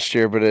tour last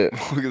year, but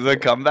The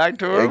comeback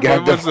tour? It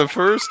got When was the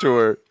first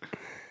tour?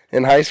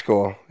 in high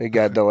school it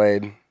got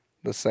delayed.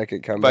 The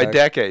second By comeback.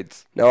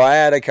 decades. No, I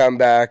had a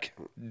comeback.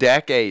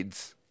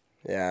 Decades.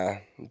 Yeah,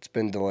 it's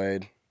been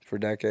delayed for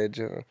decades.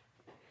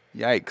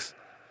 Yikes.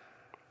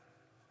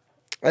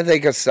 I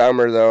think a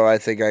summer though. I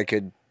think I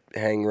could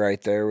hang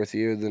right there with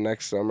you the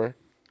next summer.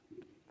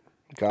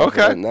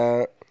 Confident in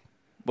that.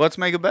 Let's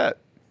make a bet.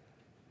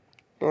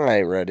 I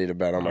ain't ready to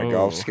bet on my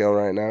golf Oh. skill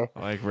right now.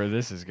 I like where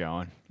this is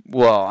going.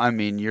 Well, I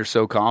mean, you're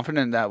so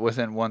confident that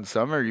within one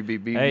summer you'd be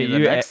beating Hey, me the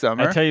next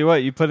summer. I tell you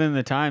what, you put in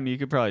the time, you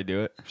could probably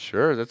do it.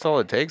 Sure, that's all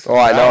it takes. Oh,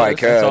 I know I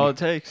That's all could. it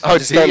takes. Oh,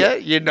 just do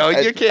don't- you? You know I-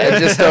 you can. I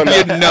just don't know.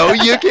 You know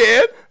you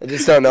can. I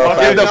just don't know if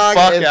Get the I.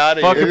 fuck if- out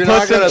of fucking If here. you're put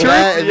not some gonna truth-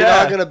 bet, if you're yeah.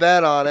 not gonna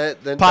bet on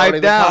it, then Pipe don't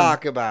even down.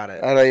 talk about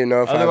it. I don't even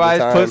know if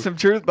Otherwise, I have the put time. some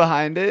truth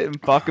behind it and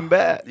fucking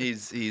bet.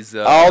 He's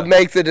I'll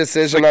make the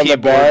decision on the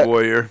keyboard bet.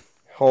 warrior.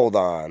 Hold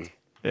on.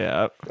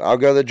 Yeah. I'll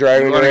go the You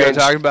driving want to go range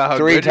talk about how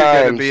 3 good you're going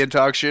to times. be and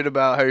talk shit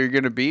about how you're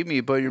going to beat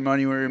me? Put your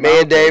money where your Me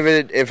mouth and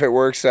David, if it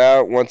works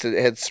out, once it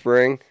hits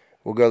spring,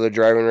 we'll go the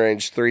driving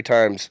range 3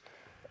 times.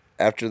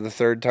 After the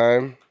 3rd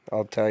time,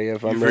 I'll tell you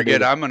if You I'm ready.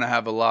 forget I'm going to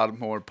have a lot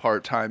more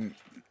part-time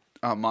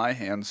on my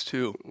hands,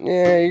 too.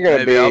 Yeah, you're gonna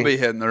Maybe I'll be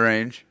hitting the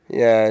range.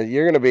 Yeah,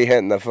 you're gonna be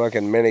hitting the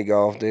fucking mini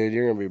golf, dude.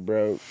 You're gonna be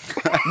broke.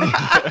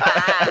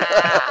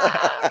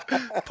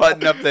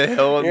 Putting up the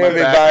hill in You're my gonna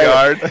be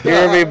backyard. buying.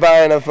 You're gonna be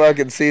buying a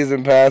fucking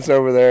season pass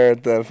over there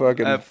at the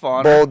fucking At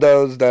Fawner?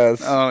 bulldozed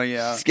Oh,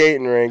 yeah.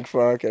 skating rink.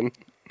 Fucking.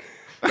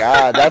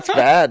 God, that's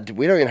bad.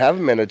 We don't even have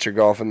miniature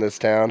golf in this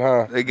town,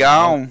 huh? They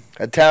gone.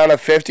 A town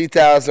of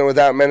 50,000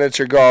 without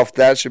miniature golf,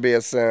 that should be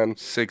a sin.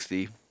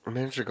 60.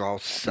 Miniature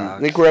golf I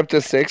sucks. think we're up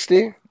to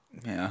 60.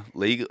 Yeah,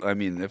 legal. I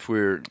mean, if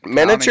we're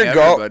Miniature counting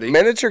golf. everybody-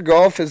 Miniature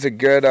golf is a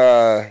good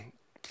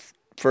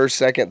first,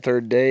 second,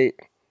 third date.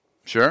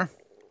 Sure.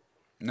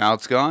 Now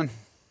it's gone.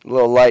 A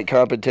little light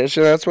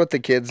competition. That's what the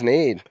kids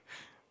need.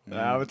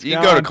 Now it's You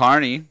can go to gone.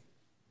 Kearney,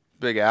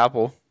 Big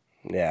Apple.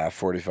 Yeah,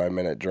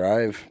 45-minute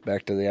drive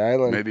back to the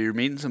island. Maybe you're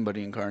meeting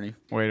somebody in Kearney.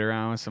 Wait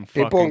around with some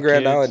People fucking in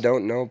Grand kids. Island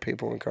don't know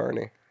people in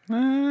Kearney.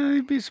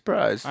 You'd be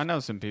surprised. I know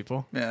some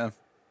people. Yeah.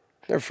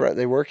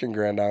 They work in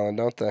Grand Island,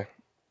 don't they?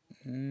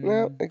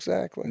 No,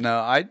 exactly. No,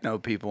 I know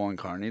people in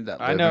Kearney that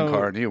I live know in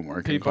Kearney and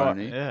work people. in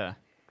Kearney. Yeah.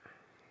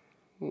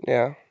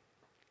 Yeah.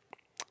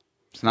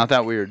 It's not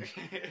that weird.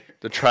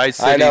 The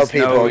Tri-Cities I know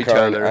people know in each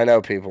Kearney. other. I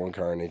know people in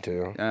Kearney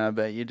too. I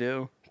bet you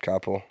do.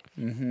 Couple.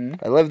 Mm-hmm.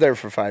 I lived there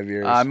for 5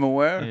 years. I'm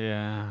aware.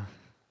 Yeah.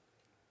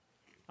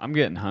 I'm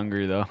getting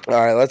hungry though. All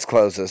right, let's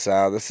close this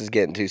out. This is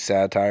getting too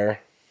satire.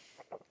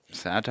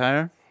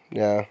 Satire?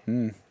 Yeah.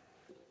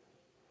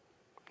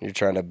 You're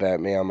trying to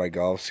bet me on my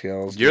golf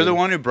skills. You're the dude.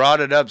 one who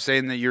brought it up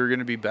saying that you were going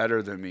to be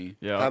better than me.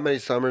 Yeah. How many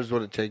summers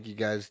would it take you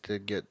guys to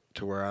get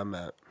to where I'm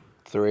at?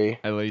 3.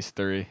 At least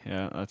 3.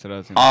 Yeah, that's what I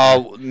was gonna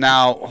Oh,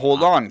 now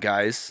hold on,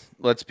 guys.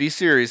 Let's be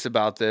serious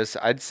about this.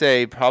 I'd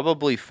say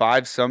probably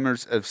 5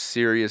 summers of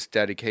serious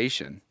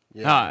dedication.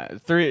 Nah,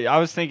 3. I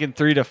was thinking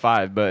 3 to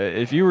 5, but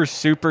if you were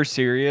super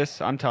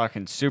serious, I'm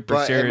talking super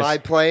But serious. am I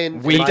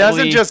playing? We He am I-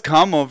 doesn't Weekly- just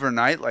come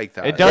overnight like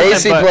that. It doesn't.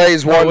 Casey but-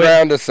 plays but one with-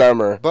 round a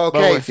summer. But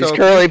okay, But so He's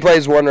currently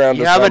plays one round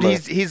a Yeah, summer.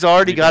 but he's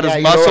already got Yeah, his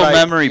you know muscle what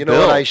memory You know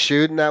built. what I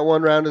shoot in that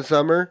one round of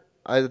summer?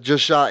 I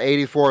just shot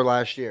 84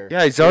 last year.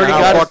 Yeah, he's You know already how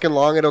got his- fucking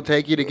long it'll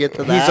take you to get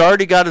to that. He's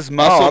already got his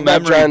muscle I'm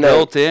not memory trying to-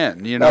 built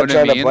in. You know not what I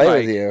trying to mean? play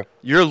Like, with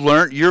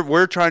you.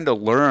 We're trying to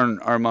learn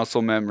our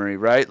muscle memory,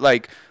 right?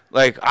 Like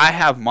I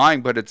have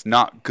mine, but it's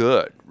not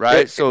good,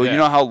 right? So Yeah. you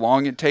know how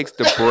long it takes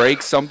to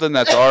break something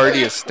that's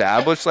already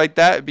established like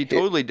that? It'd be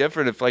totally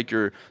different if like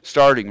you're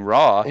starting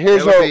raw.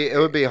 Here's it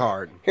would be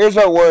hard. Here's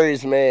what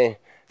worries me.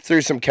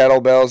 Threw some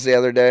kettlebells the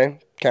other day.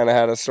 Kind of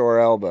had a sore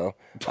elbow.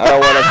 I don't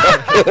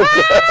want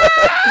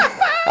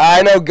to.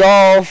 I know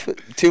golf.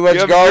 Too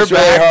much golf's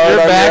really hard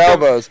on your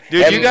elbows.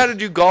 Dude, And you got to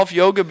do golf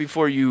yoga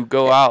before you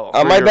go out.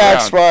 for my your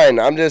back's round. fine.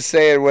 I'm just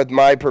saying, with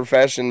my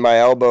profession, my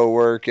elbow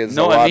work is a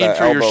No, lot I mean of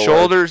for your elbow work.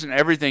 shoulders and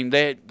everything.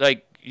 They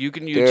like you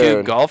can YouTube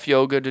Dude. golf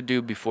yoga to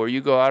do before you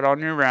go out on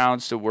your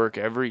rounds to work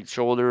every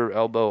shoulder,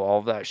 elbow,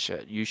 all that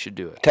shit. You should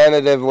do it.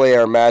 Tentatively,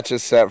 our match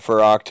is set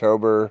for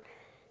October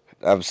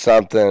of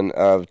something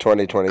of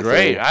 2023.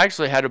 Great. I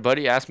actually had a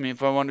buddy ask me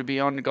if I wanted to be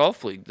on the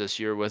golf league this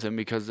year with him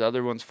because the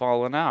other one's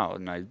fallen out,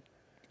 and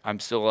I'm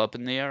still up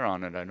in the air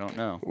on it. I don't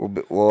know.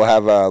 We'll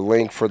have a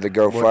link for the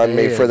day GoFundMe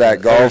is for that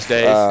it? golf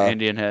Thursdays,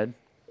 Indian Head.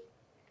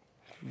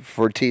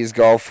 for T's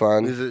Golf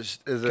Fund. Is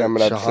it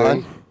Coming up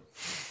Shahan? soon.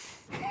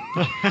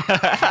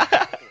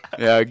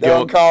 Yeah,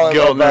 Don't call him a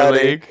Giltner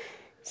buddy. League.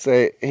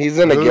 Say he's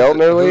in a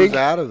Giltner league. Who's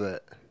out of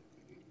it?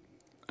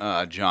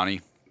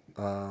 Johnny.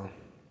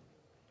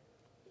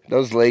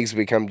 Those leagues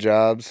become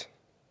jobs.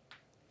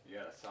 You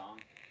got a song?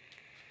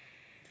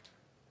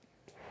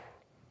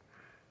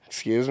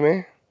 Excuse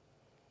me.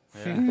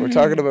 We're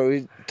talking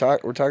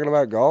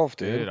about golf,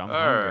 dude. Dude, I'm All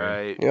hungry.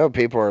 right. You know,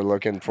 people are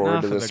looking forward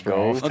Enough to of the the spring.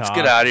 golf. Let's Talk.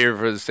 get out of here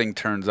before this thing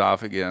turns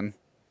off again.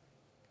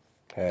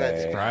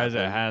 Hey, Surprised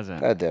it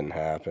hasn't. that didn't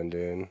happen,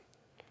 dude.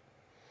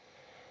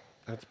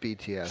 That's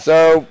BTS.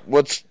 So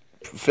let's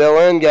fill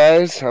in,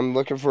 guys. I'm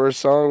looking for a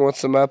song. What's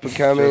some up and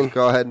coming? Just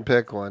go ahead and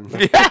pick one.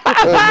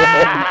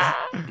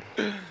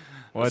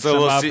 What's So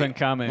we'll up see- and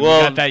coming?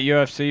 well, we got that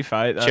UFC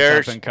fight. That's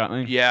cherish- up and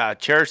coming. Yeah,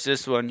 cherish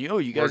this one. You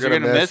guys We're are gonna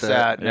gonna miss miss it.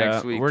 that Yeah,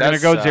 next week. we're That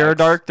gonna go Zero sucks.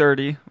 Dark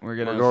 30. We're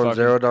gonna We're going fucking-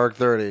 0 dark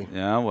 30.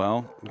 Yeah,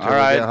 well, Until all we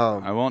right. get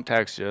home. I won't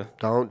text you.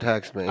 Don't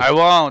text me. I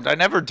won't. I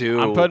never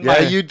do. I'm putting yeah,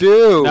 my. you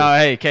do. No,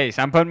 hey, Case.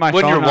 I'm putting my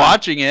when phone you're on.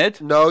 watching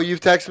it. No, you've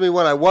texted me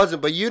when I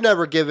wasn't, but you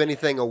never give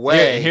anything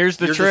away. Yeah, here's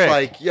the You're trick. Just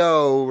like,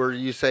 yo, or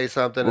you say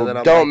something, Well, and then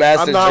I'm don't like,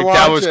 message I'm not like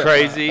that was watching.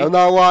 crazy. I'm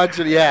not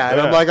watching. Yeah, and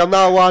I'm Yeah. like, I'm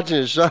not watching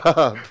it. Shut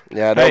up.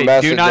 Yeah, don't Hey,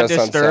 message do not us on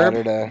disturb.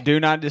 Saturday. Do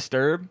not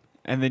disturb,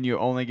 and then you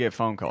only get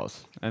phone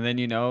calls, and then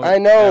you know. I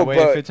know, that way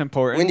but if it's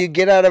important, when you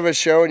get out of a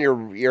show and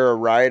you're a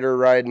rider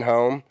riding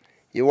home,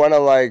 you want to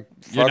like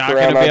You're fuck not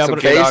around gonna be on able some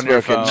to get on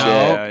your Facebook and phone. shit.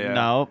 no, Yeah, yeah.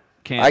 no,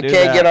 can't. I do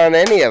can't that. get on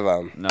any of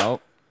them. No.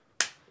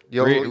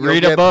 You'll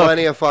Read a get book.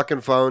 plenty of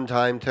fucking phone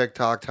time,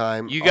 TikTok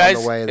time. You guys,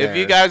 on the way there. if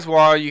you guys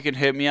want, you can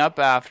hit me up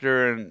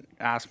after and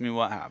ask me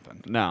what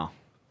happened. No,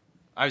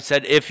 I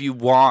said if you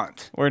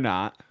want. we're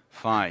not.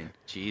 Fine.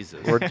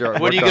 Jesus. We're done-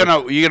 What we're are you done.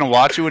 gonna? You gonna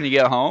watch it when you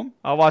get home?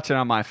 I'll watch it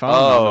on my phone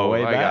on the Oh,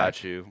 way I back.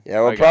 got you. Yeah,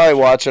 we'll I got probably you.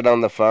 watch it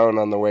on the phone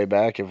on the way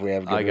back if we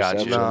have good I got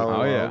you. reception.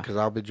 No, Oh, yeah. because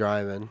I'll be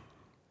driving.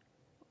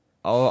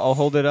 I'll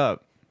hold it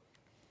up.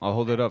 I'll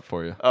hold it up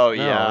for you. Oh No,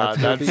 yeah,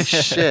 that's gonna be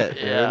shit.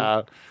 man.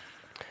 yeah.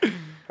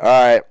 All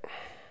right.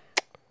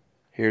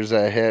 Here's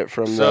a hit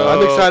from So-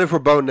 I'm excited for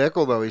Bo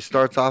Nickel though. He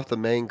starts off the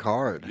main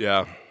card.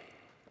 Yeah.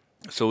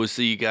 So we'll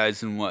see you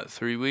guys in what,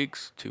 3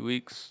 weeks, 2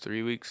 weeks,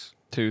 3 weeks?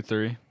 2,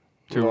 3.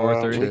 2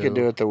 or 3. We could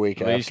do it the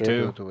week At least after.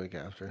 two. Do it the week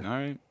after. All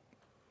right.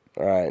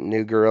 All right,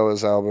 new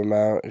Gorillaz album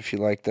out. If you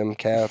like them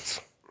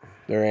cats,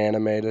 they're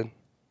animated.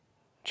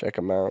 Check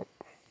them out.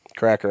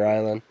 Cracker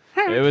Island.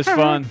 It was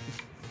fun.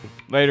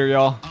 Later,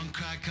 y'all.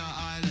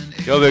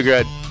 Go Big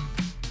Red.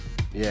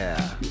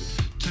 Yeah.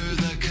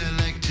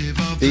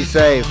 Be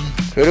safe,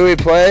 Who do we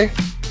play?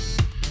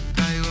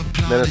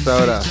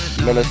 Minnesota.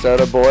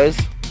 Minnesota boys.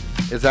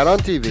 Is that on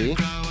TV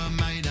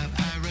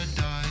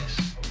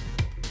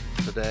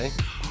today?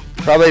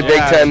 Probably Big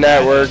Yeah, Ten yeah.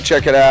 Network.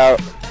 Check it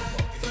out.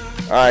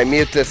 All right,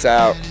 mute this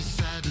out.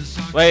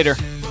 Later.